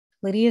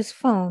Lydia's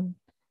phone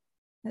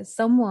as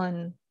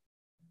someone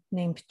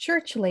named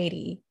Church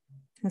Lady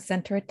has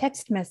sent her a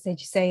text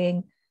message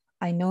saying,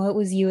 I know it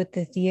was you at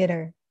the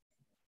theater.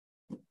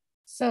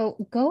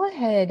 So, go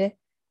ahead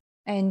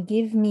and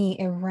give me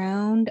a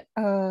round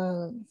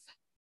of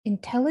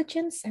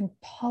intelligence and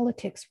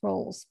politics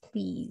rolls,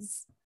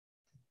 please.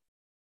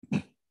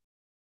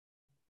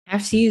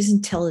 Have to use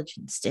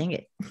intelligence, dang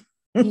it.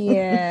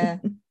 Yeah.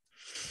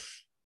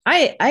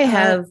 I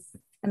have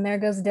And there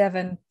goes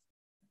Devin.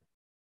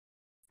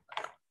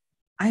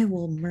 I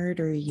will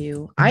murder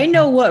you. I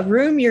know what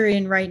room you're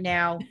in right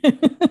now.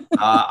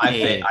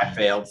 I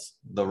failed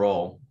the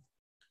roll.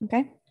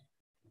 Okay.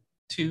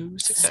 2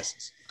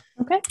 successes.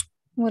 Okay.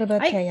 What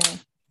about Teo?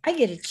 I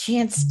get a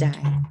chance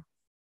die.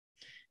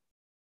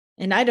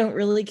 And I don't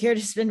really care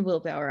to spend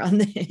willpower on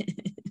this.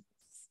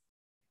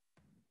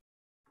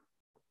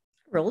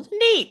 Rolled an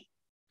 8.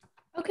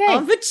 Okay.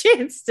 On the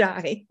chance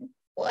die.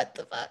 What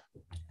the fuck?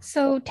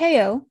 So,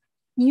 Teo,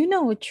 you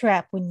know a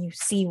trap when you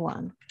see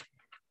one.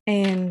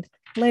 And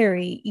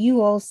Larry,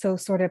 you also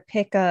sort of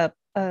pick up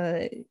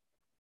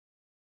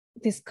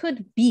this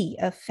could be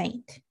a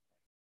feint.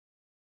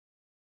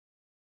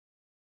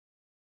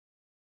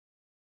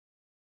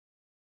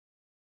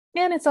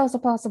 And it's also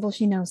possible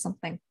she knows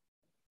something.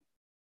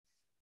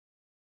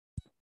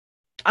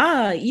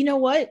 You know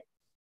what?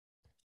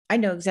 I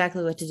know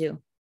exactly what to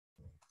do.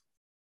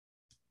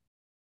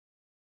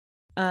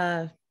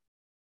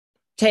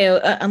 Teo,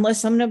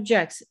 unless someone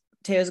objects,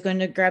 Teo's going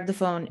to grab the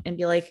phone and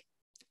be like,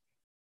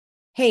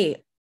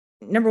 hey,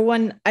 number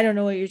one, I don't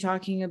know what you're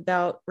talking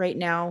about right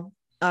now.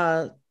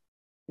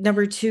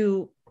 Number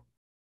two,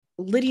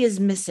 Lydia's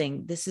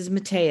missing. This is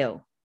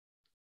Mateo.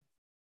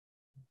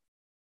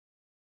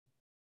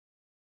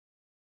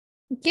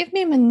 Give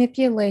me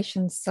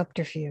manipulation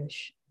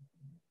subterfuge.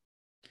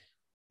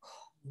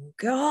 Oh,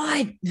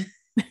 God.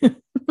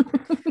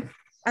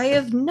 I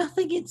have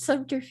nothing in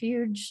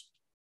subterfuge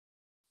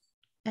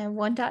and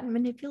 1 dot in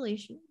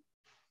manipulation.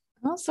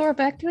 Oh, so we're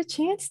back to a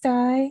chance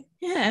die.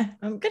 Yeah,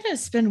 I'm going to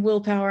spend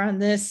willpower on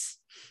this.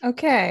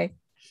 Okay.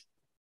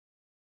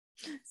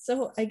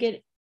 So I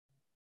get.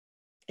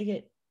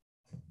 You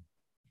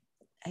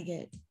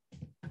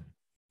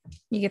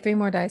get 3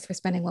 more dice for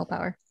spending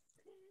willpower.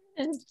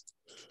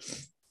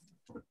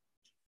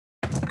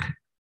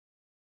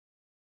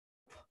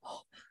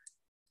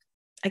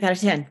 I got a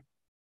 10.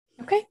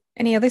 Okay.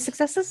 Any other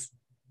successes?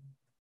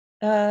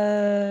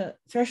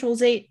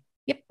 Threshold's 8.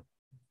 Yep.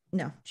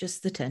 No,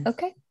 just the 10.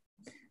 Okay.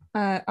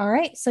 All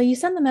right. So you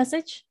send the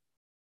message.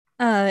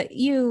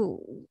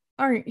 You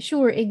aren't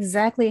sure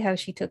exactly how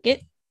she took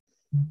it.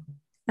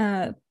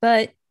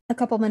 But a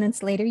couple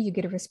minutes later, you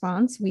get a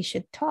response. We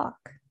should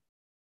talk.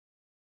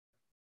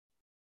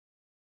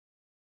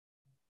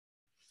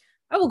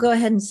 I will go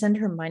ahead and send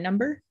her my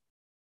number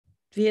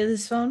via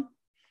this phone.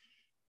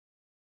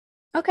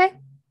 Okay.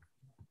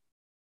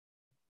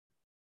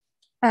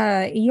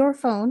 Your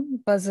phone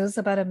buzzes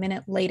about a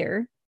minute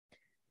later.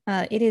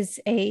 It is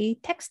a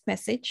text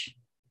message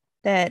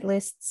that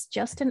lists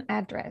just an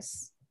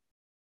address.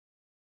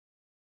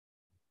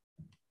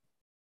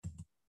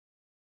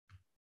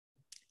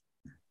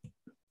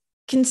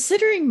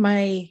 Considering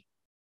my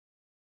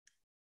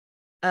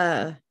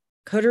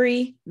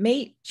coterie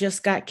mate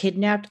just got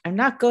kidnapped, I'm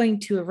not going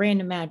to a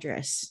random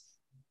address.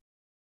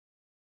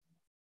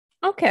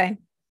 Okay.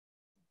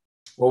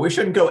 Well, we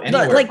shouldn't go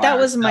anywhere. Like that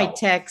was my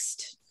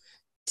text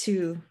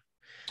to.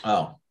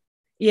 Oh.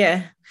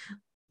 Yeah.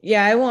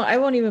 I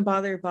won't even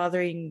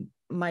bothering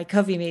my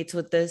covey mates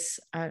with this.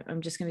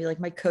 I'm just gonna be like,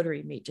 my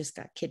coterie mate just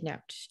got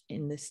kidnapped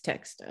in this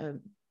text.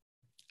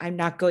 I'm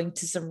not going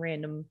to some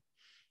random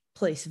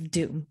place of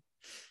doom.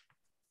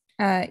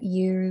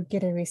 You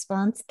get a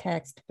response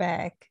text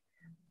back.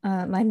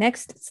 My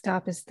next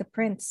stop is the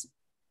prince.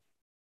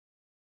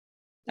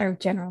 Or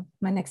general.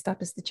 My next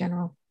stop is the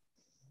general.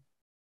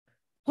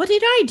 What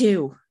did I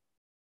do?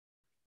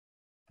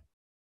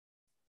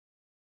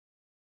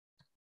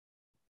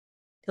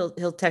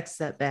 He'll text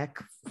that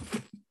back.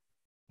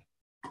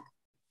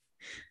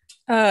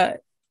 The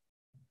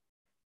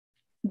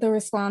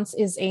response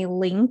is a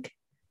link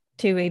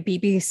to a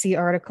BBC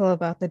article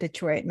about the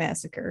Detroit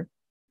massacre.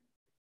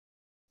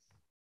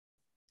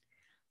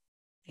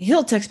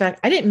 He'll text back,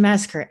 I didn't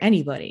massacre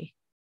anybody.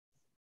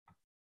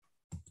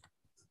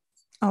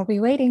 I'll be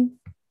waiting.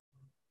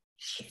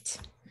 Shit.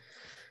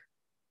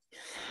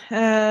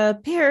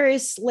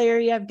 Paris,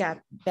 Larry, I've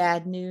got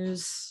bad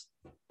news.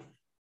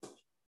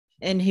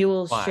 And he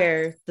will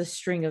share the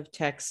string of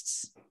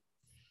texts.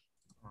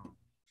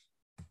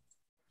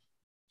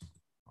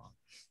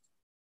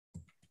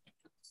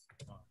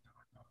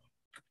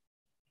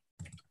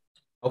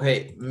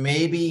 Okay,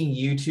 maybe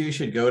you two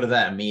should go to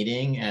that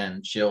meeting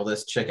and chill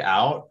this chick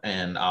out,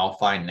 and I'll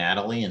find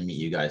Natalie and meet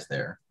you guys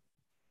there.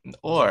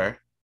 Or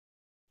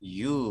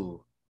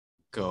you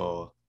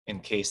go in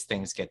case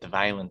things get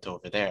violent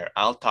over there.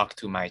 I'll talk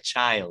to my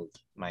child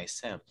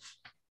myself.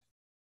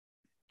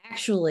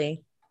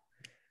 Actually,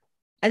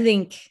 I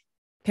think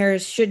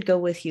Paris should go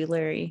with you,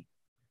 Larry.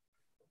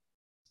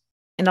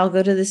 And I'll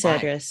go to this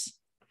address.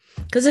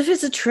 Because if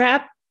it's a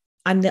trap,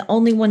 I'm the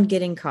only one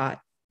getting caught.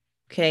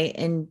 Okay.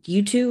 And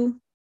you two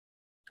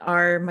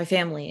are my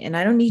family. And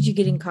I don't need you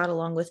getting caught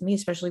along with me,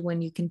 especially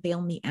when you can bail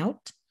me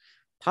out.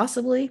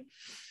 Possibly.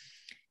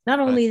 Not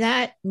only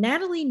that,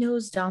 Natalie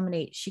knows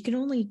dominate. She can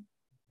only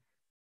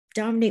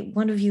dominate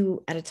one of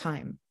you at a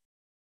time.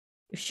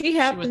 If she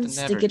happens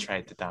she would never to get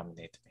tried to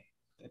dominate me.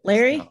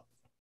 Larry, no.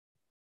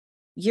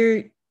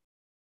 You're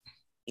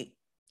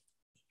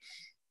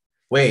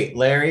Wait,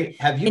 Larry,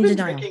 have you in been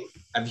denial. drinking?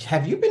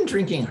 Have you been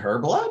drinking her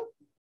blood?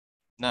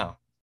 No.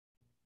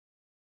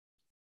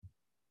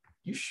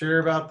 You sure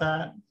about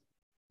that?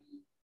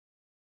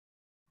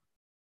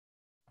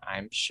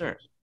 I'm sure.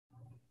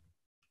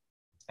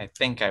 I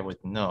think I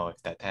would know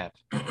if that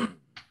happened.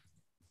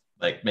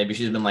 Like maybe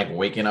she's been like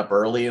waking up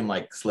early and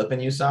like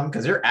slipping you some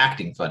because you're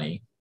acting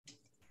funny.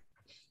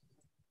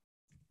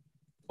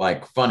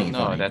 Like funny.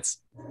 No,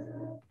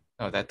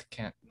 that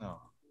can't. No.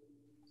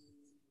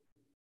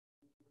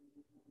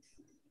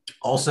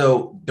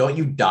 Also, don't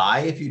you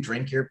die if you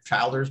drink your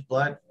child's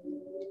blood?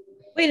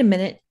 Wait a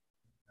minute.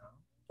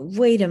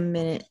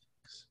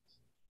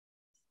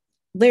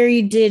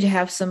 Larry did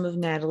have some of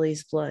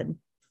Natalie's blood.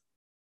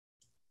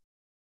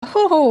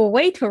 Oh,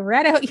 way to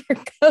rat out your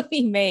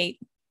Cubby mate.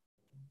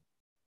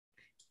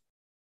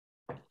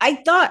 I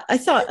thought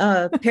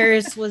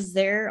Paris was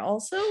there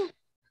also,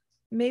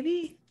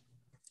 maybe,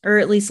 or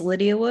at least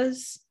Lydia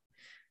was.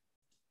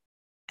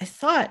 I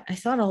thought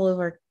all of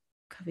our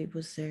Cubby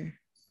was there.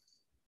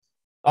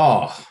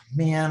 Oh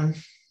man,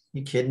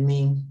 you kidding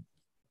me?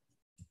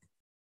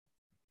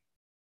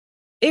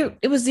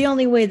 It was the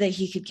only way that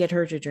he could get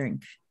her to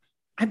drink.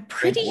 I'm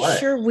pretty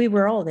sure we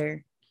were all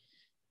there.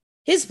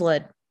 His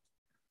blood.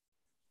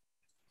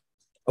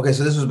 Okay,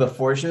 so this was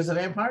before she was a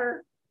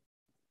vampire?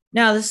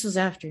 No, this was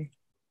after.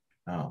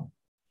 Oh.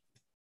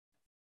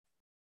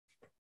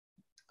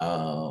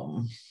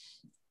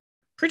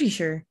 Pretty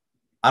sure.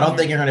 I don't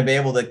think you're going to be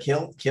able to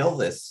kill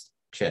this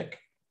chick.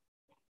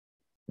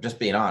 Just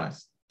being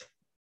honest.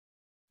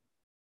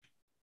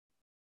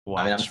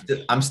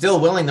 I'm still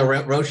willing to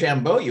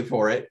Rochambeau you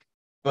for it,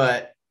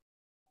 but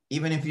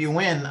even if you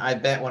win, I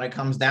bet when it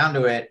comes down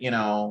to it,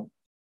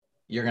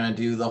 you're going to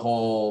do the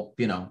whole,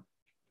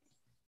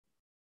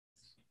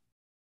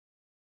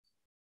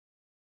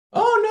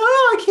 oh no,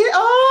 I can't.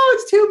 Oh,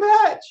 it's too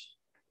much.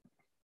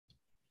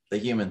 The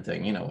human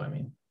thing, you know what I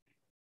mean.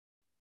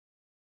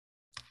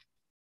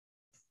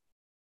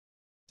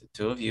 The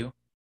two of you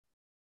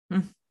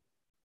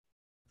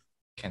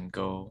can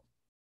go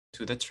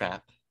to the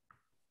trap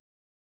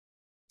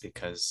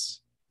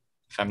because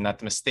if I'm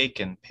not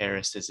mistaken,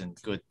 Paris is in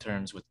good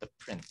terms with the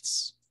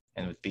prince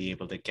and would be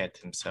able to get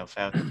himself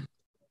out.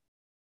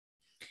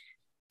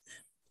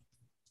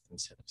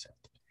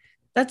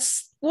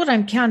 That's what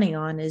I'm counting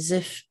on, is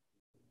if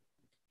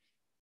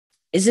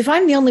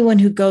I'm the only one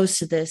who goes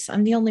to this,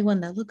 I'm the only one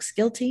that looks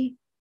guilty.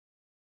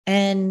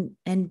 And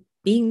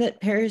being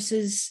that Paris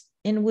is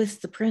in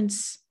with the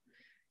prince,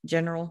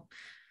 general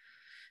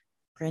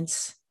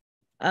prince,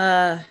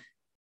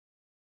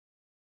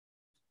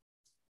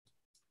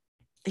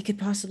 they could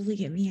possibly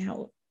get me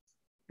out.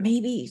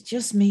 Maybe,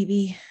 just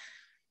maybe.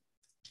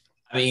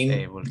 I mean,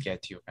 they will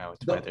get you out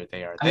whether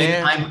they are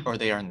there or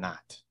they are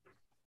not.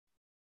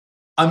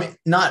 I mean,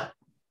 not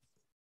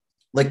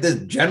like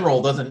this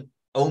general doesn't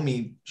owe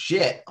me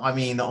shit. I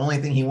mean, the only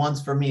thing he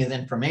wants from me is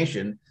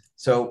information.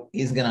 So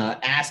he's gonna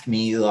ask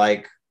me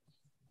like,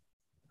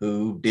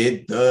 who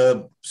did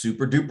the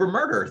super duper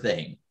murder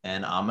thing?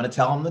 And I'm gonna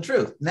tell him the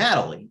truth,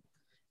 Natalie.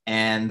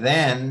 And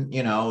then,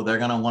 they're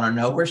gonna want to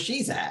know where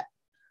she's at.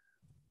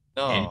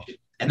 No.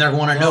 And they're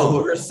going to know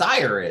who her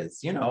sire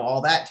is,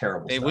 all that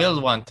terrible stuff. They will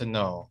want to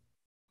know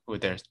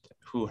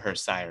who her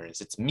sire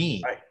is. It's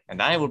me, right.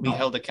 And I will be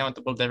held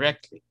accountable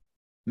directly.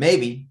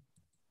 Maybe.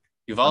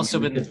 You've also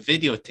been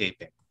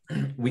videotaping.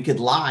 We could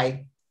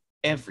lie.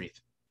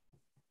 Everything.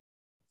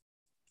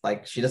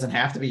 Like, she doesn't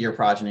have to be your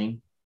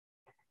progeny.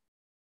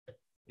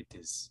 It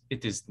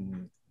is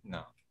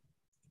no.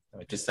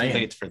 It's just too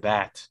late for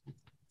that.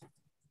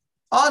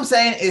 All I'm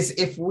saying is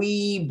if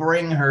we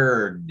bring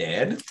her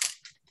dead,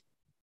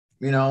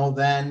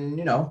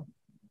 then,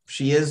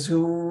 she is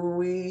who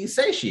we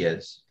say she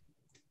is.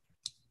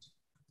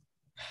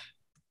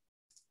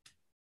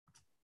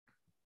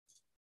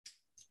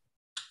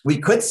 We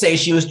could say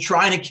she was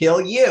trying to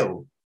kill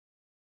you.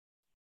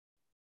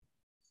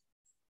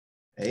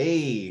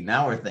 Hey,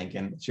 now we're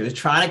thinking. She was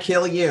trying to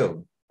kill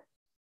you.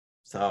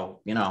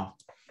 So, because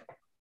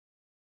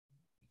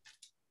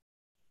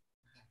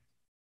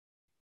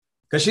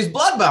she's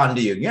bloodbound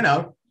to you, You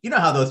know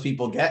how those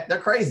people get. They're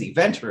crazy.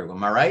 Ventru,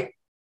 am I right?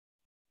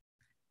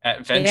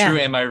 At Ventru,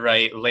 am I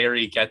right?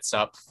 Larry gets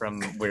up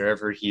from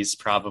wherever he's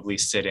probably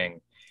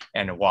sitting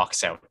and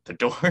walks out the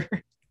door.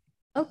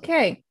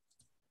 Okay.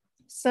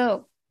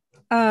 So,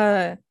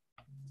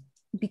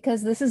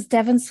 because this is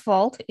Devon's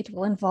fault, it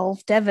will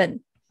involve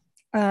Devon.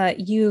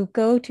 You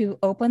go to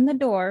open the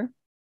door,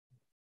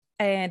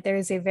 and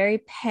there's a very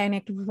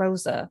panicked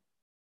Rosa.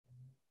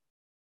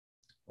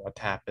 What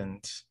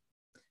happened?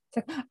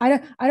 It's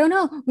like, I don't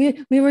know.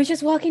 We were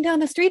just walking down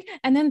the street,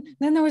 and then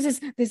there was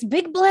this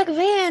big black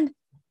van,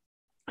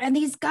 and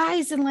these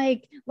guys in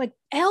like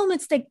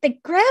helmets. They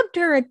grabbed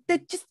her. They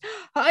just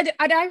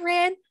I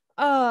ran.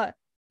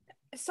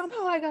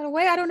 Somehow I got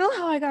away. I don't know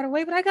how I got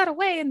away, but I got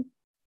away, and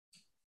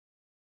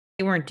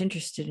They weren't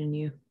interested in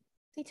you.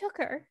 they took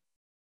her.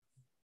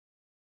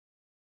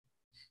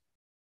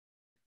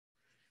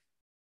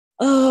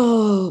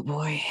 Oh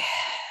boy.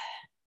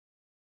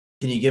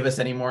 Can you give us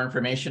any more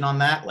information on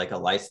that, like a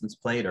license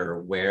plate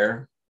or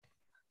where?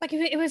 Like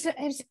it was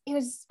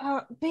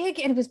big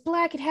and it was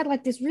black. It had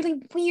like this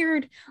really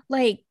weird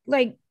like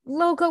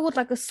logo with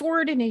like a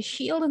sword and a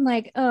shield and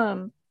like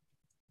Can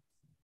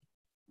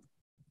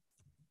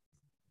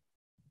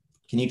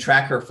you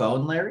track her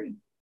phone, Larry?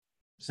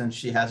 Since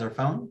she has her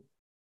phone?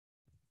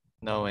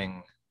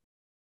 Knowing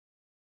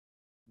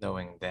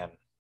them,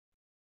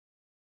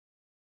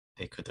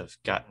 they could have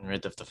gotten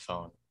rid of the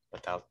phone,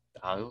 but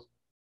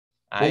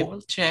I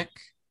will check.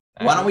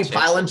 Why don't we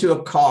pile into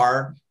a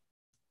car?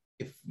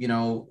 If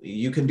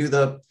you can do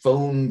the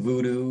phone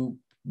voodoo,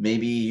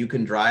 maybe you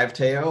can drive,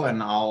 Teo,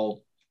 and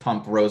I'll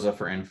pump Rosa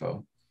for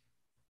info.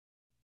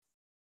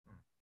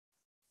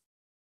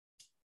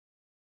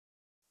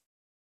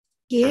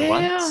 For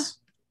once,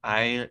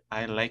 I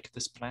like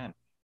this plan.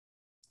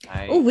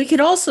 We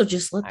could also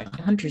just let I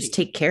the hunters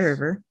take care of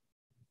her.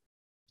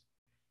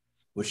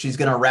 Well, she's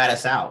gonna rat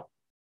us out.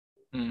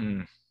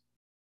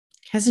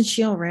 Hasn't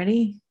she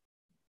already?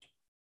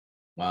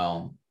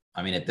 Well,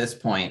 I mean, at this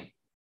point,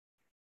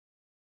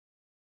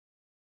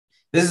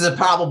 this is a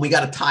problem we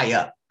got to tie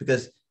up,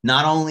 because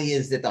not only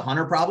is it the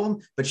hunter problem,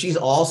 but she's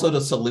also the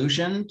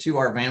solution to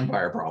our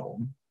vampire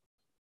problem,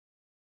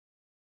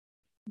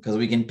 because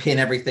we can pin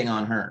everything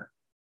on her.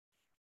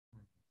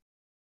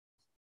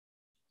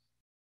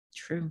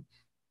 True.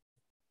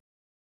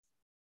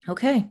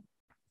 Okay.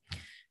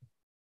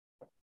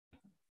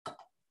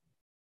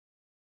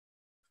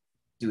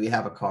 Do we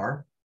have a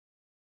car?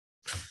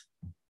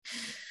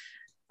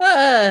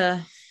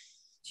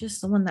 Just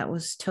the one that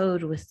was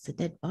towed with the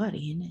dead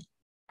body in it.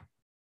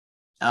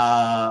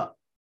 I'll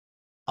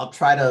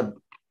try to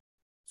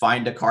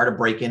find a car to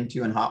break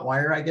into and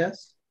hotwire, I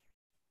guess.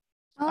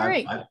 all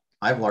right.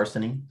 I have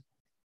larceny.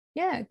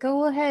 Yeah,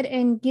 go ahead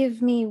and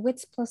give me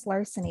wits plus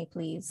larceny,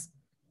 please.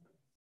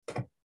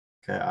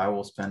 Okay, I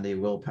will spend a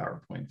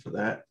willpower point for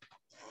that.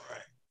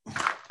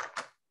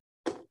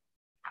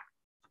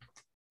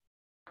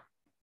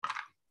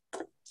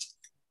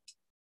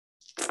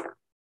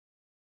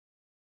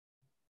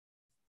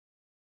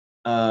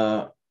 All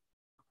right.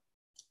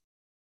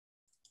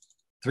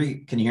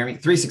 3, can you hear me?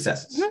 3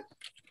 successes. Mm-hmm.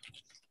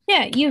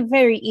 Yeah, you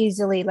very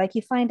easily, like,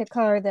 you find a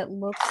car that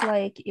looks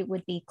like it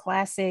would be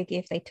classic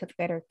if they took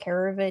better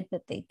care of it,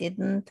 but they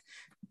didn't.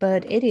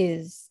 But it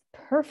is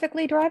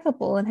perfectly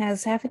drivable and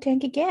has half a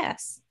tank of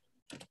gas.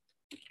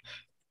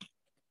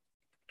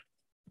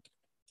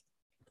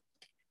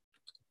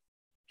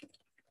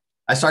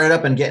 I started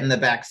up and get in the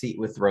back seat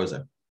with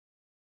Rosa.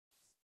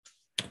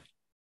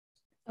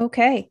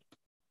 Okay.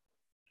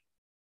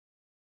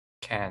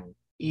 Can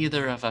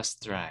either of us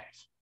drive?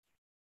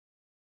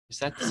 Is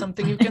that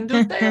something you can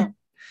do, Theo?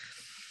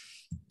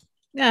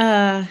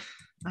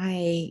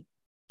 I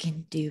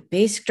can do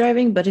basic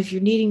driving, but if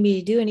you're needing me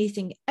to do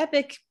anything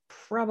epic,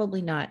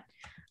 probably not.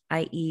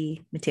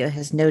 I.e., Mateo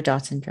has no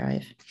dots in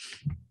drive.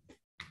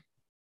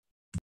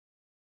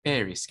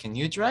 Aries, can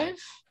you drive?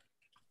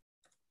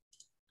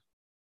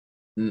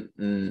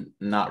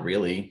 Not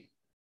really.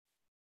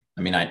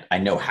 I mean, I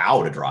know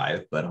how to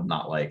drive, but I'm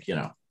not like,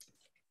 Theo,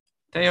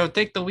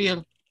 take the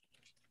wheel.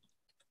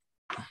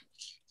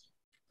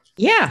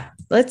 Yeah,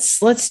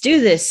 let's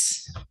do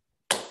this.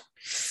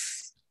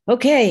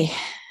 Okay.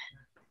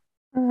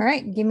 All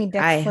right, give me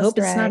dex I plus hope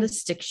drag. it's not a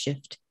stick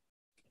shift.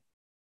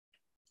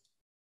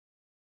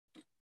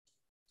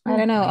 I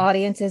don't know,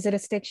 audience, is it a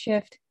stick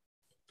shift?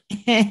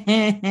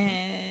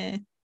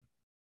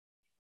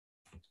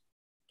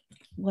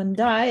 One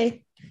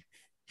die,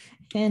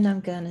 and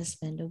I'm gonna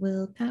spend a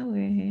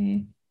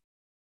willpower.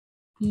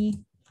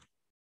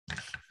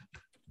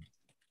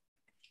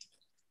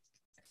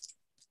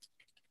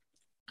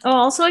 Oh,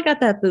 also I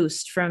got that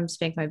boost from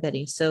Spank My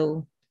Betty.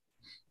 So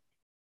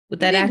would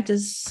that act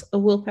as a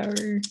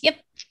willpower? Yep.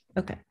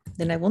 Okay.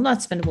 Then I will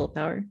not spend a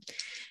willpower.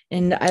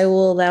 And I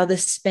will allow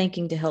this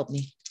spanking to help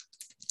me.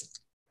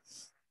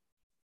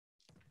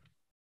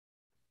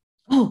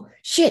 Oh,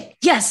 shit.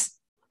 Yes.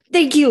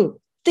 Thank you.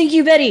 Thank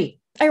you,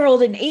 Betty. I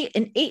rolled an 8,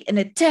 an 8, and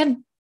a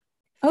 10.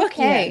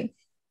 Okay.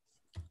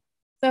 Yeah.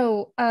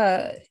 So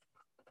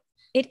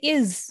it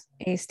is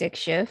a stick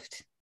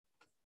shift.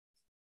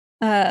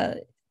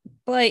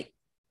 But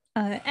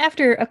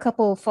after a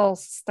couple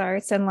false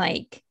starts and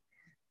like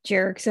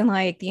jerks and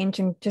like the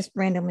engine just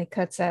randomly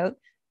cuts out,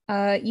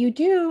 you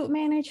do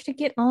manage to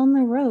get on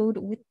the road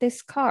with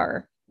this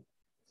car.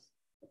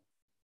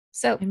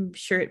 So I'm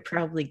sure it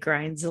probably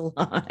grinds a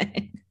lot.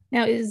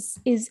 Now is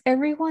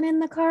everyone in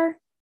the car?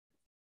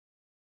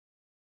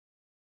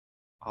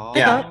 All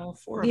Yeah.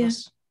 four of Yeah.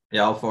 us.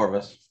 Yeah, all four of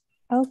us.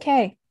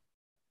 Okay.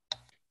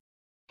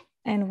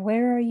 And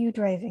where are you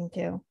driving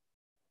to?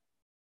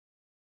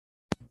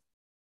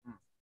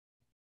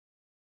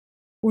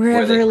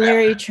 Wherever grab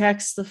Larry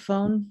tracks the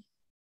phone.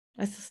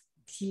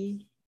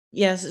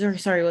 Yes, or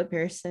sorry, what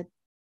Paris said.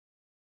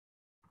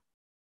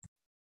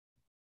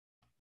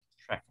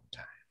 Tracking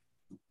time.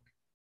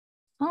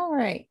 All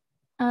right.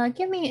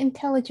 Give me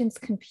intelligence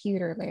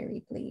computer,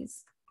 Larry,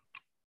 please.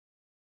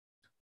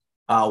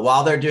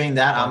 While they're doing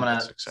that, I'm One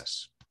gonna.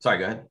 success. Sorry,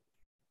 go ahead.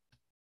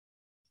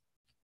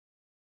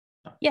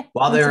 Yeah.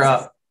 While one they're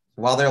success.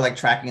 while they're like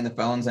tracking the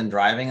phones and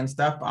driving and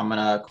stuff, I'm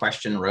gonna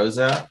question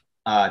Rosa,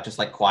 just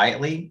like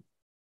quietly,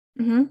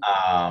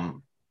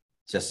 Mhm.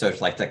 just so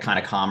like to kind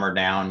of calm her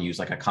down, use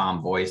like a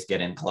calm voice,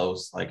 get in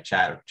close, like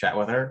chat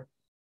with her.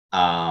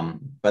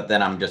 But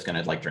then I'm just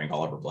gonna like drink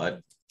all of her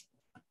blood.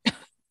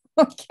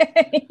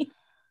 Okay.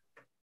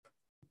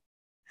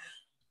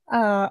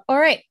 All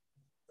right.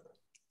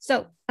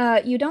 So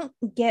you don't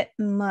get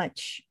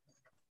much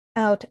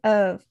out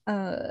of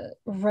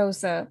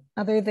Rosa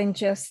other than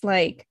just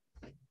like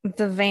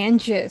the van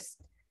just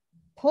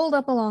pulled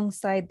up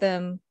alongside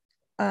them.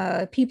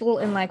 People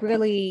in like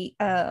really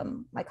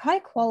like high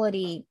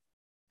quality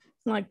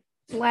like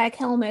black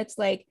helmets,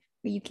 like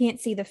where you can't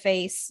see the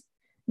face,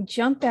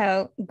 jumped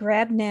out,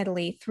 grabbed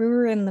Natalie, threw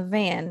her in the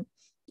van,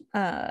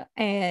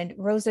 and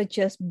Rosa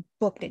just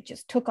booked it,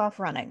 just took off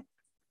running.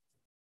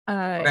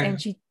 Okay. And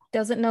she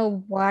doesn't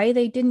know why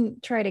they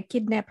didn't try to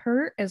kidnap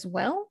her as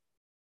well.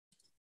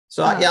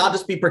 So yeah, I'll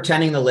just be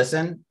pretending to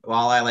listen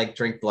while I like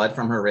drink blood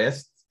from her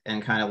wrist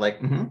and kind of like,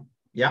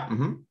 yeah,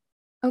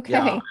 Okay.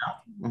 yeah,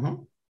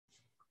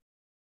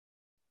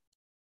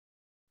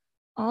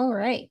 All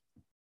right.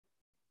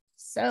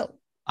 So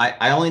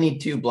I only need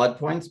 2 blood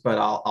points, but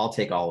I'll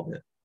take all of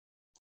it.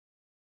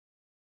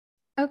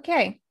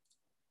 okay.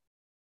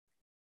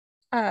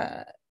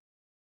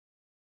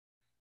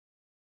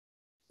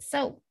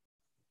 So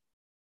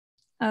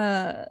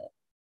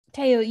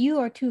Teo, you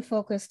are too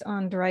focused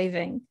on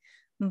driving,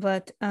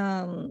 but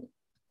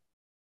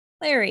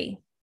Larry,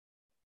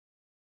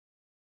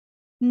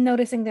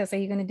 noticing this, are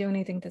you going to do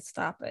anything to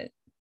stop it?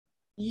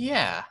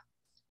 Yeah.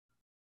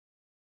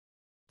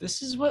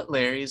 This is what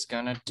Larry's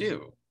gonna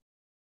do.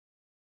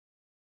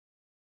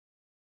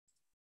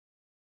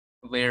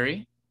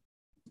 Larry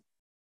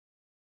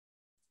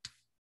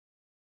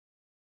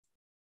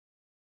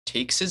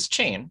takes his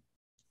chain,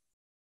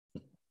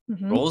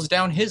 rolls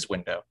down his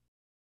window,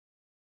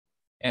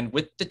 and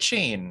with the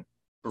chain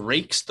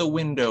breaks the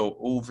window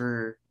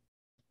over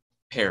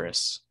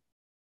Paris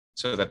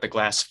so that the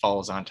glass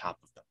falls on top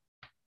of them.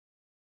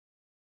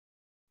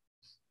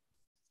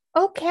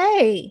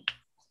 Okay.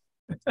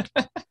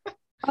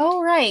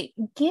 All right.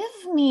 Give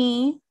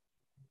me.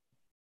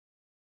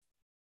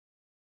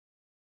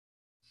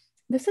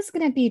 This is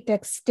going to be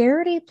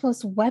dexterity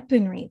plus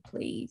weaponry,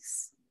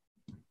 please.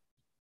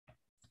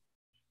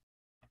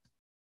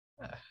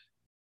 All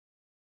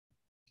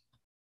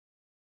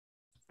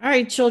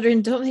right,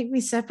 children, don't make me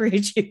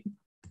separate you.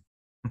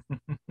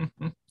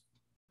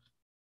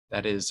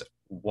 That is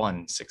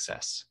 1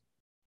 success.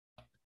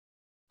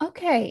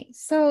 Okay,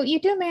 so you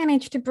do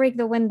manage to break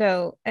the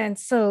window. And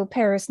so,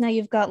 Paris, now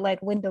you've got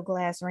like window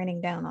glass raining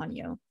down on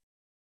you.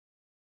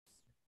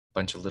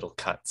 Bunch of little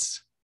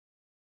cuts.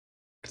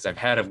 Because I've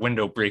had a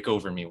window break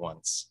over me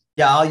once.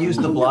 Yeah, I'll use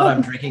the blood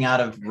I'm drinking out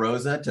of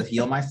Rosa to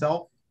heal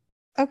myself.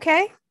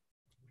 Okay.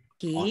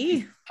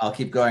 I'll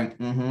keep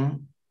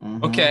going.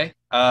 Okay.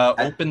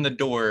 Open the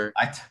door.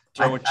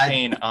 Throw a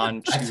chain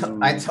onto.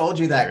 I told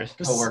you that Paris.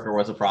 coworker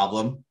was a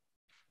problem.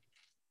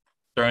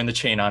 Throwing the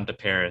chain onto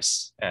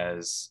Paris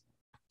as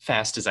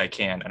fast as I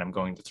can, and I'm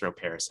going to throw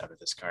Paris out of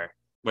this car,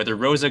 whether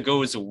Rosa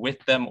goes with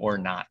them or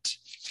not.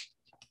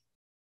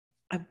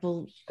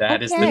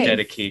 That is the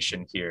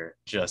dedication here.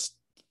 Just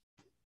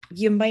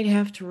you might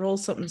have to roll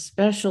something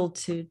special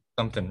to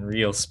something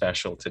real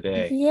special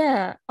today.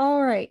 Yeah.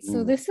 All right.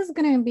 So this is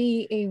going to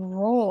be a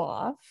roll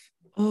off.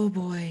 Oh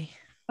boy.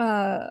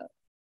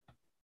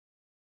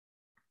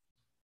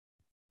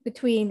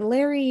 Between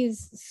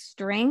Larry's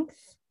strength.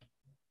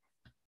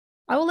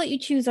 I will let you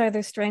choose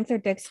either strength or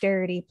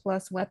dexterity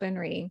plus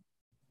weaponry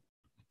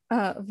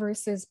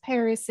versus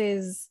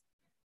Paris's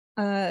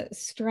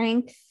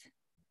strength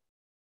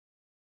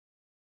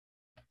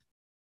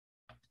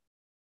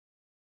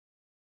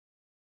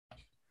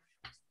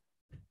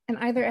and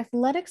either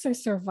athletics or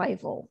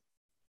survival.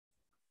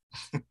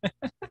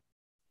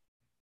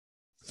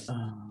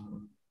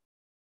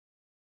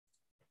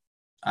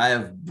 I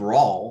have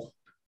brawl.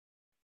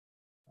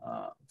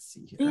 Let's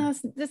see here.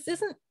 Yes, this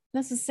isn't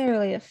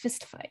necessarily a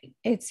fist fight.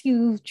 It's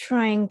you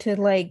trying to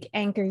like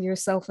anchor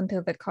yourself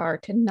into the car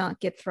to not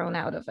get thrown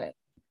out of it.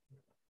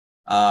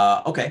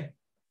 Okay.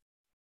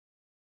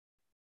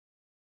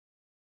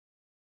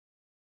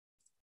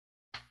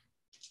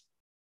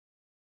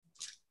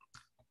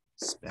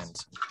 Spend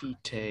some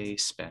vitae,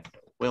 spend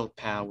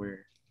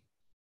willpower.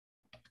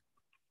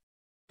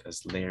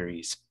 Because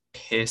Larry's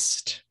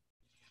pissed.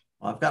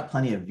 Well, I've got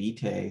plenty of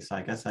vitae, so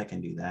I guess I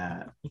can do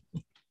that.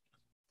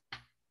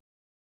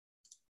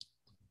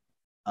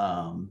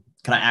 Can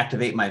I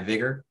activate my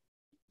vigor?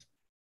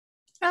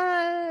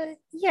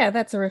 Yeah,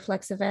 that's a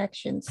reflexive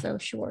action, so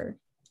sure.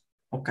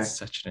 Okay.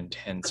 Such an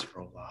intense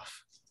roll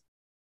off.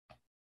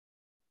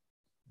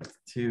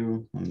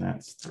 2, and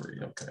that's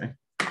 3. Okay.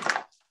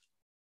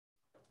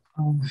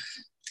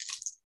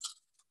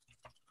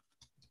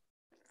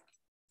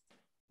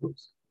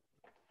 Oops.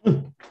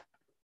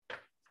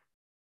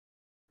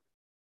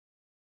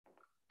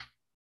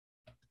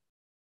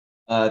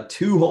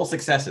 2 whole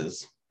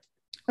successes.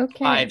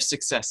 Okay. 5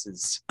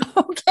 successes.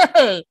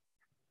 Okay.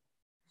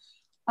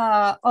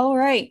 All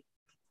right.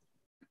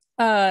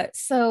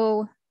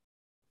 So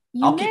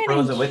I'll keep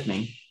Rosa with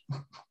me.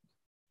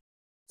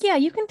 Yeah,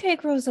 you can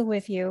take Rosa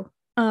with you.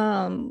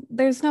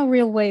 There's no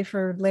real way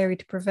for Larry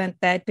to prevent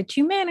that, but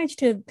you manage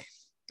to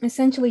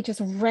essentially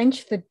just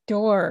wrench the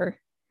door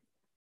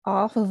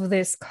off of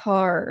this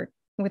car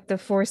with the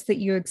force that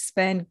you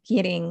expend,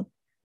 getting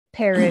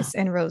Paris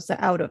and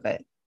Rosa out of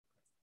it.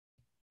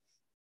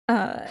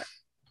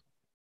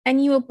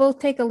 And you will both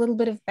take a little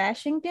bit of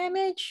bashing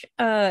damage,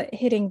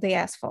 hitting the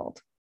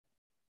asphalt.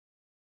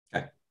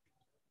 Okay.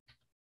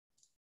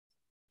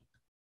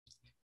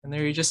 And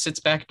there he just sits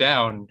back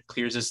down,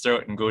 clears his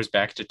throat, and goes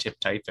back to tip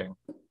typing.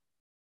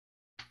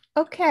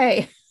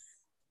 Okay.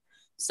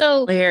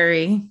 So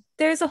Larry.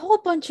 There's a whole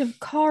bunch of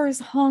cars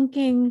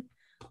honking,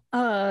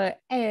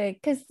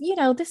 because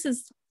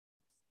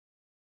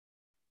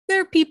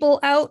there are people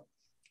out.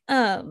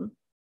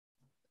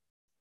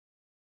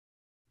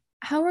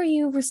 How are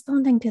you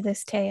responding to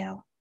this,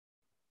 Teo?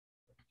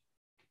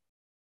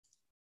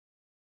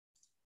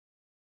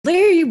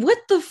 Larry, what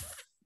the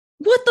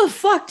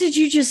fuck did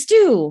you just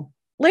do?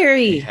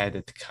 Larry. He had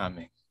it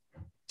coming.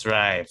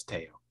 Drive,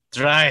 Teo.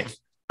 Drive.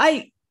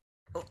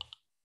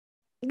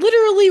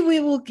 Literally, we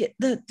will get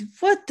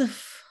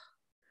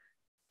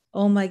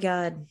oh my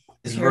God.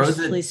 Is Paris,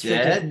 Rosa please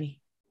dead? forgive me.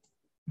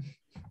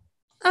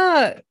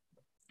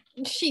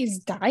 She's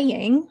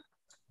dying.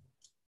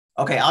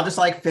 Okay, I'll just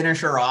like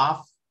finish her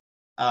off.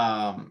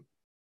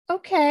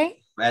 Okay.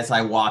 As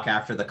I walk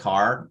after the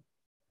car.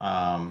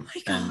 Oh my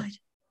God.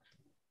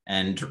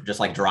 And just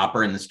like drop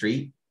her in the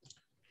street.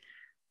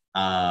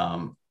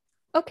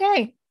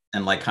 Okay.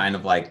 And like kind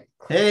of like,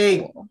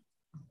 hey.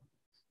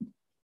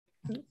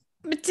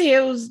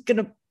 Mateo's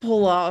gonna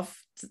pull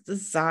off to the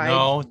side.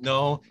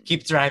 No.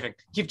 Keep driving.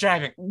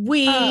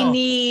 We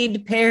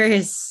need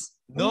Paris.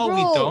 No,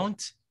 we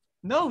don't.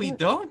 No, we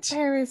don't.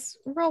 Paris,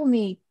 roll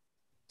me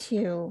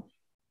 2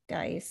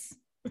 dice.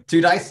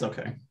 2 dice?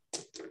 Okay.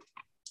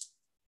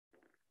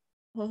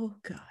 Oh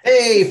God.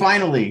 Hey,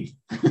 finally.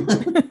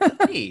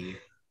 Hey.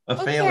 A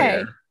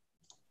failure.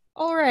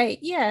 All right,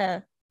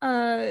 yeah.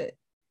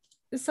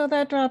 So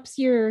that drops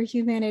your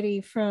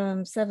humanity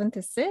from 7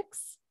 to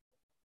 6.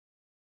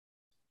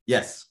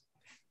 Yes.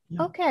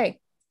 Yeah. Okay.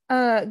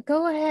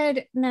 Go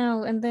ahead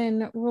now and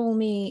then roll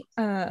me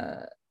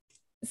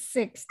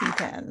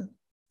 6d10.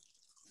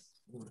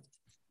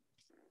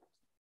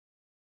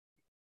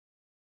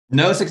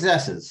 No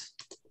successes.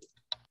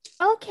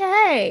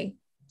 Okay.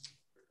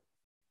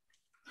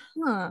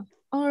 All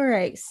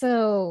right.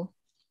 So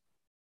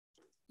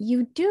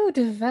you do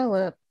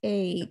develop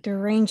a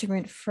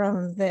derangement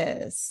from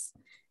this.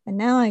 And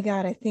now I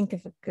gotta think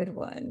of a good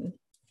one.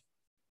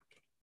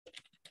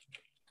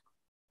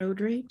 Road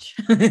rage.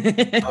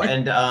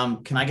 And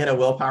can I get a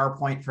willpower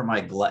point for my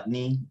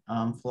gluttony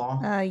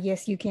flaw?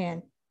 Yes, you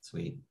can.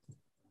 Sweet.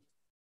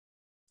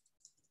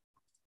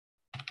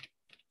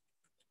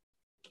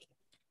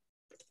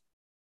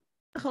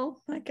 Oh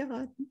my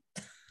God.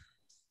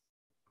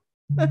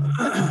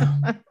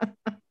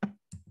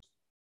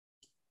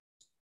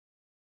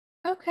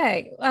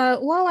 Okay.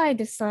 While I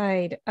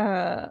decide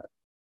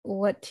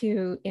what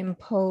to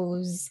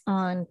impose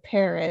on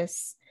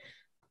Paris,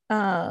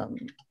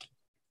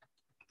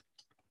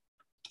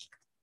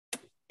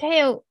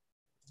 Teo,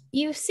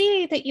 you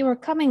see that you are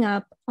coming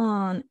up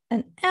on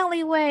an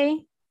alleyway,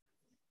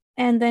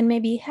 and then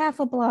maybe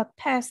half a block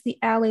past the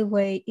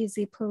alleyway is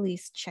a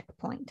police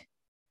checkpoint.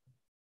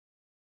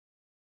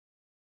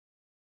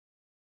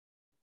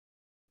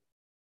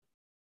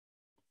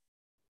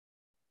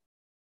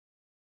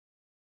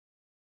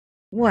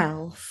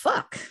 Well,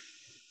 fuck.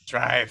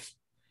 Drive,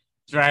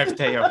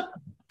 Teo.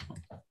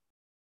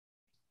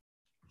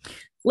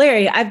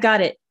 Larry, I've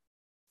got it.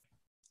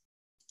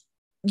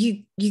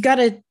 You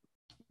gotta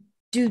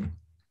do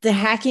the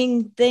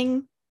hacking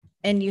thing,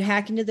 and you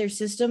hack into their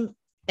system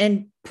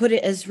and put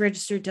it as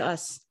registered to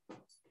us.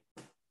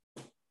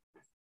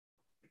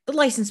 The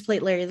license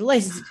plate, Larry, the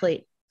license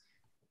plate.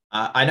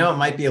 I know it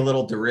might be a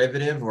little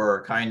derivative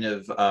or kind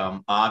of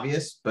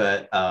obvious,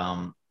 but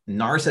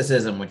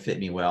narcissism would fit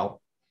me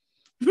well.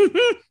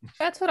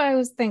 That's what I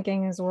was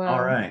thinking as well.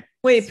 All right.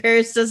 Wait,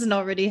 Paris doesn't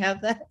already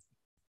have that?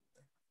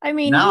 I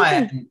mean, now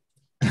he can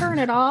turn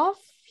it off.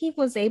 He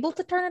was able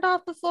to turn it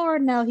off before,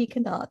 now he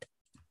cannot.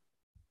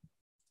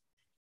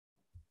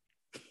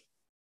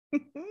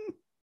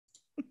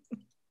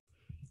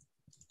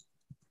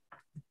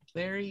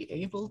 Larry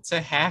able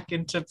to hack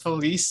into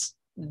police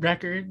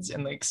records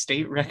and like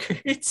state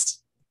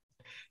records?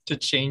 to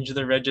change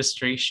the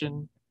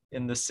registration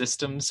in the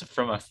systems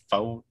from a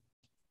phone?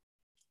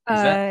 Is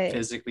Uh, that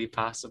physically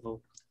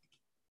possible?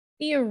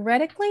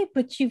 Theoretically,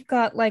 but you've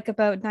got like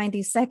about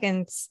 90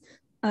 seconds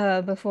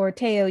before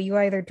Teo, you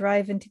either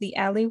drive into the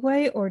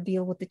alleyway or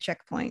deal with the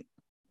checkpoint.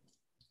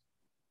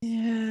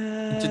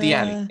 Yeah. Into the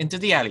alley. Into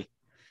the alley.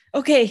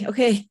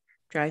 Okay.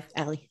 Drive,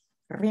 alley.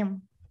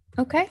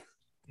 Okay.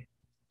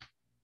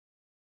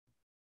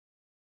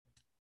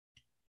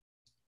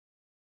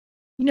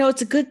 You know,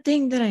 it's a good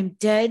thing that I'm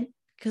dead,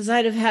 because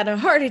I'd have had a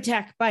heart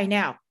attack by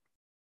now.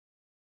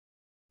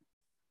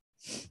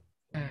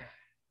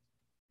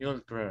 You'll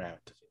grow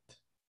out of it.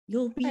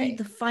 You'll be Right.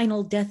 the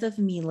final death of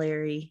me,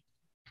 Larry.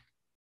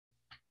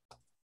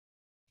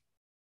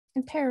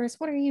 And Paris,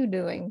 what are you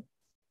doing?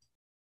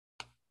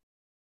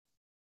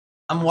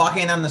 I'm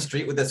walking down the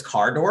street with this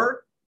car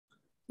door.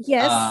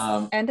 Yes,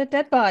 and a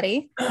dead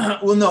body.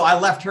 Well, no, I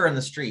left her in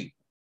the street.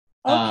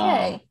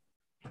 Okay.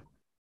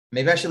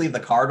 Maybe I should leave the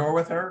car door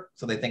with her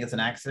so they think it's an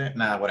accident.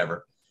 Nah,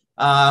 whatever.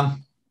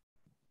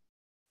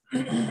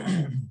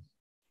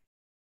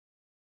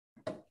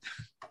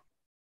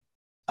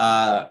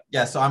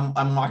 Yeah, so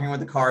I'm walking with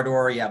the car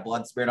door. Yeah,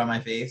 blood smeared on my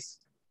face.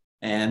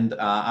 And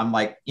I'm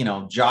like,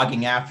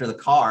 jogging after the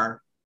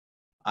car.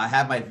 I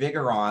have my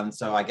vigor on,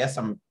 so I guess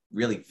I'm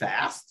really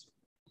fast.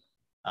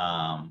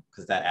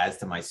 Because that adds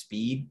to my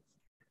speed.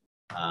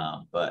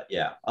 But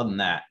yeah, other than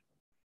that.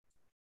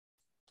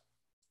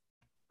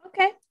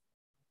 Okay.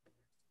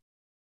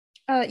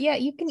 Yeah,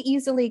 you can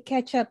easily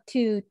catch up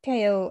to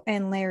Teo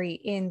and Larry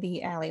in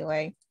the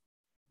alleyway.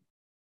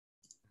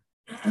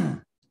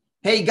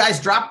 Hey, guys,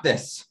 drop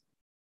this.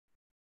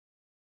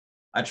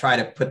 I try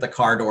to put the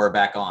car door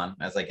back on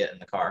as I get in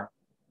the car.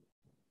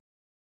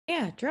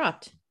 Yeah,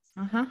 dropped.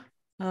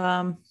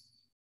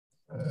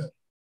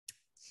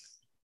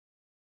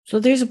 So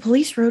there's a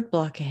police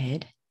roadblock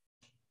ahead.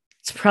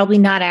 It's probably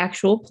not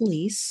actual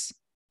police.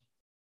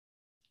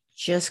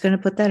 Just going to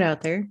put that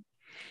out there.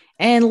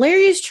 And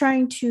Larry is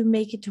trying to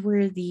make it to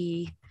where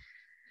the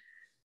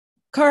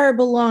car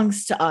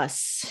belongs to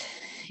us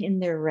in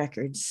their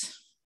records.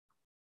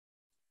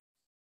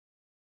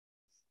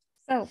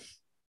 So,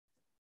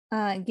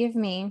 give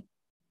me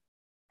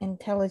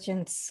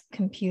intelligence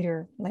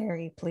computer,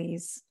 Larry,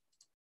 please.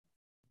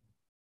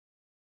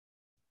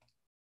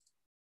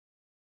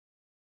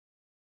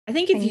 I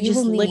think if And you you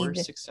just will lick... need- More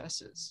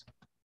successes.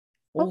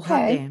 Oh,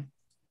 hot Okay. damn.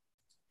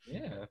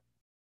 Yeah.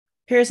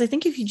 Paris, I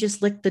think if you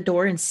just lick the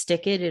door and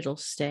stick it, it'll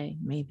stay,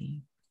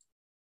 maybe.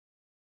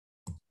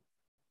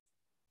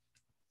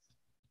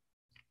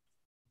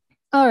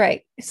 All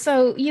right.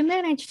 So you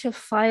managed to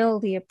file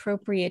the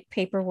appropriate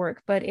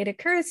paperwork, but it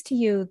occurs to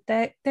you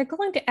that they're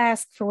going to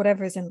ask for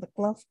whatever's in the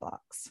glove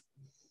box.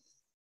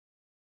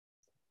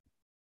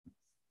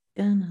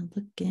 Gonna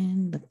look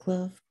in the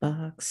glove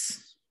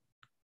box.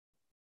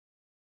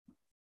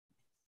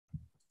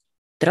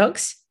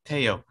 Drugs?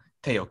 Teo,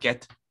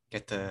 get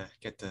the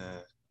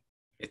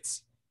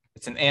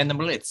it's an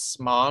animal, it's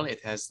small,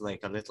 it has like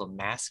a little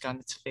mask on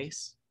its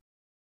face.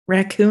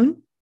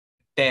 Raccoon?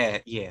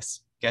 There, yes.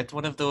 Get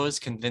one of those,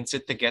 convince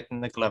it to get in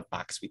the glove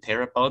box. We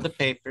tear up all the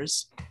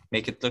papers,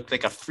 make it look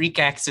like a freak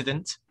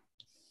accident.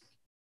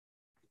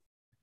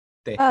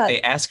 They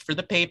ask for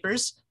the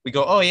papers. We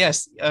go, oh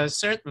yes,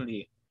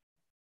 certainly.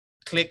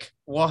 Click.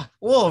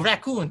 Whoa,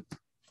 raccoon.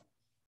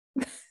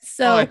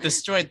 So it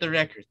destroyed the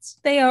records.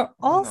 they are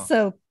Oh, no.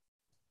 also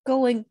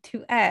going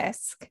to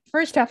ask.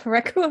 First off, a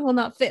raccoon will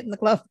not fit in the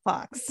glove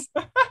box.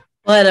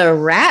 But a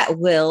rat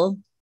will.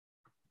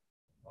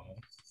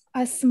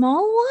 A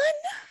small one?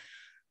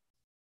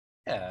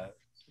 Yeah.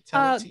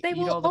 Tell it to They eat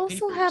will all the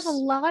also have a papers.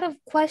 lot of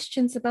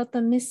questions about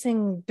the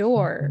missing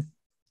door.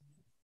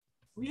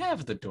 We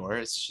have the door.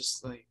 It's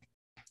just like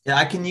Yeah,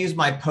 I can use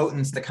my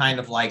potence to kind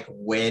of like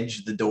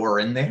wedge the door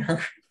in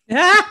there.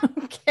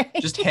 Okay.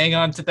 just hang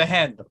on to the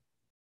handle.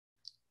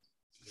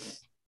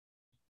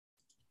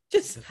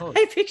 Just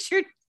I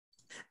pictured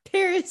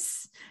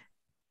Paris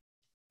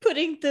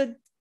putting the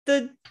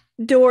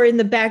door in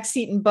the back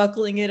seat and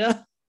buckling it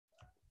up.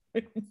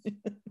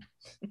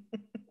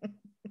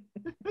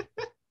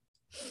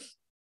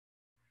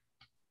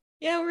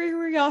 Yeah,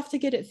 we're off to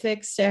get it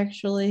fixed,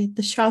 actually.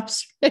 The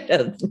shop's right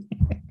up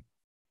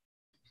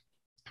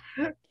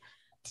there.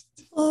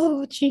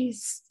 Oh,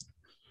 jeez.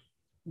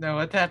 Now,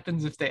 what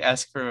happens if they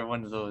ask for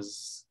one of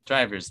those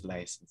driver's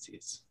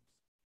licenses?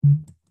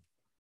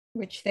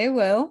 Which they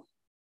will.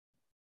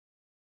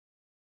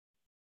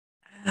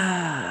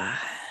 I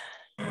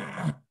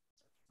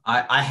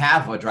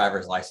have a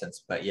driver's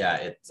license, but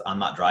yeah, I'm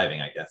not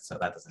driving, I guess, so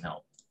that doesn't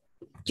help.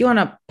 Do you want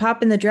to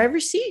pop in the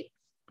driver's seat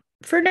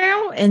for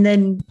now, and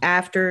then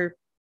after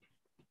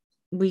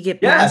we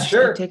get past,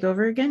 sure, take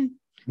over again?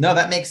 No,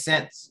 that makes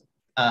sense.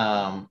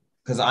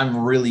 Because I'm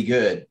really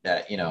good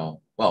at,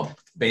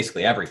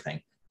 basically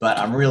everything, but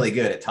I'm really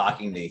good at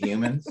talking to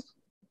humans.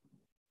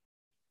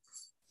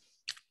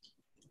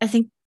 I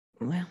think,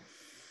 well,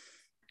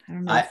 I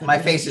don't know. My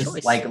face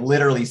is like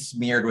literally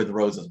smeared with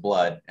Rose's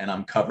blood, and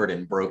I'm covered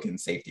in broken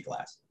safety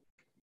glass.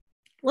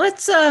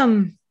 Let's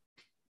I'm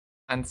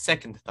On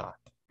second thought,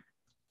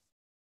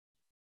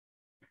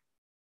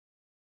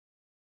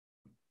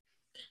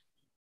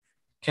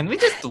 can we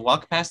just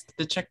walk past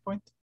the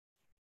checkpoint? Is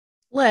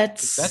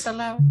Let's. that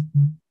allowed?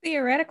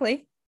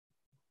 Theoretically.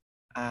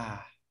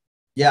 Ah,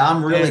 Yeah,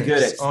 I'm really good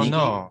Paris, at oh sneaking.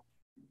 no.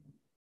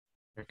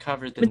 You're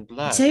covered in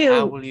blood. Mateo-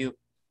 How will you?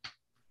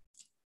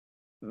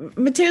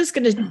 Mateo's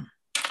gonna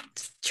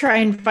try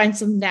and find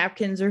some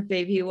napkins or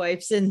baby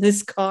wipes in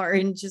this car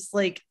and just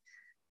like,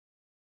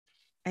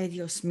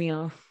 adios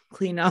mio,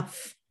 clean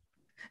off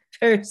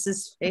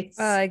Paris's face.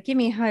 Give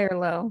me high or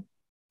low.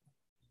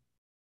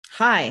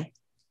 Hi.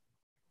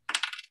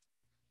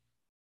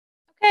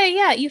 Okay,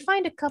 yeah, you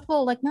find a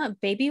couple, like, not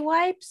baby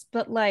wipes,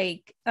 but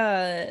like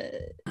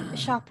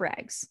shop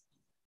rags.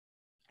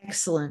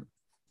 Excellent.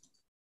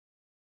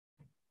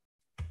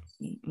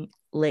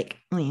 Lick.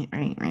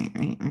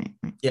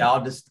 Yeah,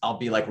 I'll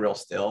be like real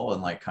still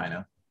and like kind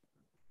of.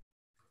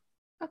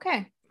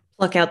 Okay.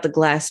 Pluck out the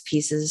glass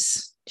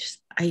pieces.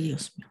 Just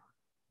adios mio.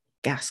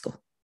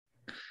 Gaskell.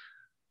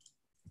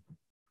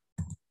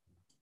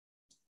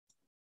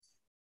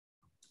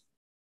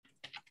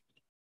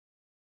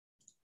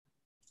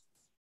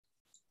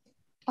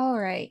 All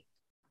right.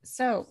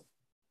 So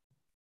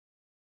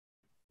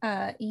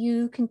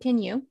you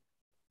continue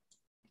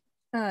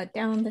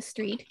down the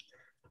street.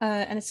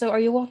 And so are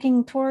you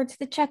walking towards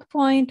the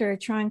checkpoint or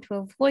trying to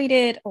avoid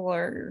it,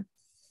 or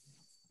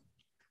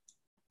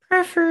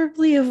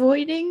Preferably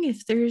avoiding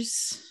if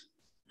there's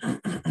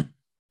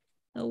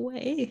a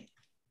way.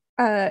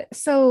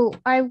 so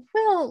I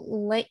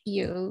will let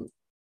you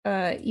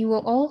you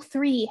will all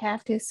three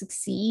have to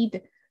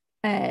succeed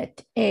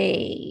at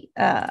a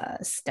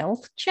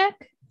stealth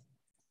check.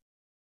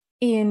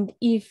 And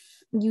if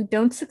you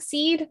don't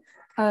succeed,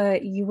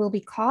 you will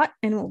be caught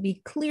and it will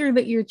be clear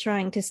that you're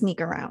trying to sneak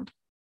around.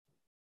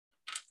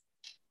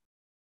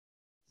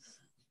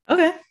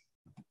 Okay.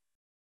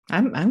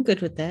 I'm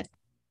good with that.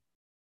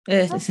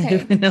 Is Okay.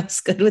 anyone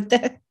else good with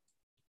that?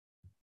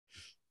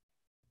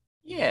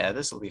 Yeah,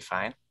 this will be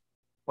fine.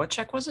 What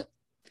check was it?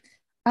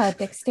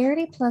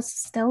 Dexterity plus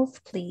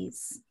stealth,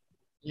 please.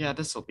 Yeah,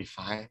 this will be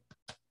fine.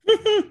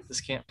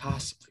 This can't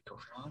possibly go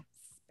wrong.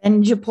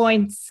 Spend your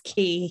points,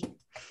 Key.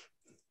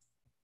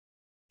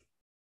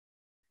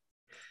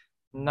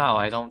 No,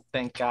 I don't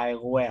think I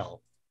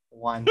will.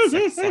 One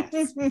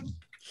success.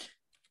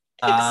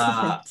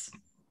 Excellent.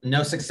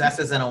 No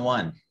successes and a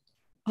 1.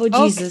 Oh,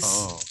 Jesus.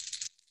 Oh,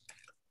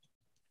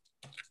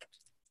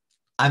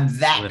 I'm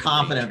that Little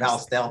confident of how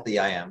dangerous. stealthy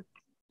I am.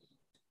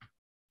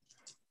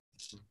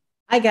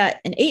 I got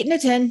an 8 and a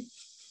 10.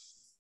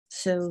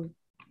 So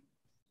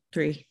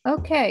 3.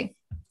 Okay.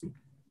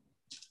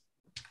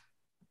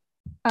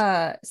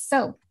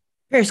 So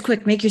Paris,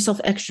 quick, make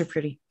yourself extra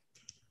pretty.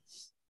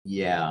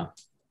 Yeah.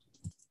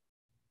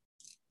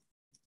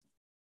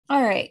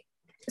 all right.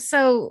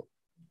 So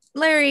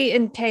Larry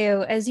and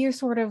Teo, as you're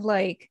sort of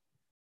like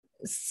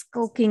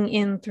skulking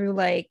in through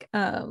like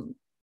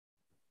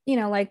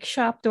like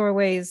shop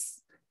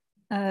doorways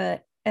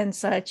and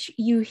such,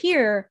 you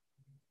hear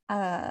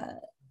a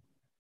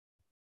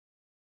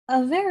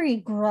very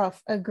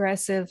gruff,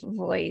 aggressive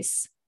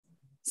voice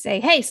say,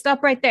 "Hey,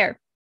 stop right there,"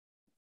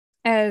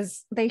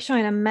 as they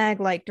shine a mag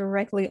light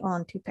directly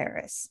onto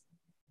Paris.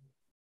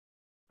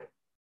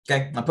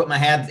 Okay, I put my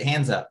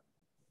hands up.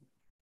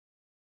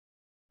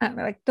 They're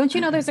like, "Don't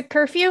you know there's a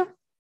curfew?"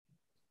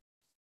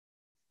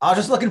 I was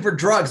just looking for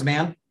drugs,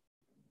 man.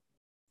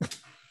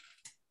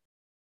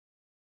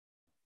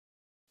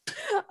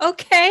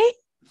 Okay.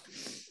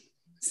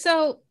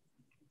 So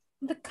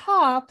the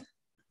cop,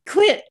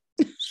 Quit.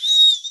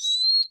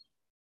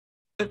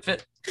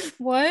 Fit.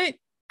 what?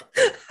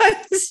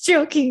 I was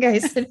joking. I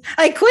said,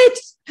 I quit.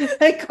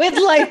 I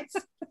quit life.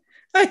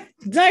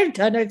 I'm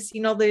done. I've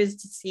seen all there is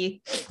to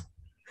see.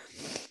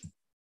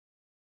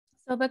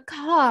 So the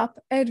cop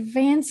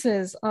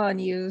advances on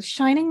you,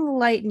 shining the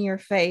light in your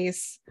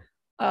face,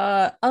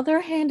 other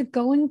hand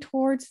going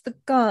towards the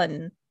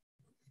gun.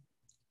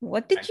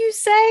 What did you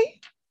say?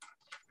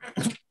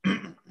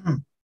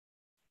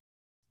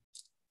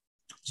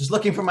 Just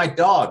looking for my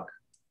dog.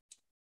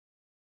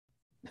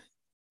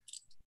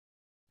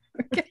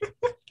 Okay.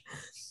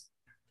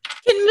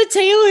 Can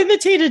Mateo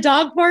imitate a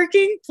dog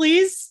barking,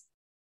 please?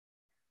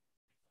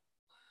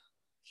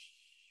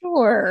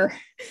 Sure.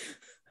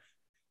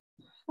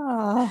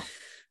 Oh,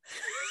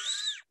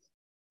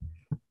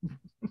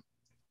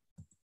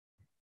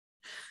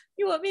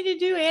 You want me to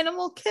do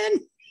animal Ken? Or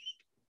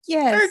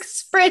yes.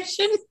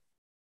 expression?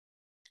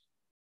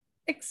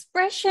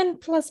 Expression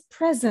plus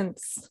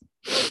presence.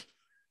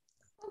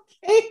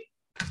 Okay.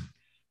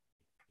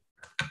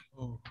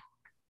 Oh.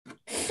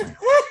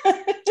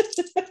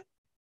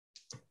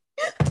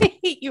 I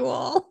hate you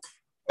all.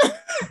 One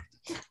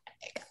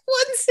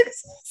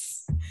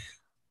success.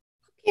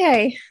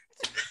 Okay.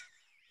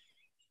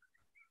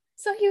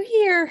 So you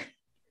hear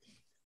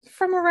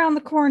from around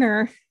the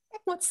corner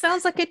what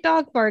sounds like a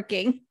dog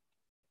barking.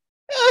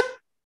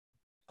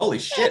 Holy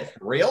shit,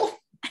 for real?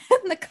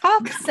 And the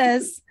cop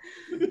says,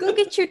 "Go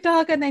get your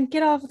dog and then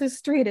get off the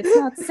street. It's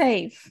not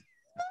safe."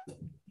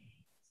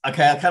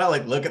 Okay, I kind of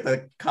like look at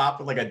the cop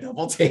with like a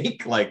double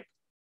take, like,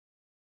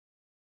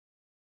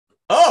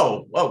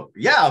 oh,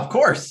 yeah, of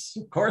course,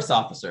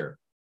 officer.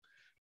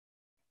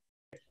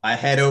 I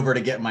head over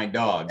to get my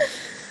dog.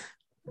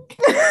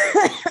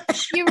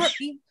 You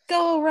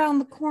go around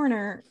the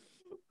corner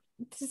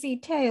to see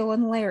Teo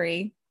and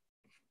Larry.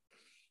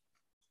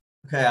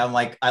 Okay, I'm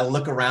like, I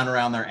look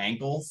around their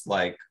ankles,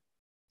 like,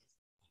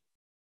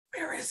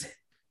 where is it?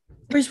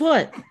 Where's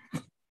what?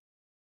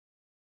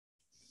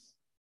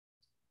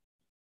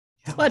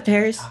 Yeah, What, are you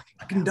Paris? talking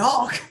Fucking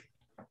about? dog.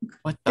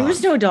 What There dog?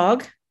 was no dog.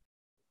 What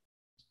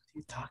are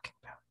you talking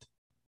about?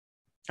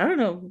 I don't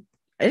know.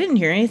 I didn't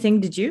hear anything.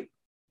 Did you?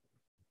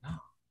 No.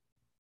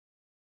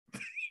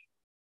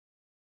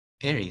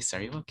 Paris,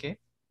 are you okay?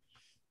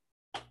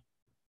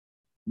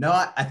 No,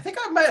 I think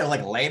I might have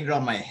like landed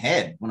on my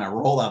head when I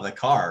rolled out of the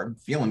car. I'm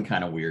feeling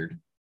kind of weird.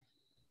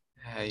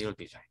 You'll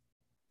be fine.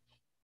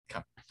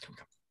 Come.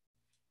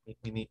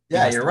 We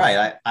Yeah, must you're go.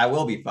 right. I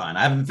will be fine.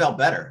 I haven't felt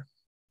better.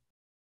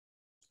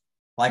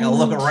 Like I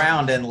look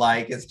around and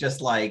like it's just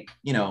like,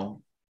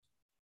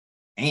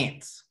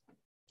 ants.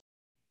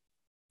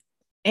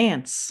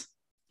 Ants.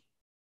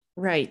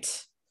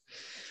 Right.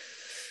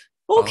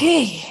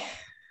 Okay.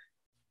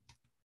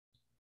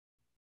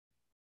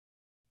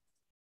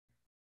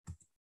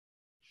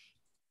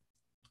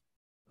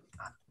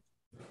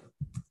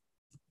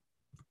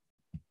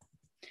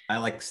 I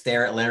like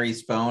stare at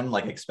Larry's phone,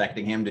 like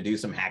expecting him to do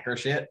some hacker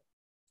shit.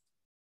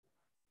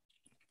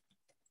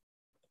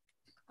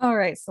 All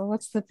right, so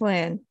what's the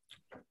plan?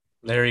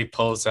 Larry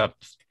pulls up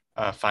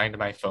Find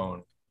My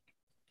Phone.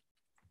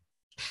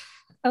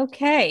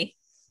 Okay.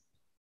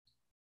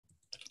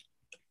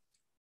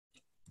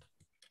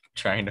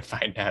 Trying to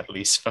find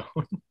Natalie's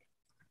phone.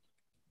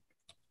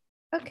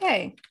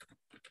 Okay.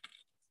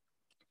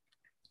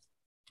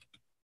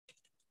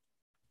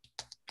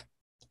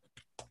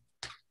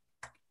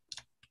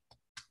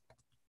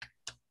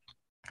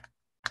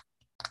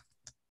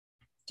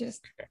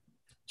 Just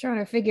trying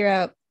to figure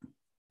out.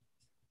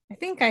 I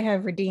think I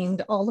have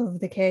redeemed all of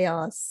the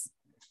chaos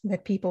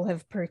that people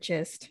have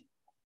purchased.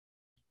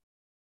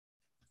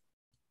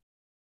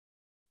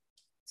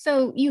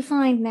 So you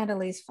find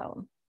Natalie's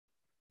phone.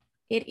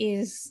 It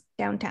is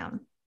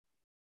downtown.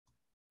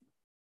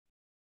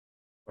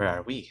 Where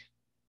are we?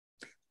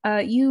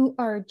 You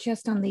are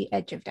just on the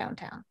edge of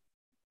downtown.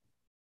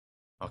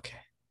 Okay.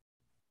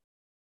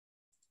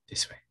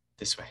 This way.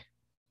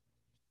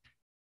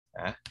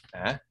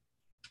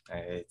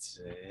 It's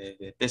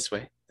this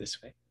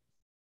way.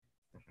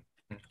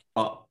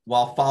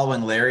 While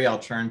following Larry, I'll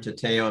turn to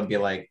Teo and be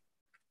like,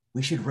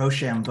 we should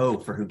Rochambeau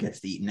for who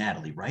gets to eat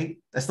Natalie, right?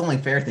 That's the only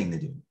fair thing to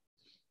do.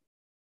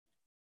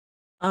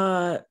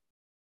 I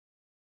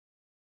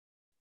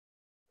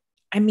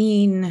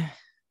mean,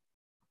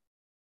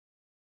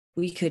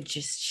 we could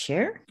just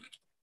share.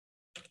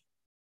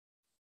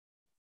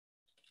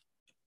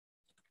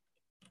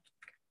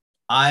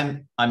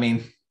 I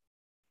mean,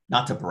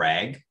 not to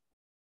brag,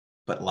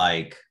 but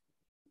like,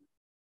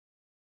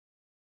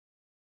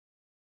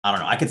 I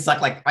don't know. I could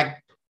suck like I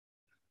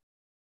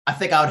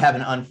think I would have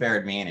an unfair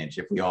advantage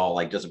if we all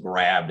like just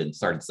grabbed and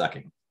started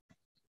sucking.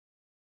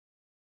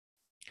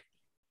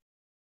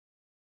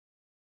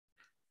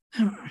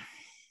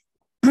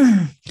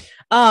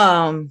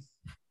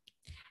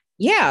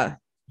 Yeah,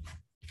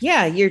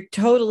 you're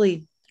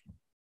totally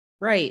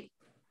right.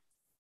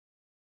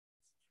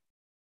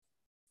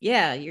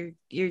 Yeah,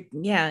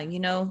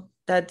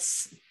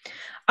 that's,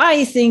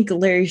 I think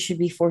Larry should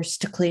be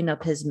forced to clean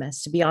up his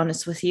mess, to be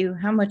honest with you.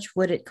 How much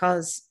would it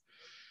cause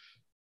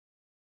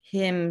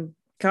him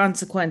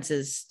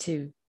consequences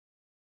to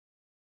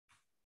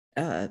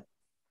have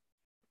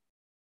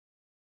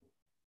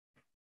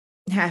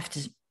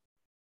to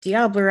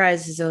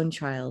diablerize his own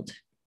child?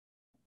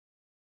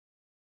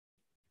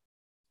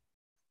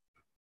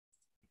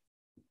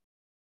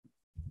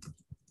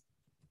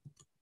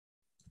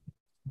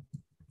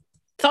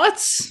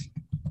 Thoughts?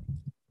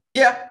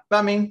 Yeah,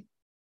 I mean,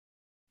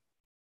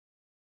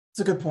 it's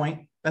a good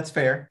point. That's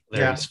fair.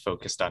 Larry's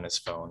focused on his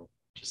phone.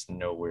 Just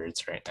no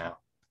words right now.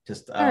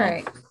 Just All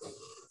right.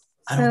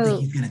 I don't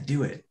think he's gonna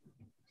do it.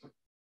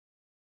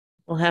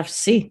 We'll have to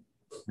see.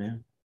 Yeah.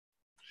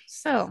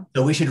 So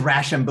we should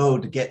Rochambeau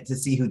to get to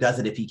see who does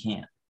it if he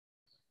can't.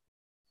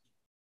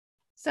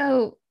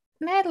 So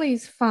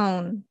Natalie's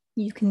phone,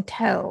 you can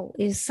tell,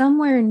 is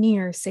somewhere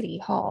near City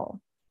Hall.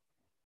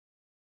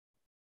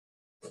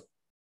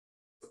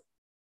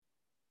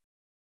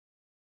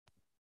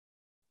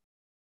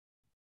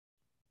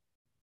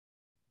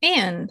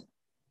 And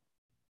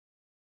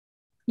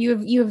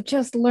you have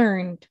just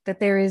learned that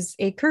there is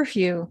a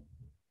curfew,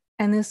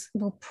 and this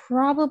will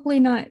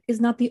probably is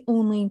not the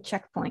only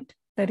checkpoint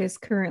that is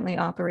currently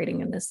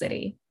operating in the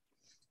city.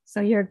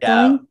 So you're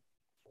going.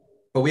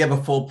 But we have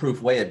a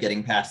foolproof way of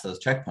getting past those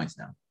checkpoints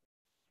now.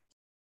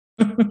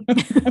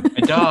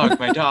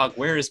 My dog.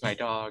 Where is my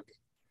dog?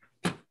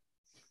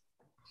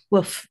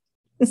 Woof.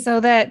 So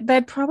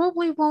that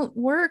probably won't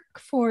work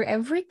for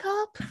every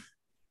cop.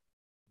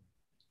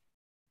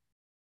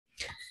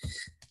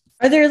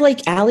 Are there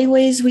like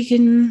alleyways we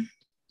can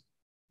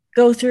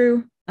go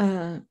through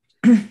to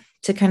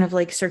kind of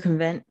like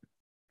circumvent?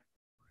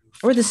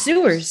 Or the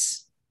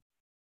sewers?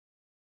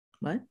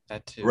 What?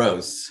 That too.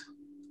 Rose.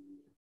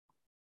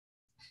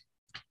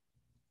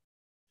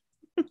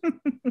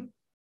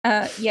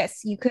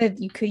 Yes, you could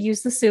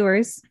use the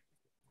sewers,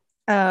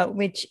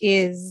 which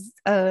is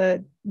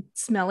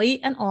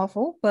smelly and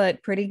awful,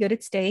 but pretty good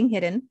at staying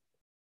hidden.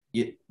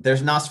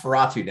 There's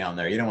Nosferatu down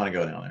there. You don't want to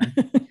go down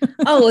there.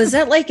 Oh, is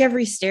that like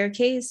every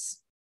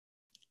staircase?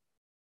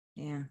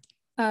 Yeah.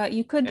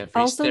 You could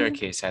Every also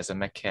staircase has a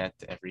maquette,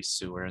 every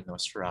sewer a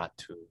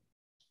Nosferatu.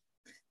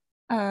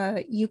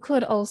 you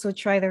could also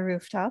try the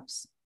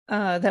rooftops.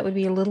 That would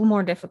be a little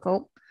more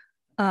difficult.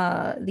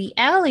 The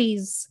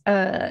alleys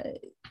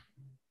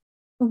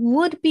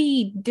would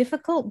be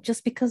difficult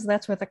just because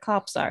that's where the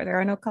cops are. There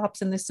are no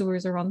cops in the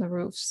sewers or on the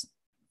roofs.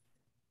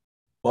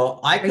 Well,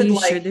 I Are could you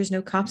like. sure there's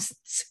no cops?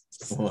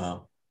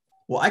 Well,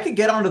 I could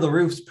get onto the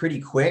roofs pretty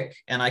quick,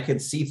 and I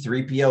could see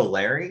 3PO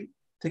Larry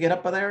to get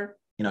up there.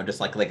 You know, just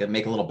like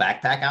make a little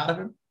backpack out of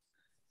him.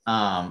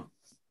 How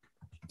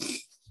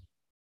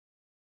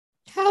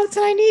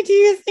tiny do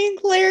you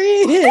think Larry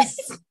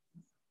is?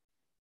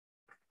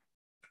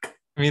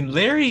 I mean,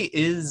 Larry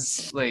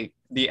is like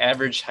the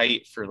average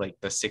height for like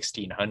the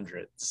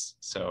 1600s.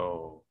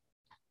 So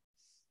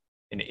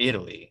in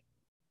Italy.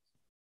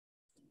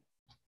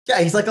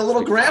 Yeah, he's like a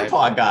little Like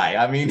grandpa guy.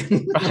 I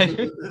mean,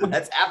 Right.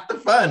 that's half the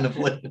fun of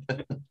living.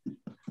 I'm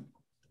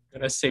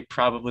gonna say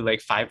probably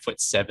like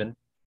 5'7".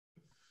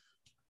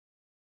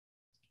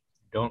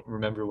 Don't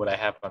remember what I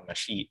have on my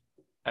sheet.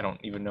 I don't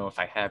even know if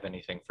I have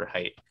anything for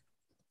height.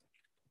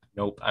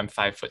 Nope, I'm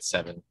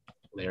 5'7".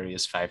 Larry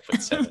is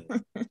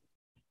 5'7",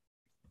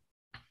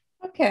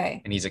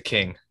 Okay. and he's a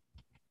king.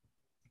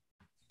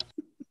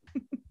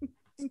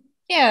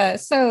 Yeah,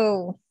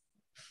 so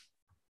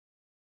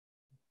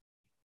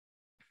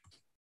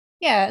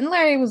yeah, and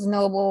Larry was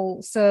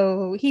noble,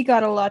 so he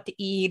got a lot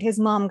to eat. His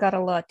mom got a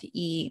lot to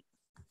eat.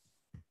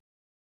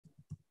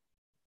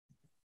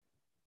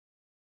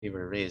 We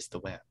were raised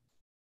well.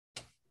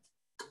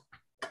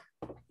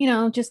 You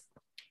know, just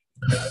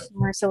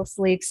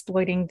mercilessly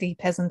exploiting the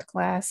peasant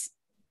class.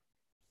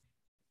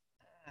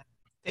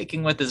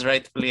 Taking what is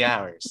rightfully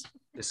ours.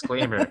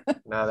 Disclaimer.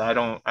 No, I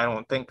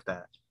don't think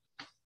that.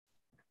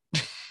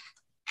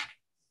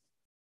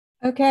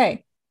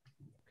 Okay.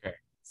 Okay.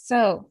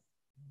 So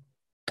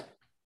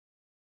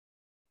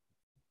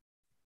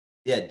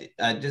Yeah,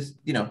 just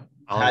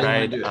I'll how do you want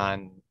ride to do it?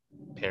 on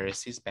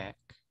Paris's back.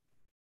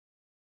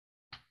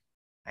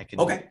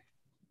 Okay.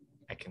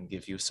 I can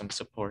give you some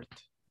support.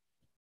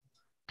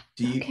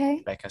 Do you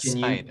okay. Like a Can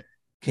you- spider.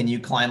 can you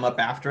climb up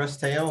after us,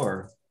 Teo,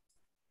 or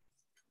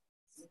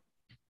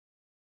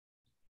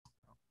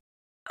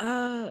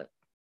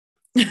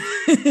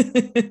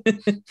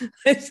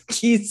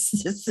He's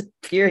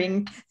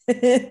disappearing.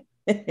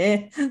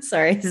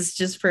 Sorry, it's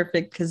just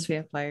perfect because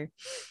vampire.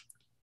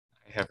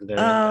 I have learned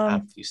to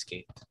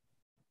obfuscate.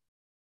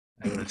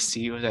 I will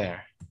see you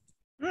there.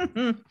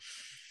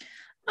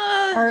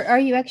 Are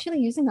you actually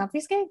using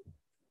obfuscate?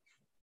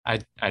 I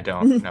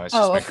don't. No, it's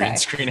just Oh, my okay. green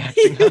screen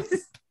acting up.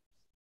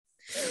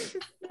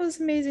 That was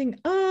amazing.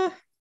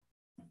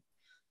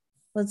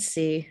 Let's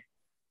see.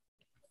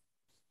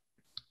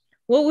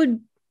 What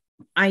would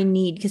I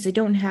need? Because I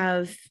don't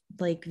have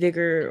like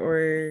vigor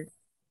or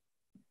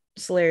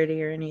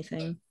celerity or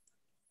anything.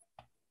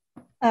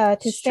 To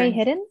stay Strength.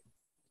 hidden?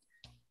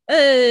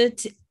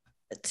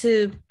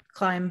 To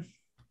climb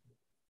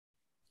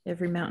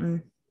every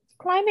mountain.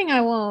 Climbing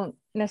I won't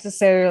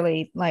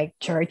necessarily like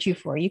charge you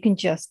for. You can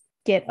just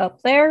get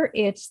up there.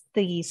 It's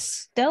the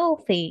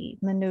stealthy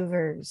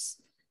maneuvers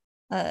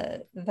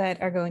that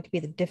are going to be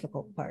the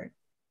difficult part.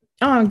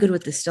 Oh, I'm good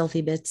with the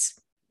stealthy bits.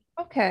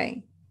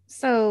 Okay.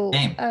 So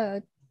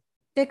Aim.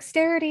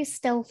 dexterity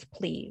stealth,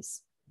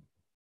 please.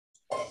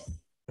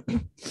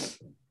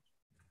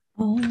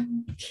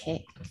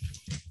 Okay.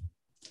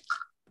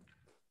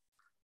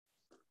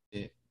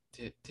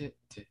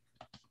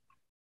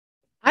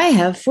 I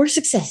have 4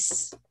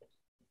 success.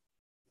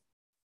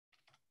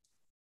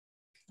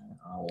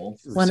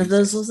 One of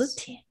those was a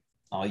 10.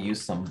 I'll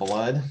use some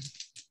blood.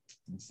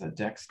 It's a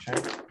dex check.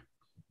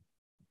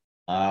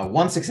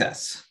 1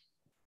 success.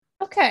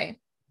 Okay.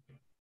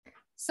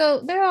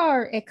 So there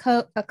are a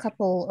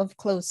couple of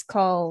close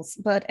calls,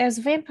 but as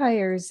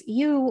vampires,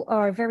 you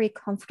are very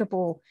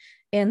comfortable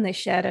in the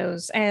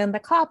shadows, and the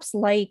cops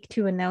like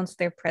to announce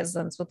their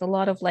presence with a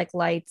lot of like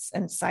lights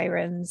and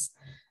sirens.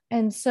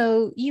 And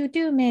so you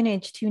do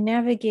manage to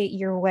navigate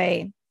your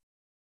way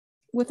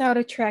without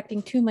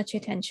attracting too much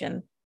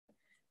attention.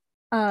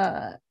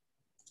 And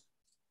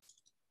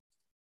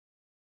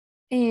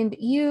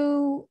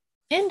you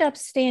end up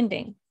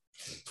standing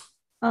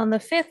on the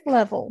 5th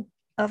level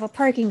of a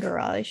parking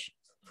garage,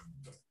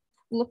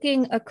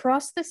 looking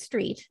across the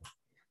street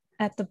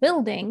at the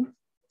building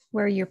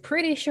where you're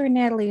pretty sure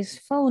Natalie's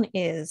phone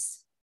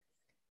is,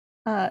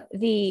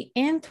 the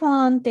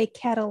Antoine de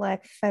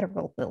Cadillac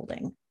Federal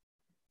Building.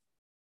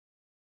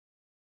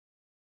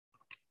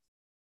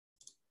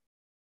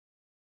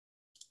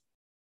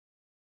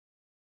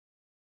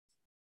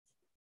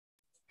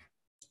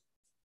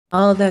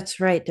 Oh, that's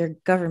right. They're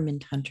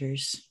government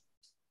hunters.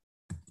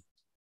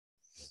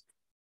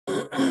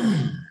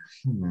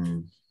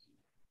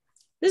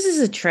 This is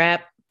a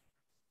trap.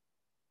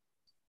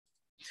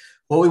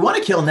 Well, we want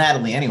to kill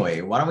Natalie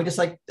anyway. Why don't we just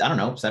I don't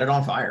know, set it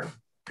on fire?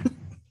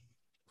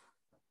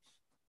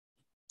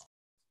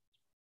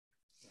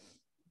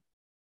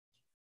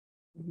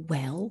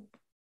 Well,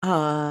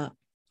 I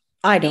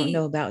don't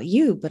know about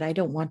you, but I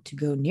don't want to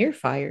go near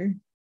fire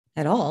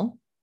at all.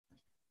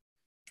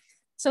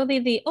 So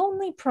the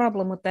only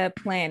problem with that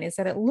plan is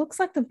that it looks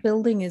like the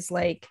building is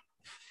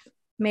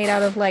made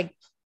out of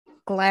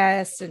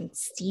glass and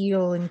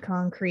steel and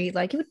concrete.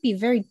 It would be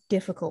very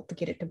difficult to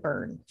get it to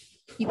burn.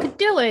 You could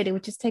do it, it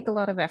would just take a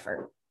lot of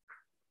effort.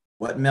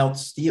 What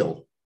melts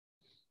steel?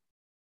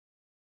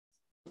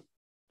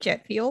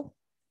 Jet fuel.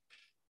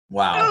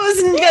 Wow. I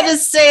wasn't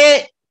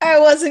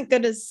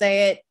gonna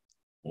say it.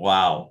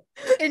 Wow.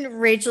 And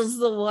Rachel's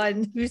the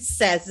one who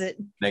says it.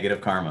 Negative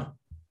karma.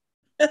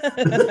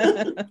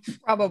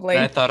 Probably.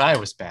 I thought I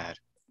was bad.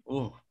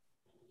 Ooh.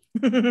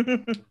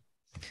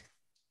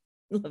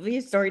 Love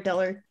you,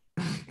 storyteller.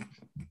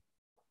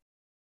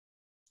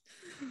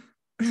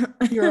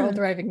 You're all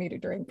driving me to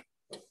drink.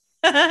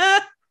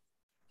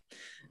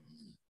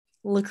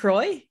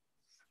 LaCroix?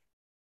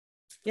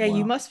 Yeah, Wow.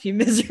 you must be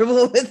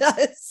miserable with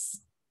us.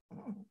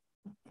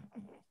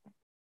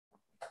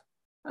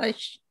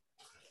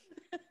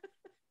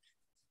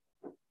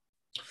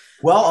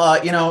 Well,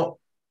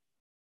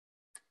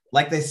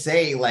 like they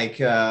say,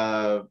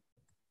 the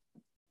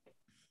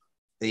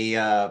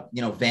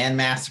van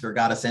massacre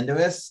got us into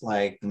this.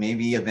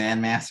 Maybe a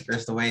van massacre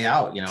is the way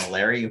out.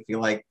 Larry, you feel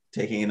like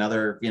taking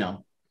another,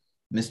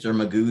 Mr.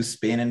 Magoo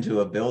spin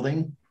into a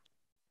building?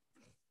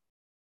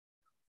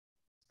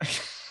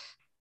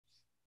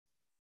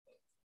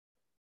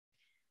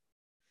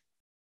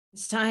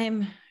 It's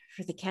time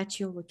for the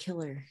Cacciola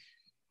killer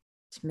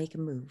to make a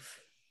move.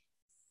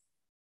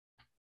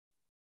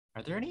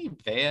 Are there any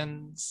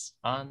vans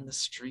on the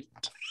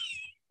street?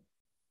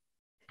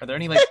 Are there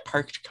any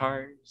parked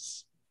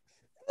cars?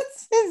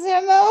 What's his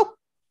MO?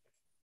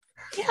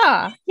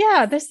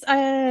 Yeah. This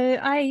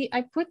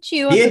I put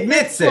you on He the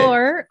admits fifth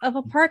floor of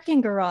a parking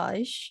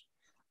garage.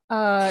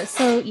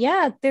 So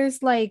yeah, there's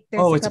Oh, a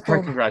it's a couple.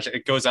 parking garage.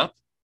 It goes up?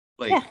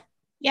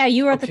 Yeah,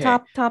 you were at the Okay,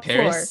 top floor.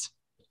 Paris,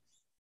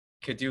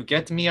 could you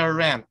get me a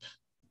ramp?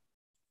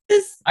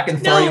 I can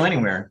throw you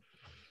anywhere.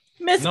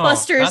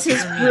 Mythbusters No,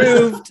 has not-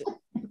 proved.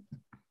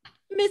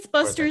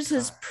 Mythbusters the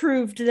has car.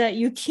 proved that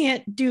you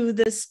can't do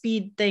the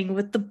speed thing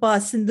with the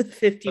bus and the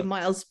 50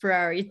 miles per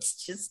hour.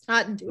 It's just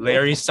not doable.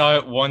 Larry saw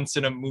it once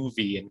in a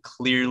movie, and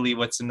clearly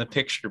what's in the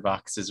picture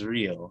box is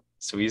real.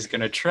 So he's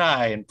going to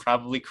try and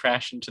probably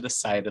crash into the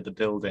side of the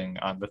building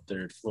on the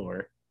 3rd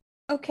floor.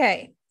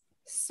 Okay,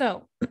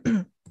 so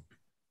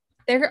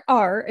there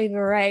are a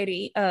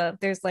variety of,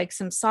 there's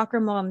some soccer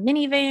mom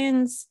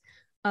minivans.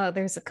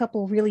 There's a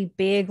couple really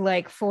big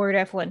Ford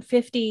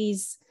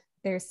F-150s.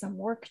 There's some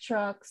work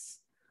trucks.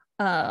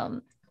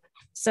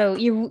 So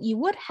you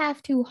would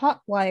have to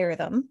hotwire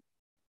them.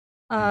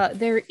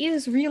 There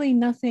is really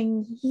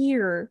nothing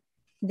here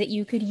that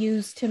you could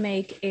use to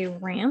make a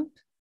ramp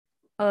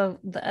of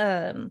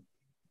the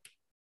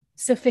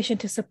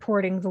sufficient to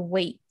supporting the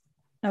weight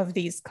of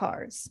these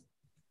cars.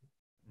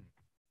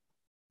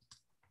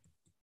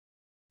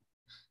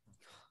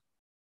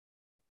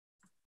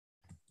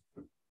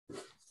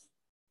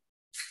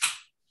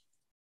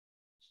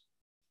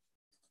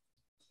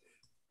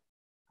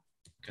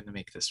 Going to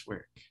make this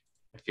work.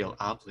 I feel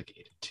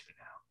obligated to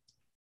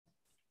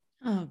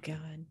now. Oh,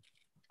 God.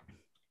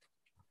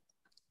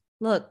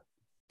 Look,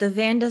 the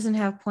van doesn't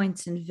have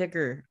points in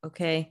vigor,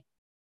 okay?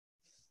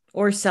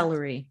 Or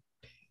celery.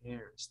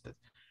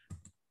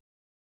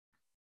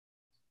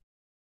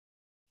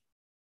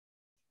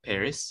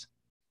 Paris?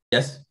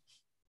 Yes.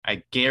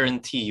 I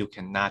guarantee you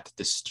cannot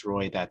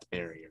destroy that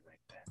barrier right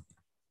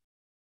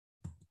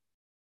there.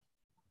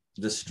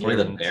 Destroy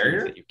the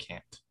barrier? That you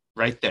can't.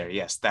 Right there,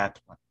 yes, that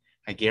one.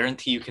 I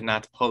guarantee you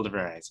cannot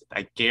pulverize it.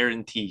 I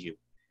guarantee you.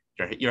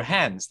 Your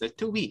hands, they're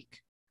too weak.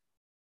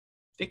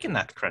 They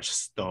cannot crush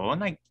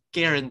stone. I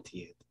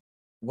guarantee it.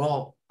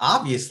 Well,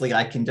 obviously,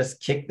 I can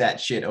just kick that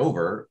shit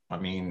over. I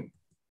mean,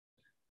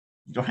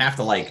 you don't have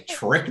to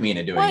trick me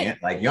into doing it.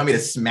 You want me to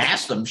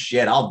smash some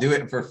shit? I'll do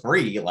it for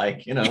free. I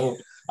give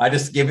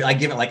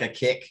it a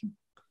kick.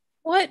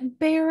 What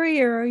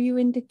barrier are you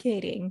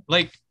indicating?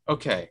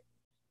 Okay,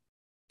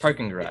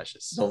 parking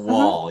garages. The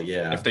wall,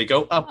 yeah. If they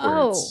go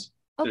upwards,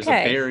 there's a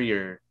okay.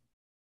 barrier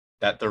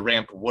that the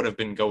ramp would have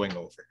been going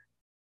over.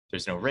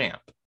 There's no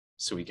ramp,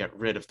 so we get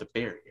rid of the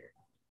barrier.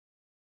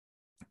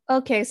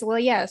 Okay, so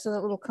so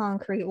that little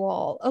concrete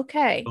wall.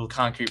 Okay. Little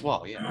concrete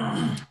wall,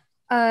 yeah.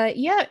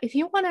 Yeah, if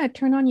you want to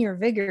turn on your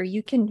vigor,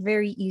 you can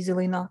very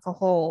easily knock a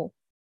hole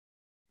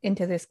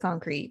into this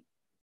concrete.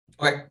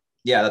 Okay.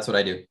 Yeah, that's what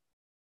I do.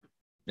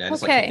 Yeah, I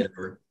just Okay. kick it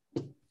over.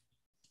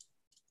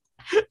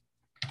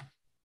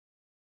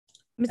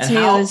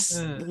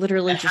 Mateo's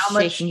literally and just how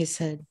much- shaking his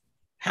head.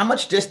 How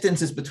much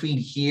distance is between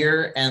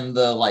here and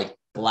the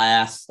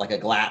glass, like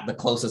the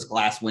closest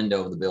glass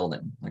window of the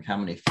building? Like how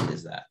many feet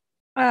is that?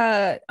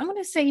 I'm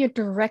gonna say you're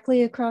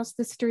directly across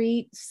the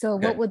street. So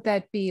Okay. what would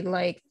that be,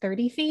 like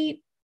 30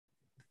 feet?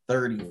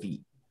 30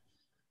 feet.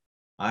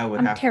 I would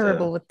I'm have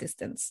terrible to. with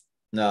distance.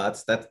 No,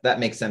 that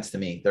makes sense to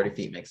me. 30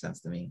 feet makes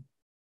sense to me.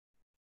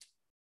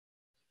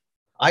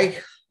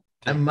 I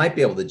might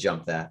be able to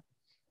jump that.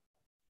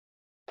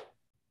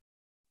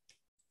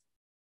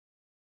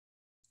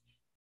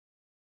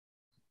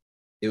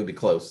 It would be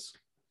close.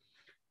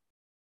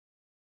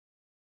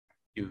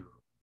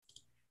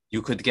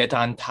 You could get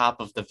on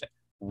top of the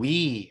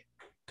we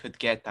could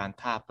get on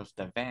top of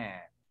the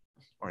van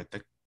or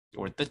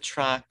the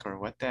truck or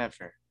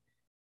whatever.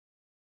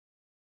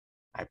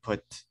 I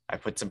put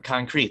some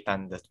concrete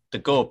on the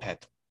go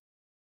pedal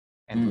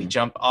and we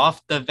jump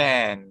off the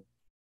van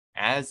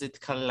as it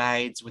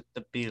collides with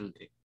the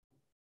building.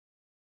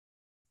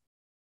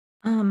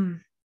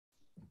 The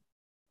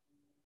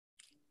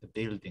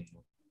building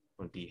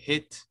will be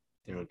hit.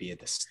 There will be a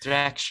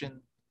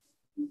distraction.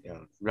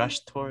 They'll rush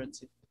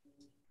towards it.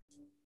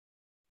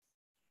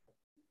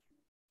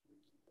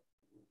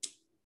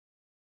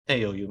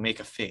 Theo, you make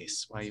a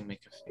face. Why you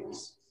make a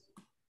face?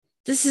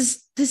 This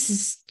is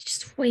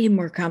just way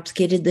more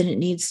complicated than it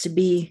needs to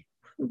be.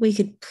 We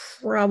could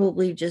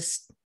probably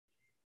just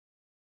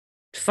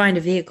find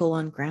a vehicle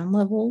on ground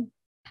level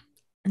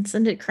and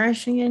send it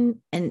crashing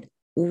in, and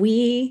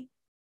we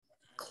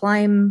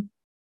climb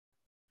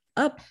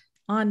up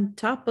on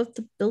top of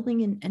the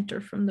building and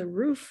enter from the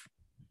roof.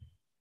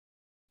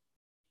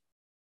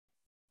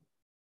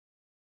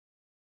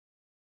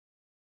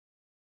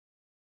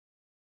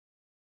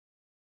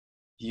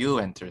 You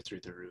enter through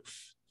the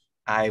roof.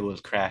 I will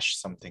crash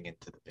something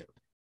into the building.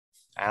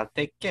 I'll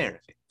take care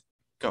of it.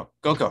 Go,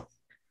 go, go.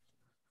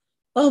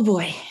 Oh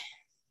boy.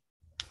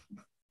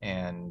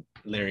 And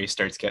Larry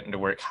starts getting to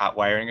work hot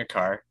wiring a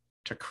car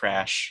to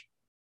crash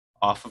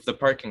off of the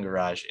parking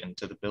garage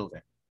into the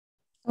building.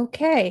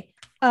 Okay.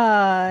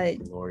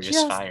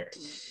 Glorious fire.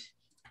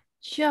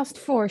 Just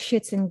for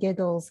shits and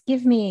giggles,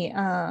 give me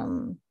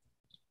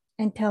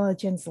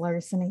intelligence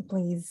larceny,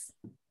 please.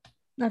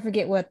 I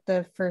forget what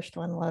the first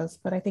one was,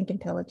 but I think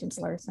intelligence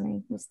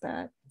larceny was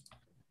that.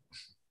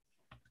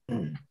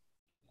 And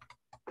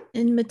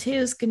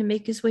Mateo's gonna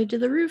make his way to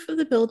the roof of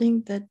the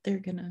building that they're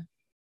gonna.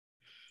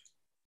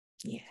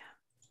 Yeah.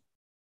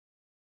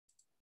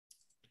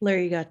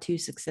 Larry got 2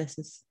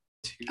 successes.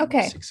 2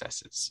 Okay.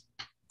 successes.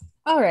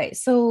 All right.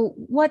 So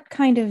what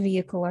kind of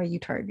vehicle are you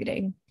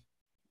targeting?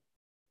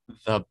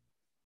 The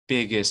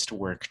biggest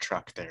work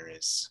truck there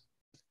is.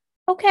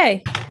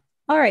 Okay.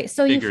 All right.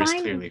 So Bigger you is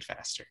find clearly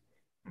faster.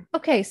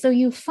 Okay, so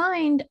you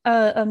find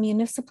a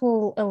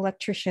municipal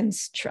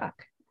electrician's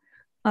truck.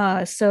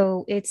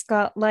 So it's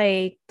got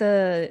like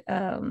the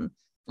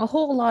a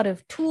whole lot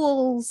of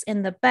tools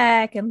in the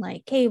back and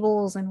like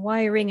cables and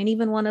wiring and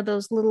even one of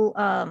those little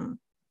I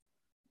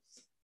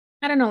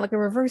don't know, like a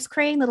reverse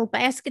crane little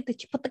basket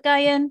that you put the guy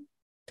in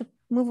to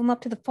move him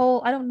up to the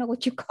pole. I don't know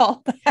what you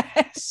call that.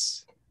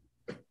 Yes.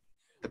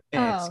 The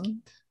basket.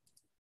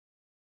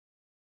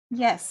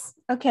 Yes.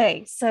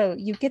 Okay, so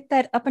you get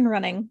that up and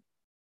running.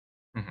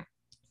 Mhm.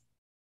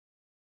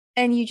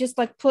 And you just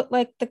like put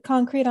like the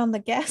concrete on the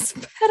gas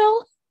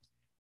pedal.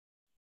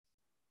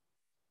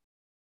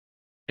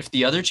 If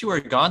the other 2 are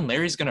gone,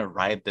 Larry's gonna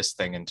ride this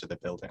thing into the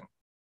building.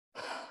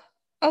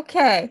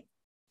 Okay.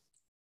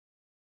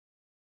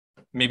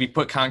 Maybe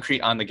put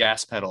concrete on the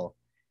gas pedal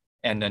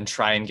and then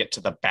try and get to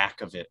the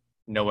back of it,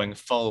 knowing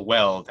full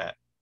well that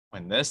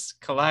when this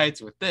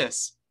collides with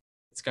this,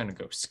 it's gonna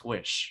go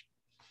squish,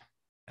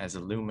 as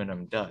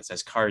aluminum does,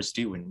 as cars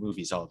do in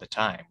movies all the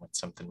time when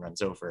something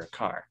runs over a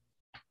car.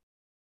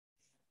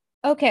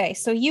 Okay,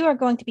 so you are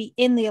going to be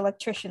in the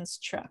electrician's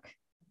truck.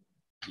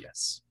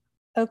 Yes.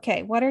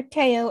 Okay, what are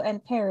Teo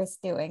and Paris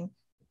doing?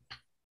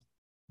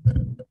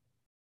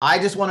 I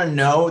just want to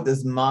know,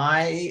 does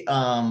my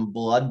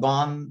blood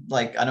bond,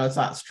 like I know it's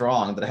not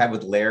strong, that I have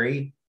with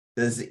Larry,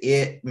 does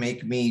it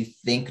make me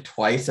think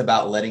twice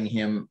about letting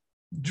him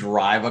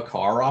drive a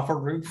car off a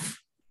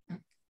roof?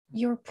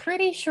 You're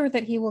pretty sure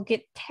that he will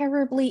get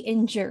terribly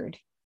injured.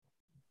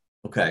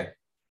 Okay.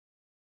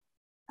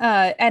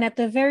 And at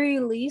the very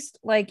least,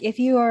 like if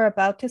you are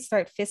about to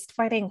start fist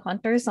fighting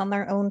hunters on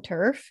their own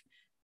turf,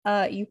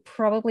 you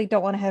probably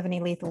don't want to have any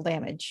lethal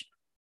damage.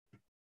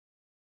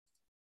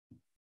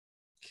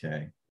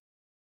 Okay.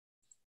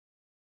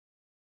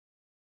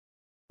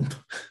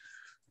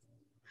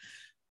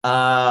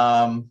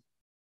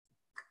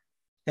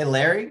 Hey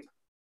Larry.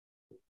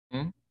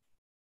 Hmm?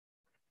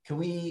 Can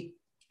we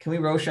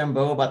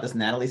Rochambeau about this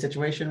Natalie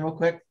situation real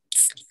quick?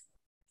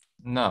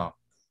 No.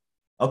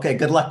 Okay,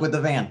 good luck with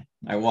the van.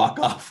 I walk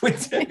off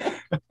with it.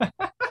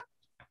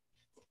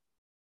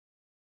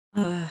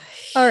 All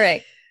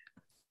right.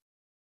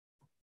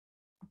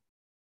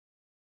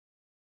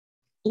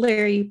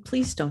 Larry,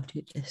 please don't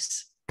do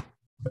this.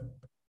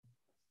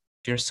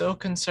 If you're so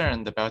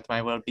concerned about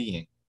my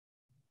well-being,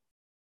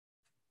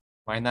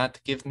 why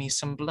not give me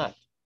some blood?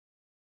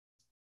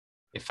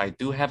 If I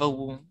do have a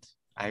wound,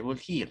 I will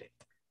heal it.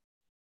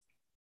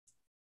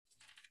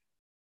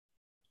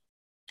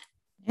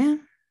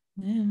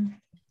 Yeah.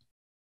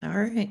 All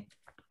right.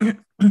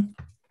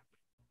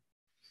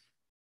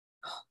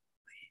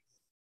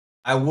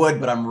 I would,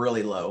 but I'm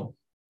really low.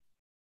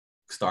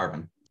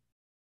 Starving.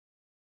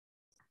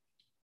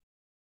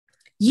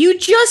 You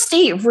just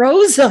ate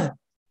Rosa.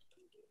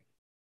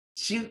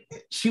 She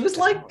was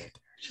like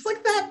she's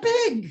like that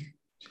big.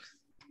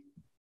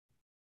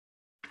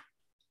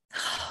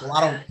 A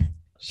lot of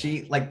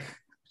she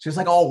was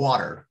like all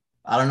water.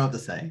 I don't know what to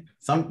say.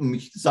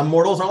 Some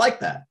mortals are like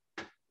that.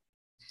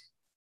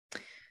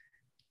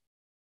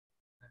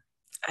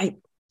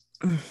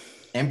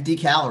 Empty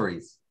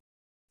calories.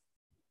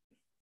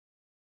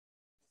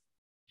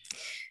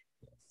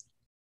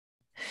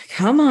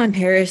 Come on,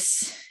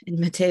 Paris. And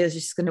Mateo's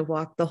just going to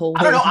walk the whole way.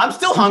 I don't know. I'm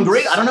still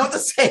hungry. I don't know what to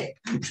say.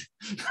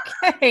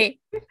 Okay.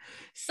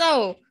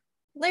 So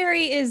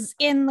Larry is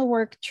in the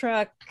work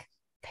truck.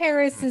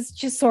 Paris is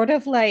just sort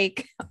of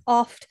like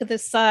off to the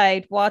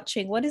side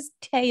watching. What is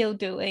Teo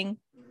doing?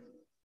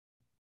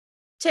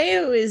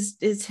 Teo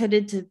is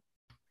headed to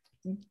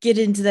get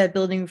into that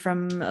building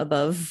from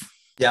above.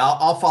 Yeah,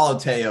 I'll follow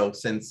Teo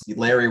since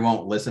Larry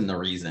won't listen to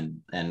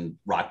reason and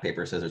rock,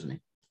 paper, scissors me.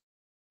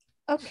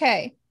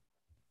 Okay.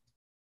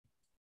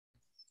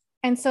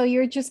 And so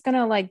you're just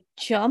gonna like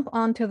jump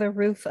onto the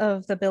roof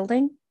of the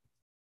building?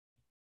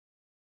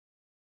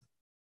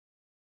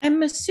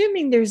 I'm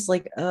assuming there's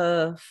like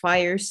a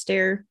fire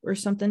stair or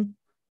something,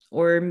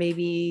 or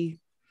maybe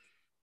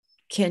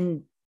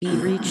can be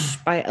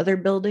reached by other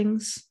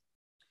buildings.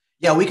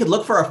 Yeah, we could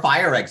look for a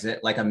fire exit,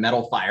 like a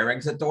metal fire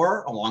exit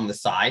door along the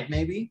side,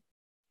 maybe.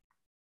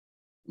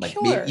 Like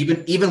Sure.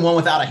 even one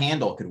without a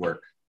handle could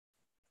work.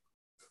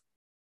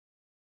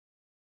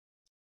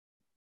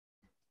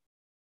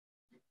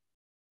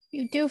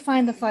 You do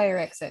find the fire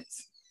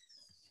exits.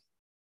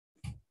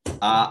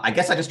 I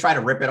guess I just try to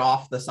rip it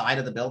off the side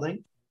of the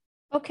building.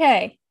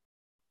 Okay.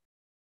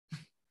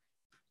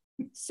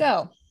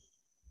 So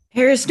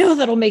Paris, no,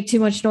 that'll make too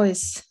much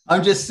noise.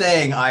 I'm just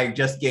saying I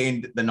just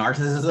gained the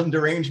narcissism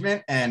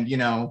derangement and,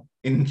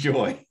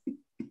 enjoy.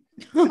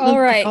 All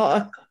right.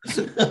 God.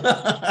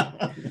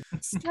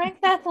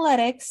 Strength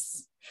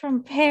athletics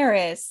from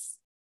Paris.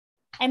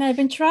 And I've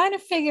been trying to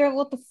figure out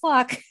what the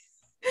fuck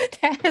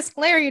to ask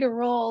Larry to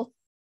roll.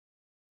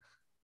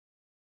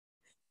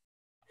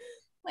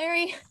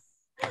 Larry,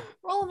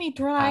 roll me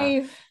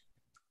drive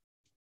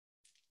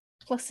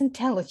plus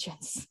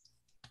intelligence.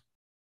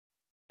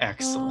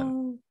 Excellent.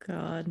 Oh,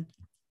 God.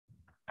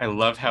 I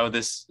love how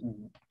this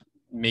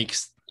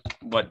makes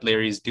what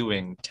Larry's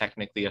doing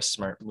technically a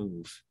smart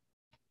move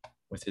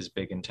with his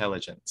big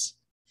intelligence.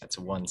 That's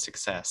one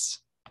success.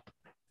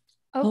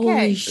 Okay.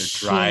 Holy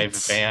So drive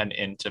shit. van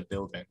into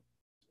building.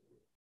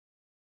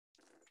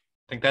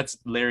 I think that's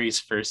Larry's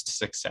first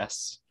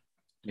success.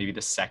 Maybe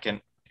the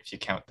second, if you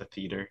count the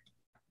theater.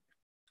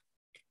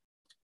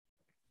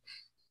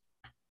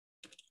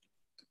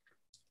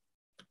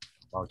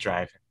 While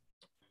driving.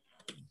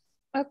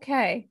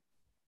 Okay.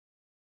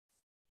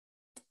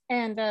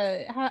 And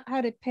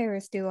how did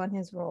Paris do on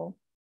his roll?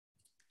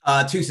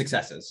 2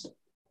 successes.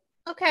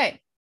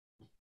 Okay.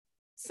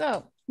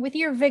 So with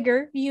your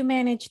vigor, you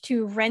manage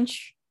to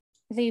wrench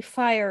the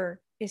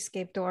fire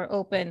escape door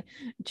open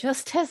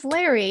just as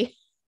Larry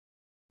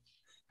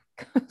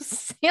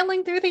goes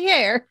sailing through the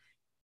air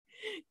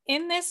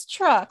in this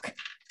truck,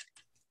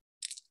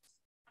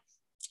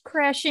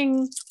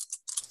 crashing.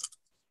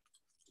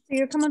 So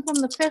you're coming from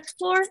the 5th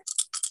floor?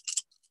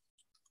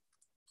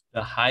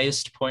 The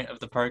highest point of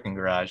the parking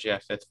garage, yeah,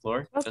 5th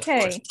floor. 5th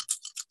Okay. floor.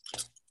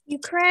 You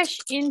crash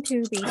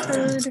into the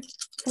 3rd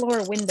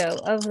floor window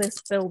of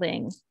this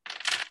building,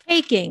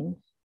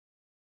 taking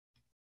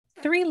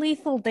 3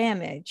 lethal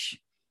damage.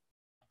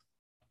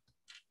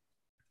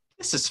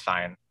 This is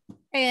fine.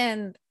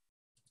 And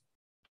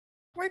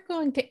we're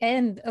going to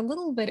end a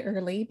little bit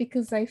early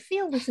because I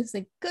feel this is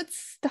a good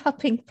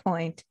stopping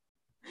point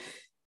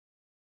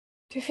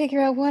to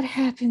figure out what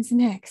happens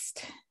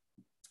next.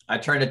 I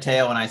turn to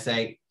Teo and I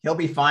say, he'll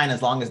be fine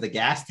as long as the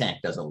gas tank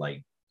doesn't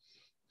light.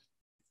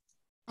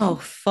 Oh,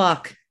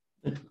 fuck.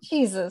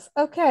 Jesus.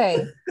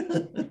 Okay.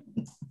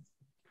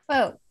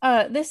 Well,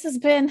 this has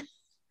been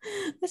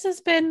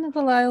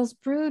Belial's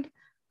Brood.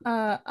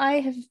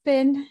 I have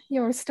been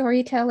your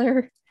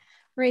storyteller,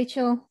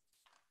 Rachel,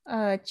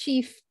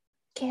 Chief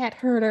Cat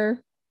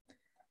Herder.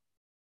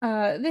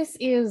 This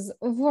is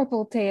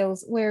Vorpal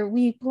Tales, where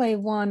we play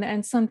 1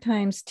 and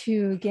sometimes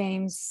 2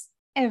 games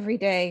every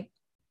day.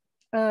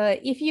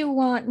 If you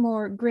want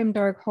more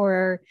grimdark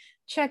horror,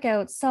 check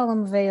out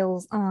Solemn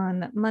Veils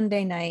on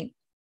Monday night.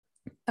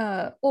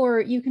 Or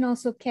you can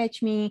also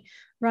catch me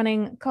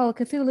running Call of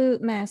Cthulhu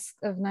Mask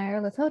of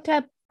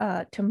Nyarlathotep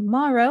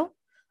tomorrow.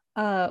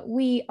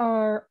 We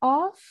are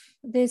off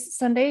this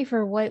Sunday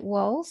for White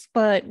Walls,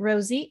 but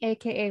Rosie,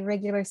 aka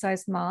Regular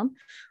Sized Mom,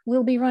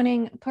 will be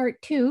running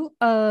part 2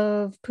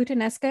 of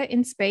Putanesca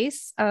in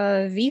Space,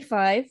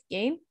 V5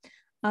 game.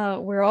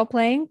 We're all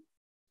playing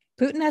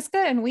Putanesca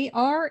and we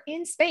are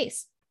in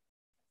space.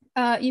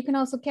 You can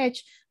also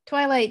catch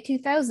Twilight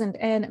 2000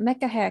 and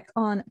Mecha Hack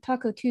on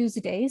Taco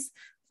Tuesdays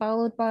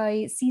followed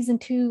by season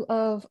 2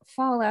 of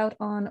Fallout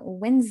on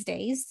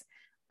Wednesdays.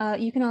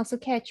 You can also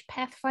catch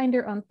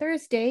Pathfinder on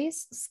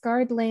Thursdays,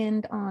 Scarred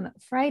Land on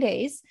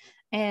Fridays,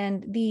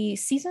 and the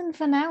season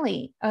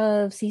finale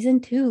of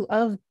season 2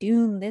 of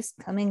Dune this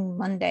coming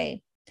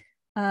Monday.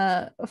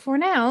 For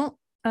now,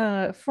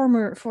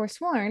 former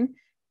Forsworn,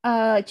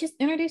 just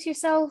introduce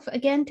yourself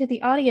again to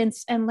the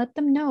audience and let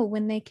them know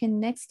when they can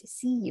next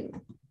see you.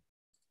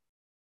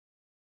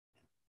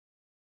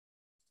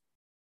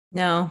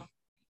 No,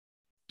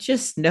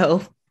 just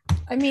no.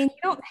 I mean, you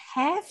don't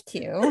have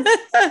to.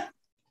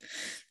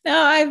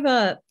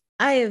 No,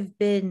 I have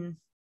been,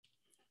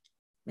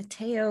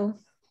 Mateo,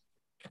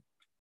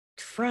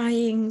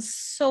 trying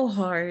so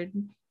hard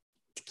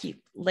to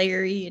keep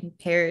Larry and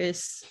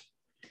Paris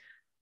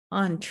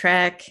on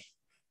track.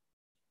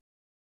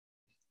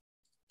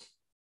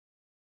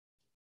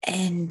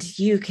 And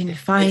you can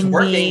find it's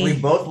working. me. We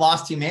both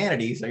lost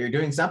humanity, so you're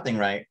doing something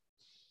right.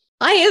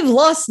 I have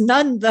lost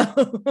none,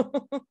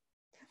 though.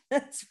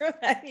 That's from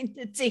having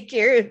to take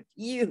care of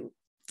you,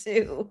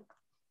 too.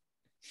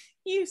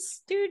 You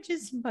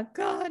stooges, my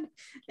God.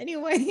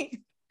 Anyway,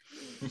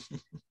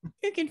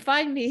 you can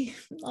find me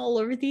all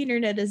over the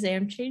internet as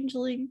Am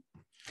Changeling.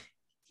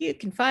 You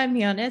can find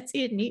me on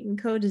Etsy at Neat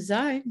 & Co.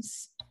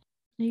 Designs.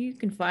 You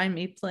can find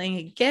me playing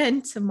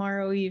again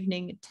tomorrow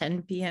evening at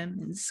 10 p.m.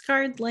 in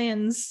Scarred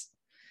Lands.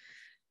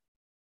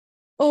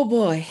 Oh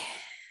boy.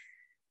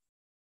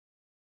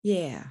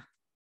 Yeah.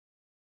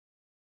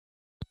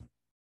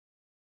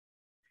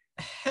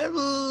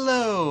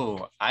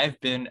 Hello. I've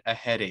been a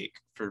headache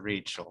for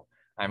Rachel.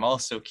 I'm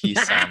also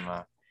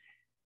Kisama.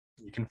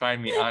 You can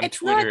find me on It's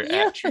Twitter not you,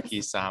 at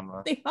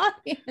Trukisama. the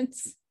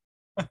audience.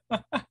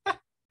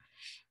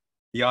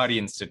 The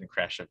audience didn't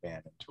crash a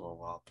van into a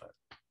wall, but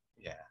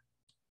yeah.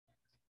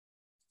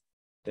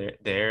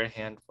 They're a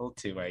handful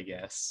too, I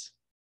guess.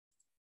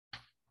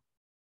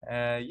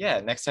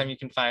 Yeah, next time you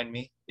can find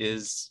me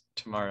is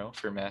tomorrow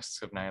for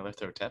Masks of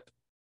Nyarlathotep.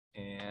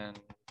 And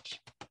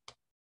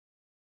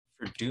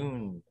for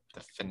Dune,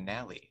 the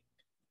finale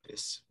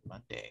this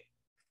Monday.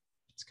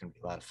 It's going to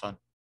be a lot of fun.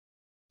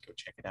 Go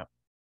check it out.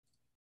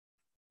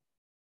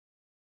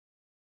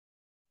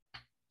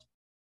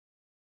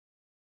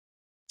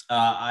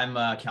 I'm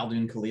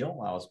Khaldun Khalil.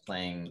 I was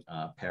playing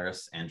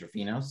Paris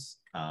Androfinos.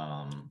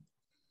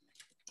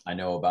 I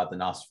know about the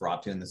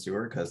Nosferatu in the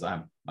sewer because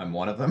I'm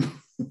one of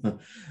them.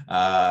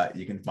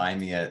 You can find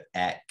me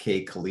at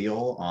K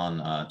Khalil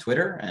on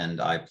Twitter,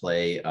 and I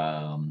play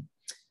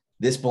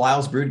this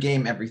Belial's Brood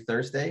game every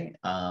Thursday,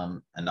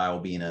 and I will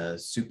be in a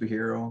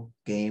superhero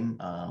game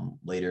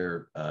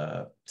later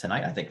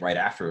tonight, I think right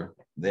after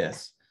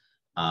this.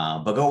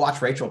 But go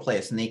watch Rachel play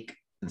a snake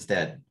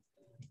instead.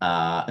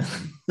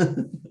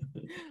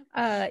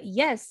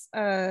 Yes,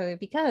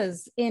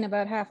 because in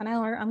about half an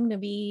hour, I'm going to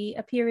be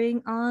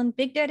appearing on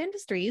Big Dead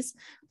Industries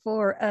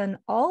for an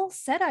all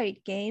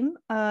Setite game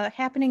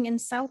happening in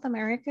South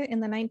America in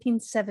the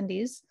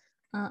 1970s.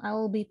 I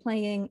will be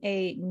playing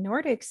a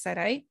Nordic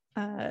Setite.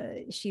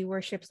 She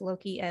worships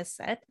Loki as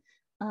Set.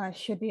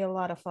 Should be a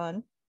lot of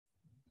fun.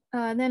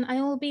 Then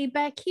I will be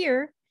back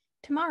here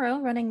tomorrow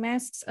running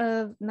Masks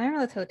of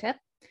Nyarlathotep.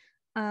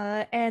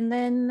 And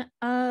then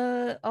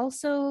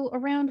also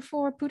around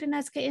for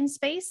Puttanesca in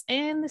Space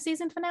and the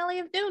season finale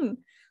of Dune.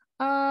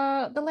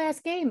 The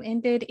last game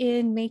ended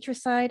in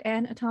Matricide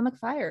and Atomic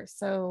Fire,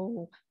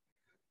 so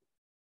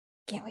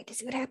can't wait to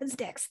see what happens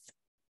next.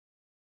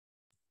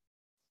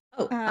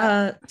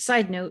 Oh,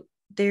 side note,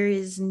 there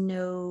is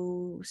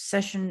no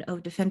session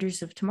of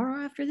Defenders of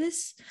Tomorrow after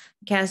this.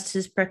 The cast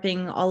is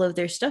prepping all of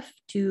their stuff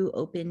to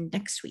open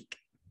next week.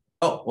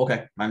 Oh,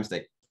 okay. My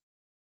mistake.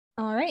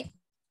 All right.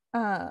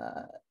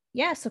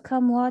 Yeah, so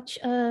come watch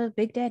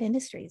Big Dead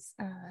Industries.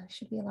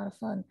 Should be a lot of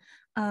fun.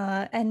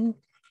 And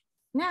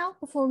now,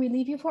 before we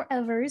leave you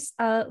forevers,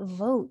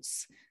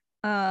 votes.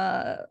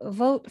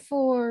 Vote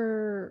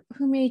for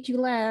who made you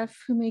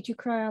laugh, who made you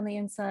cry on the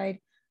inside,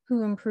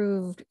 who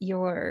improved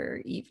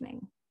your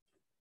evening.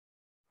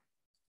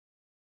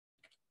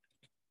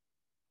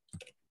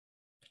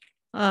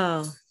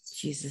 Oh,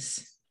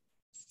 Jesus.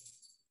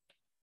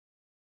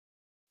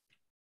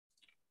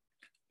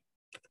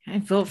 I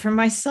vote for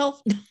myself.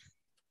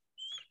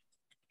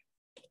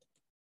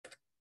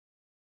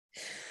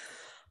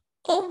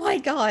 Oh my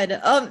God.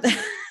 I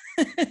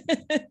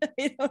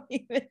don't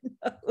even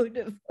know who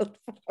to vote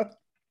for.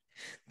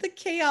 The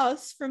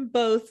chaos from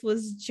both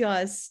was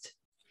just,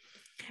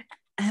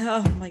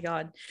 oh my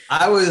God.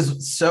 I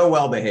was so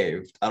well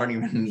behaved. I don't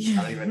even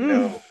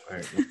know.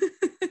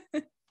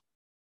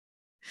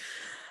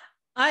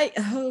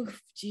 Oh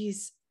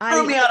geez.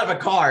 Throw me out of a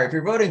car. If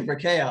you're voting for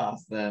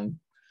chaos, then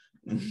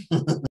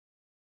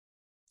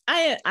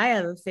I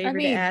have a favor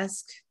to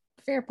ask.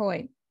 Fair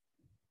point.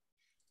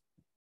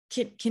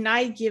 Can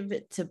I give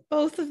it to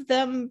both of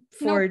them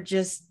for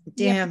just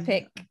damn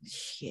pick?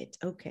 Shit.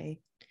 Okay.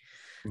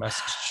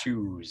 Must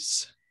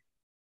choose.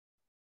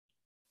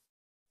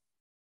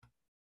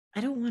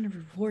 I don't want to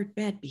reward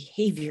bad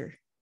behavior.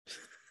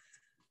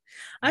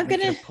 I'm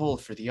gonna pull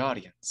for the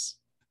audience.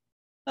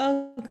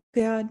 Oh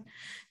God.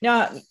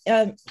 No,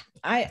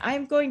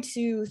 I'm going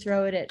to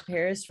throw it at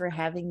Paris for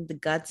having the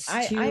guts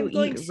to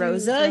eat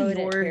Rosa.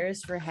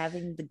 Paris for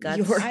having the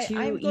guts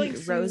to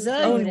eat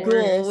Rosa. Own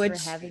ghoul,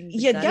 which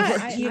you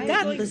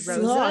got the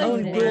slot.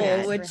 Own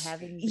ghoul, which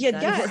you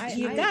got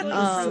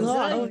the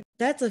slot.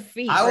 That's a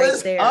feat I right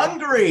was there.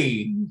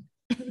 hungry.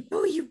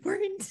 No, you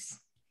weren't.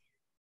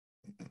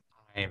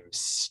 I'm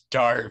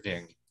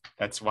starving.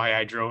 That's why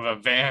I drove a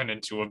van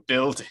into a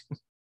building.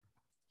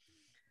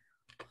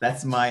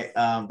 That's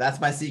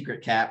my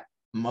secret, Cap.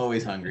 I'm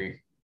always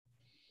hungry.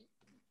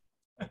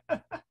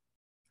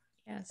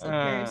 Yeah, so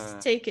Paris,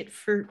 take it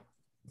for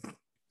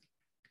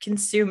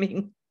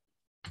consuming.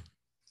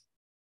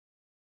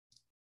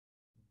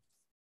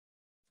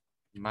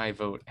 My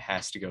vote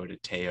has to go to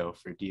Teo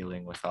for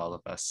dealing with all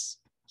of us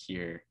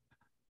here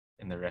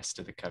in the rest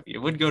of the covey. It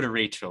would go to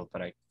Rachel,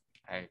 but I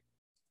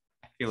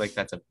feel like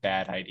that's a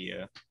bad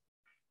idea.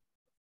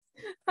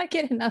 I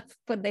get enough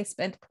when they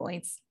spend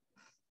points.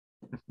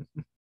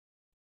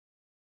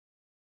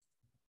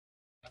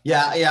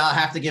 Yeah, I'll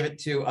have to give it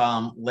to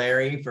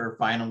Larry for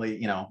finally,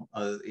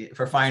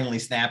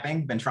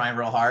 snapping. Been trying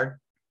real hard,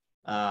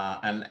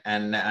 and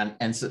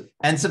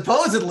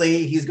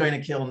supposedly he's going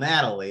to kill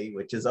Natalie,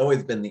 which has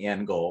always been the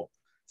end goal.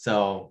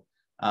 So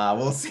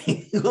we'll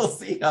see. We'll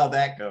see how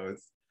that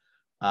goes.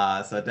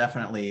 So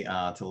definitely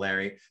to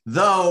Larry.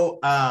 Though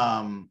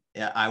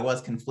yeah, I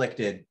was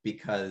conflicted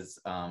because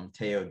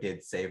Teo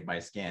did save my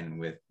skin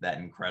with that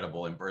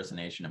incredible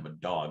impersonation of a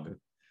dog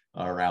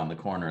around the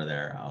corner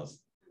there.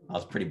 I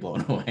was pretty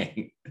blown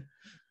away.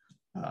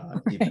 I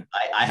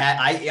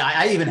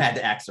even had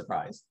to act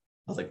surprised.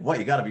 I was like, "What?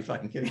 You got to be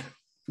fucking kidding!"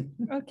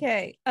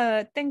 Okay.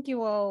 Thank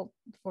you all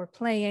for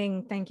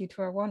playing. Thank you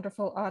to our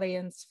wonderful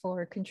audience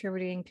for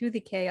contributing to the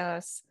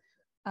chaos.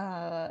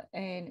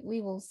 And we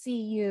will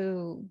see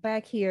you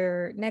back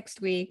here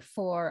next week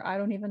for I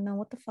don't even know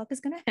what the fuck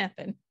is gonna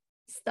happen.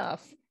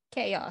 Stuff.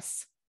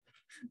 Chaos.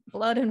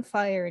 Blood and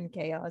fire and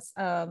chaos.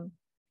 I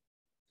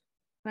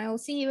will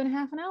see you in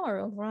half an hour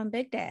over on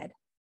Big Dad.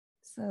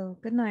 So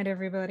good night,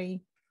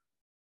 everybody.